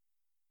like,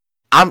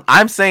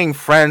 I'm saying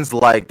friends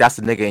like that's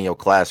the nigga in your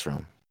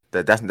classroom.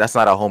 That's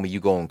not a homie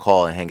you go and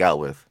call and hang out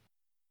with.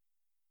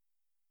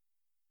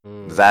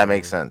 Does that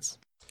make sense?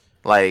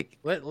 Like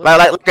a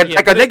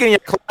nigga in your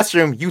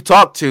classroom you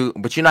talk to,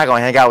 but you're not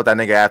gonna hang out with that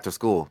nigga after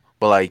school.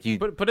 But like you,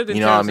 put it in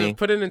you know terms what I mean?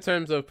 Put it in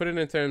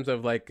terms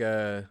of like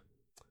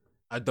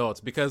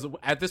adults, because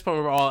at this point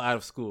we're all out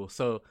of school.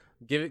 So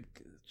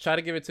try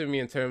to give it to me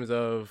in terms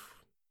of,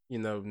 you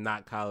know,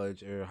 not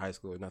college or high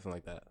school or nothing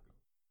like that.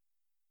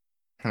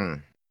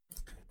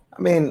 I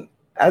mean,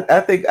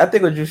 I think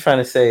what you're trying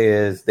to say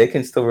is they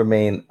can still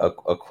remain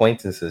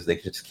acquaintances. They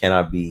just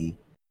cannot be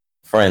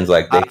friends.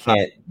 Like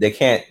they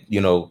can't,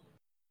 you know,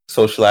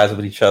 socialize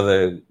with each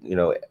other, you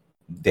know,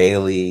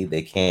 daily.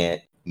 They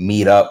can't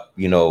meet up,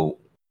 you know,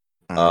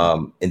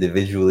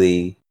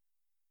 individually.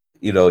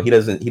 You know, he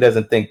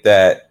doesn't think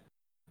that.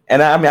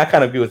 And I mean, I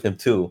kind of agree with him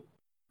too.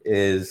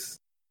 Is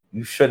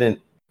you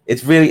shouldn't.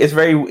 It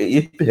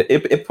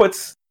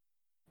puts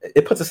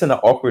us in an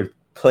awkward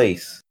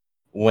place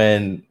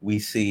when we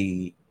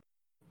see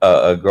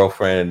a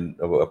girlfriend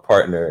or a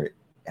partner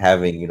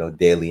having, you know,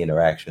 daily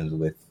interactions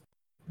with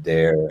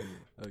their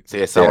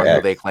someone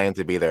who they claim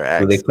to be their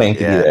ex. Who they claim to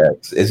be their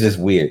ex. It's just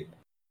weird.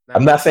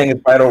 I'm not saying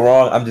it's right or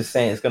wrong. I'm just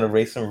saying it's going to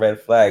raise some red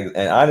flags.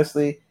 And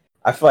honestly,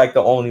 I feel like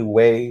the only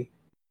way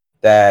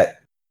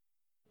that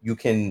you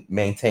can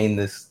maintain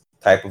this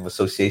type of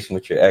association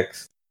with your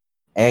ex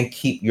and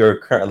keep your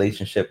current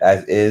relationship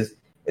as is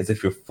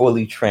if you're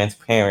fully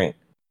transparent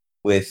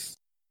with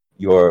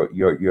your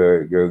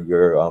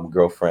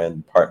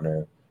girlfriend,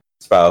 partner,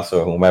 spouse,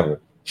 or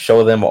whomever.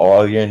 Show them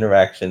all your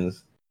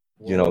interactions.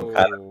 You know,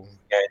 kind of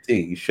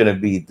guarantee you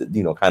shouldn't be,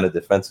 you know, kind of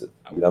defensive.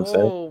 You know what I'm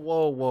saying?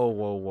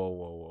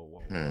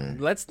 Whoa.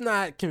 Let's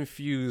not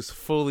confuse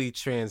fully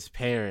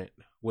transparent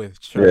with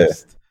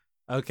trust.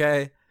 Yeah.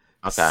 Okay?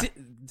 Okay.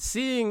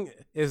 Seeing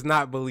is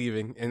not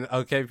believing. And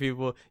okay,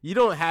 people, you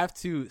don't have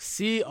to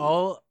see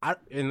all. At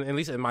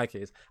least in my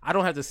case, I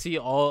don't have to see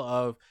all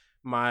of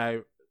my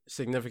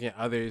significant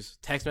other's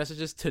text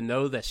messages to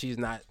know that she's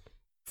not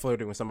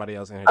flirting with somebody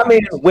else in her. I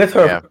mean, with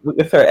her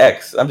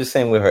ex. I'm just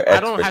saying with her ex. I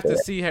don't have to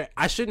see her.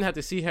 I shouldn't have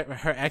to see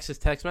her ex's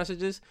text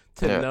messages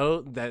to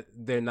know that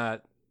they're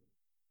not,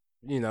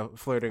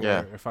 flirting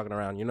or fucking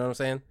around. You know what I'm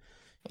saying?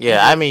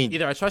 Yeah, I mean,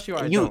 either I trust you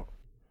or I don't.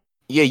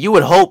 Yeah, you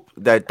would hope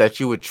that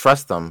you would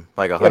trust them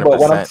like 100%. Yeah, but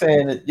what I'm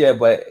saying is,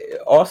 but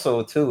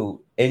also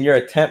too, in your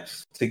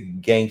attempts to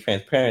gain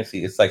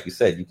transparency, it's like you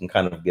said, you can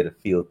kind of get a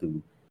feel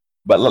through.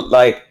 But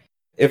like,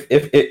 if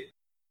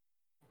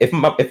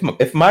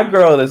my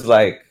girl is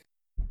like,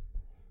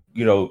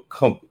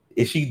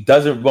 if she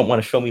doesn't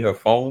want to show me her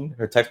phone,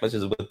 her text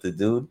messages with the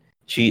dude,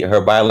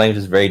 her body language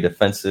is very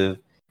defensive.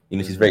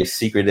 She's very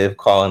secretive,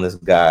 calling this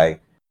guy,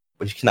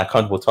 but she's not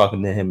comfortable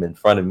talking to him in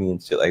front of me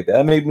and shit like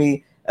that.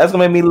 That's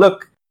gonna make me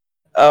look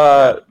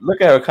at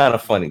her kind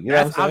of funny.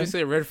 That's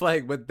obviously a red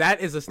flag, but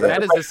that is a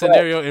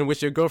scenario in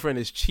which your girlfriend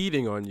is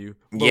cheating on you.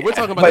 But we're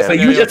talking about. But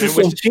you just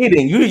assume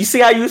cheating. You see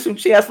how you assume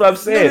cheating? That's what I'm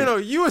saying. No.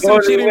 You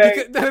assume cheating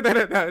because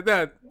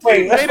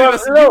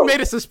you made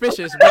it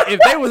suspicious. But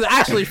if they was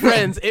actually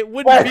friends, it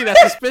wouldn't be that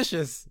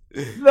suspicious.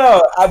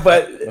 No,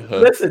 but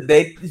listen,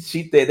 they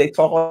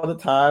talk all the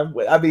time.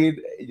 I mean,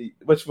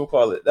 what you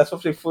call it? That's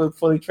what you're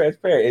fully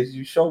transparent. Is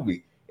you show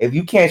me. If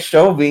you can't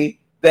show me.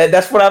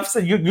 That's what I'm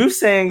saying. You're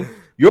saying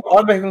you're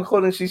automatically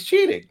concluding she's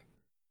cheating.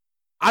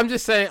 I'm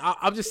just saying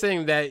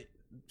that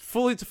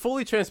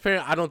fully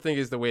transparent. I don't think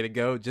is the way to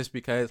go. Just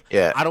because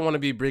I don't want to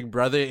be Big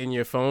Brother in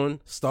your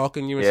phone,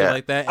 stalking you and shit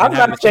like that. I'm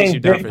not saying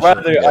Big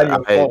Brother on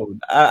your phone.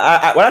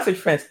 I when I say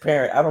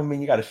transparent, I don't mean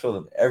you got to show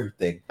them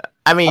everything.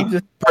 I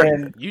mean,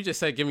 you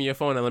just said give me your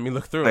phone and let me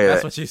look through it.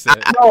 That's what you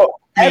said. No,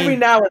 every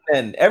now and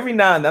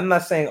then. I'm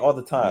not saying all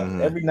the time.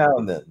 Every now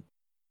and then.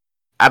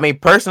 I mean,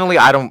 personally,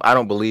 I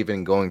don't believe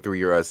in going through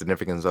your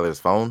significant other's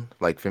phone.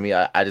 Like for me,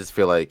 I just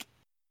feel like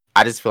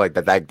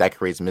that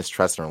creates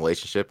mistrust in a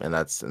relationship, and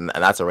that's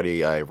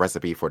already a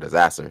recipe for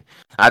disaster.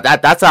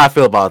 That's how I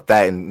feel about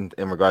that in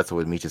regards to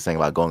what Meech is saying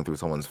about going through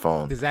someone's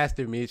phone.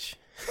 Disaster, Meech.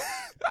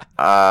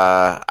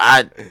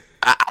 I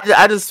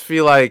just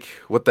feel like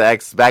with the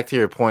ex. Back to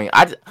your point,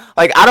 I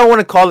don't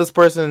want to call this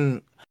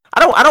person.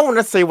 I don't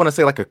necessarily want to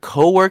say like a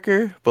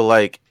coworker, but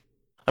like.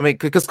 I mean,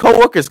 because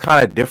coworkers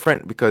kind of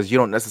different because you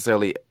don't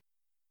necessarily.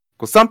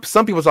 Well,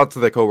 some people talk to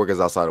their coworkers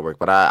outside of work,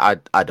 but I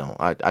don't.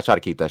 I try to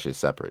keep that shit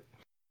separate.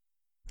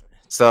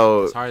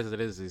 So as hard as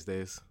it is these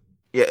days.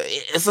 Yeah.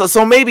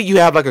 So maybe you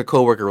have like a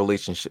coworker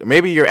relationship.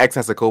 Maybe your ex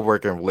has a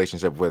coworker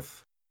relationship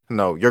with.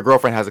 No, your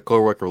girlfriend has a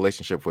coworker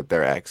relationship with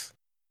their ex.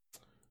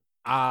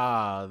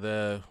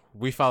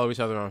 We follow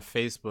each other on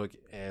Facebook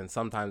and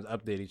sometimes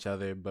update each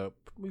other, but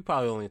we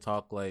probably only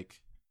talk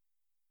like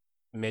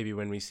maybe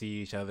when we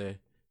see each other.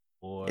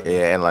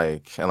 And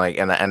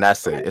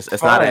that's it.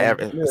 It's not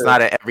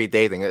an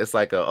everyday thing. It's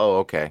like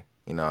okay,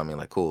 I mean,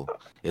 like cool.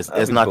 It's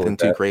nothing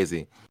too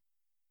crazy.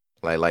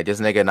 Like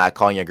this nigga not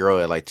calling your girl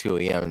at like 2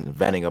 a.m. and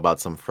venting about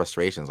some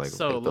frustrations. Like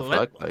so what the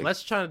fuck? Like,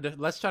 let's try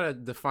to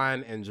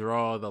define and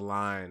draw the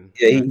line.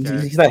 Yeah,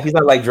 he's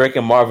not like Drake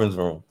in Marvin's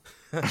room.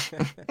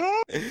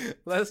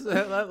 Let's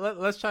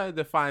try to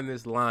define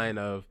this line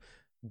of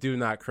do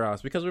not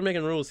cross because we're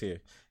making rules here,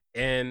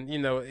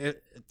 and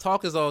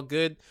talk is all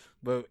good.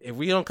 But if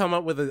we don't come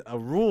up with a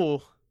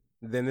rule,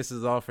 then this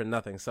is all for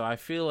nothing. So I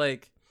feel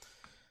like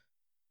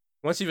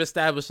once you've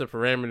established the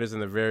parameters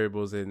and the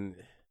variables, and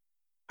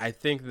I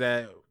think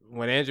that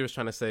what Andrew was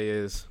trying to say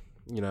is,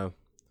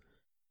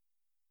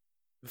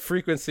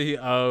 frequency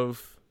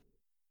of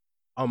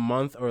a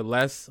month or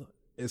less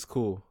is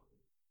cool.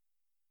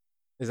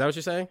 Is that what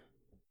you're saying?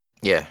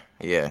 Yeah.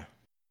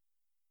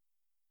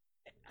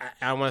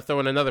 I want to throw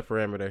in another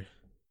parameter.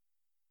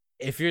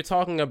 If you're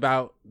talking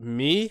about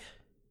me,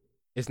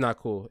 it's not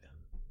cool.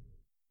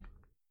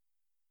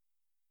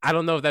 I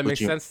don't know if that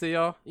makes sense to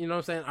y'all. You know what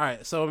I'm saying? All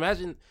right. So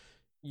imagine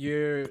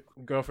your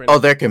girlfriend. Oh,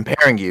 they're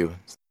comparing you.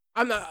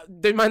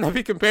 They might not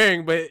be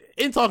comparing, but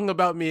in talking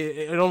about me,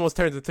 it almost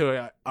turns into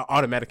an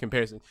automatic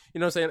comparison. You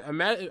know what I'm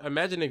saying?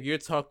 Imagine if you're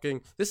talking.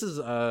 This is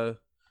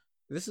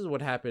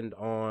what happened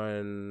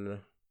on.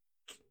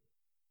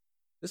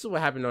 This is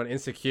what happened on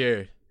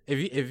Insecure.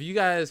 If you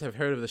guys have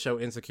heard of the show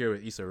Insecure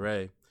with Issa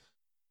Rae,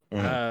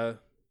 a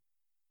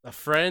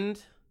friend.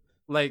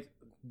 Like,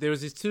 there was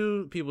these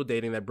two people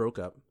dating that broke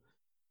up.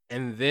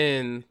 And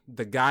then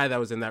the guy that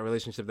was in that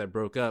relationship that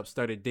broke up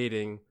started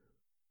dating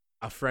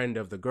a friend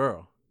of the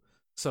girl.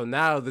 So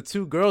now the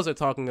two girls are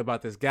talking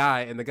about this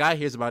guy, and the guy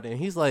hears about it, and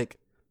he's like,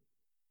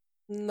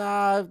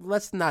 nah,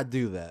 let's not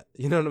do that.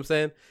 You know what I'm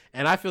saying?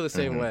 And I feel the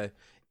same way.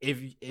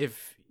 If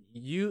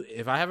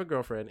I have a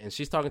girlfriend, and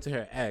she's talking to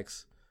her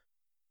ex,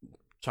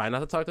 try not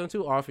to talk to them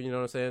too often, you know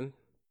what I'm saying?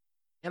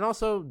 And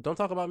also, don't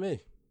talk about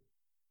me.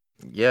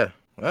 Yeah.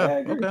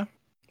 Okay.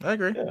 I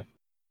agree. Yeah.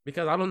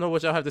 Because I don't know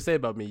what y'all have to say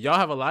about me. Y'all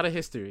have a lot of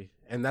history,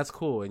 and that's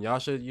cool. And y'all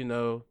should,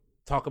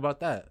 talk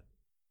about that.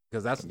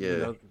 Because that's,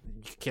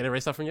 can't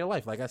erase that from your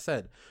life, like I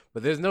said.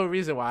 But there's no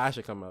reason why I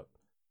should come up.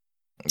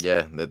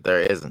 Yeah,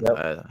 there isn't.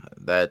 Yep.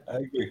 That I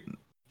agree.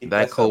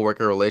 that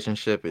co-worker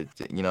relationship,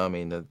 you know what I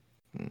mean?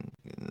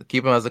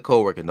 Keep him as a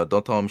co-worker. No,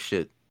 don't tell him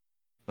shit.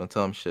 Don't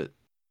tell him shit.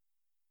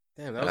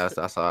 Damn,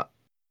 That's how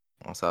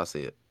I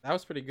see it. That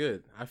was pretty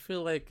good. I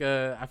feel like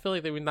that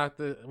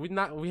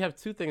we have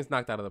two things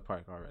knocked out of the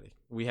park already.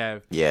 We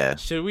have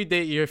should we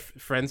date your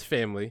friend's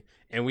family,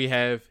 and we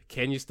have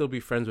can you still be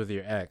friends with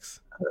your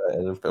ex?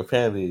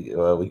 Apparently,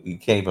 you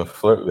can't even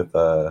flirt with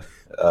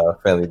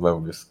family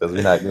members because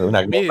we're not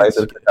going to fight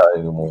this out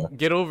anymore.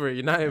 Get over it.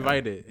 You're not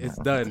invited. It's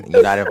done.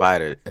 You're not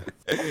invited.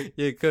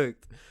 You're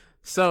cooked.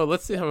 So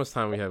let's see how much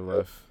time we have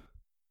left.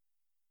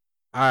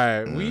 All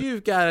right,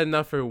 we've got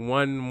enough for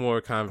one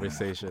more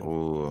conversation.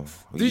 Ooh.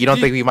 You don't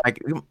think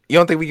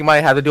we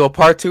might have to do a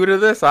part 2 to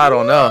this? I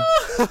don't know.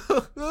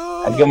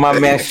 I get my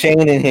man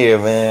Shane in here,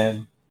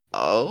 man.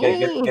 Oh,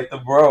 get the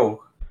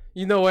bro.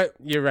 You know what?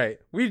 You're right.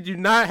 We do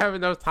not have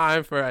enough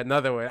time for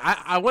another one.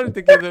 I wanted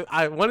to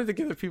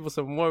give the people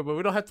some more, but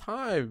we don't have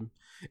time.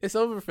 It's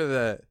over for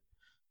that.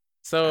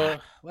 So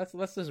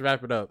let's just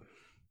wrap it up.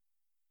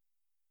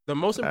 The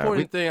most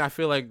important thing I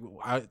feel like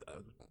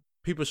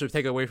people should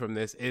take away from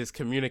this is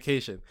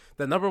communication.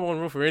 The number one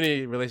rule for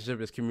any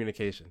relationship is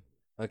communication.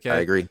 Okay, I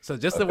agree. So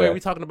just the way we're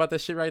talking about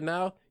this shit right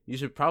now, you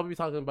should probably be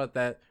talking about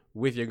that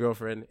with your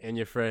girlfriend and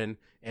your friend,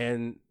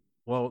 and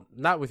well,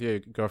 not with your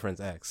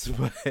girlfriend's ex,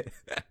 but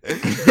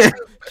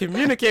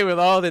communicate with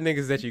all the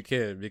niggas that you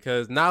can,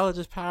 because knowledge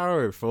is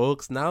power,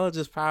 folks. Knowledge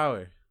is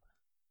power.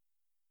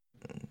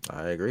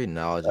 I agree.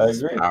 Knowledge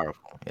is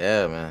powerful.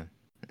 Yeah, man.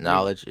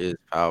 Knowledge is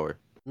power.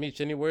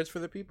 Meech, any words for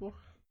the people?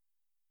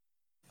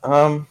 You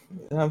know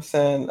what I'm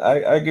saying? I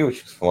agree with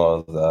you,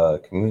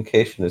 Smalls.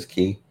 Communication is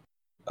key.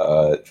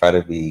 Try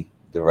to be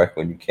direct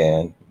when you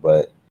can,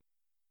 but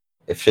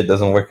if shit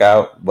doesn't work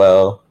out,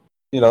 well,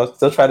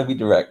 still try to be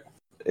direct.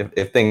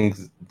 If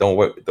things don't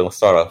work, don't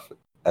start off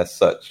as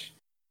such.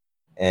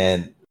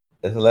 And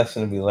there's a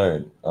lesson to be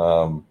learned.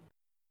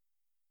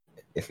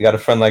 If you got a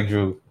friend like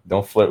Drew,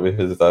 don't flirt with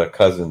his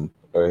cousin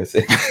or his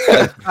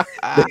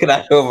Can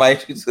I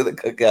invite you to the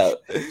cookout?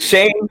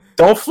 Shane,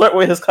 don't flirt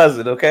with his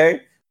cousin,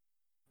 okay?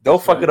 Don't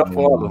fuck it up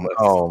for all of us.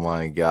 Oh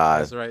my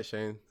god. That's right,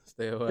 Shane.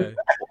 Stay away.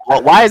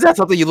 Well, why is that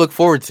something you look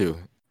forward to?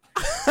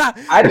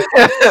 I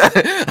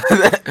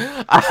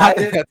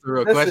think that's a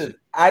real question.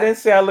 I didn't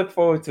say I look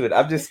forward to it.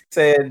 I'm just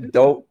saying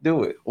don't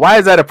do it. Why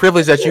is that a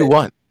privilege that you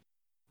want?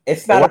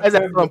 It's not. Why is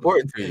that so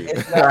important to you?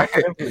 It's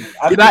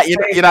not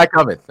you're not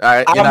coming. All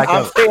right.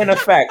 I'm saying a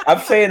fact. I'm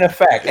saying a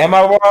fact. Am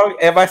I wrong?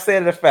 Am I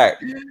saying a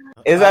fact?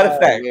 Is that a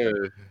fact?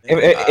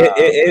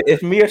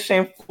 If me or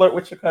Shane flirt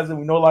with your cousin,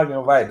 we no longer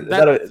invited.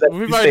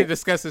 We've already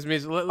discussed this,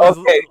 Mitch.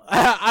 Okay.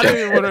 I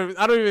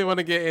don't even want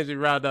to get Andrew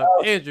riled up.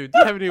 Andrew, do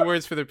you have any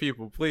words for the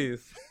people,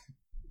 please?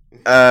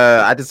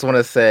 I just want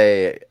to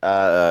say,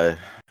 if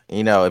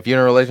you're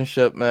in a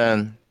relationship,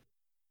 man,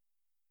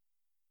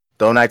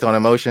 don't act on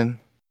emotion.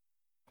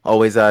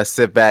 Always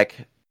sit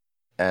back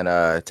and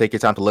take your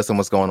time to listen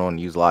what's going on and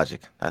use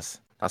logic.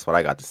 That's what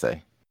I got to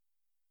say.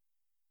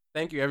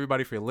 Thank you,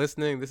 everybody, for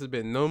listening. This has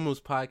been No Moves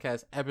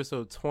Podcast,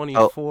 episode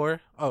 24.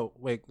 Oh,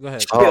 wait, go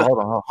ahead.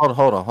 Oh,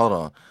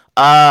 hold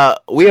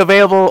on. We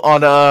available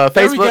on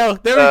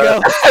Facebook. There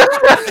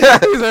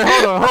we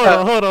go.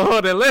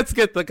 Hold on. Let's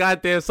get the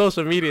goddamn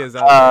social medias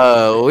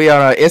out. We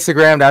on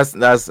Instagram.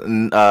 That's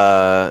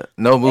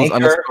No Moves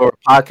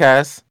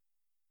 _podcast.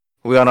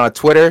 We on our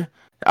Twitter.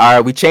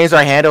 We changed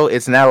our handle.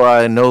 It's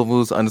now No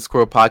Moves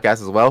 _podcast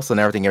as well. So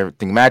now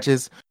everything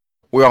matches.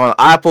 We're on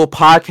Apple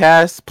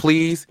Podcasts.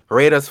 Please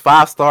rate us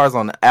 5 stars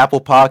on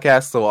Apple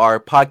Podcasts so our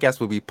podcast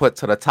will be put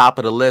to the top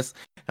of the list.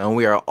 And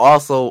we are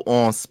also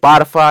on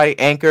Spotify,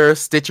 Anchor,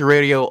 Stitcher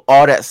Radio,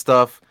 all that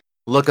stuff.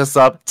 Look us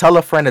up. Tell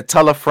a friend to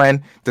tell a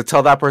friend to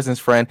tell that person's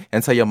friend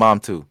and tell your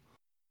mom too.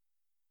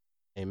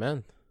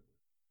 Amen.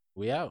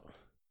 We out.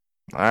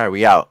 All right,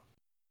 we out.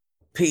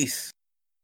 Peace.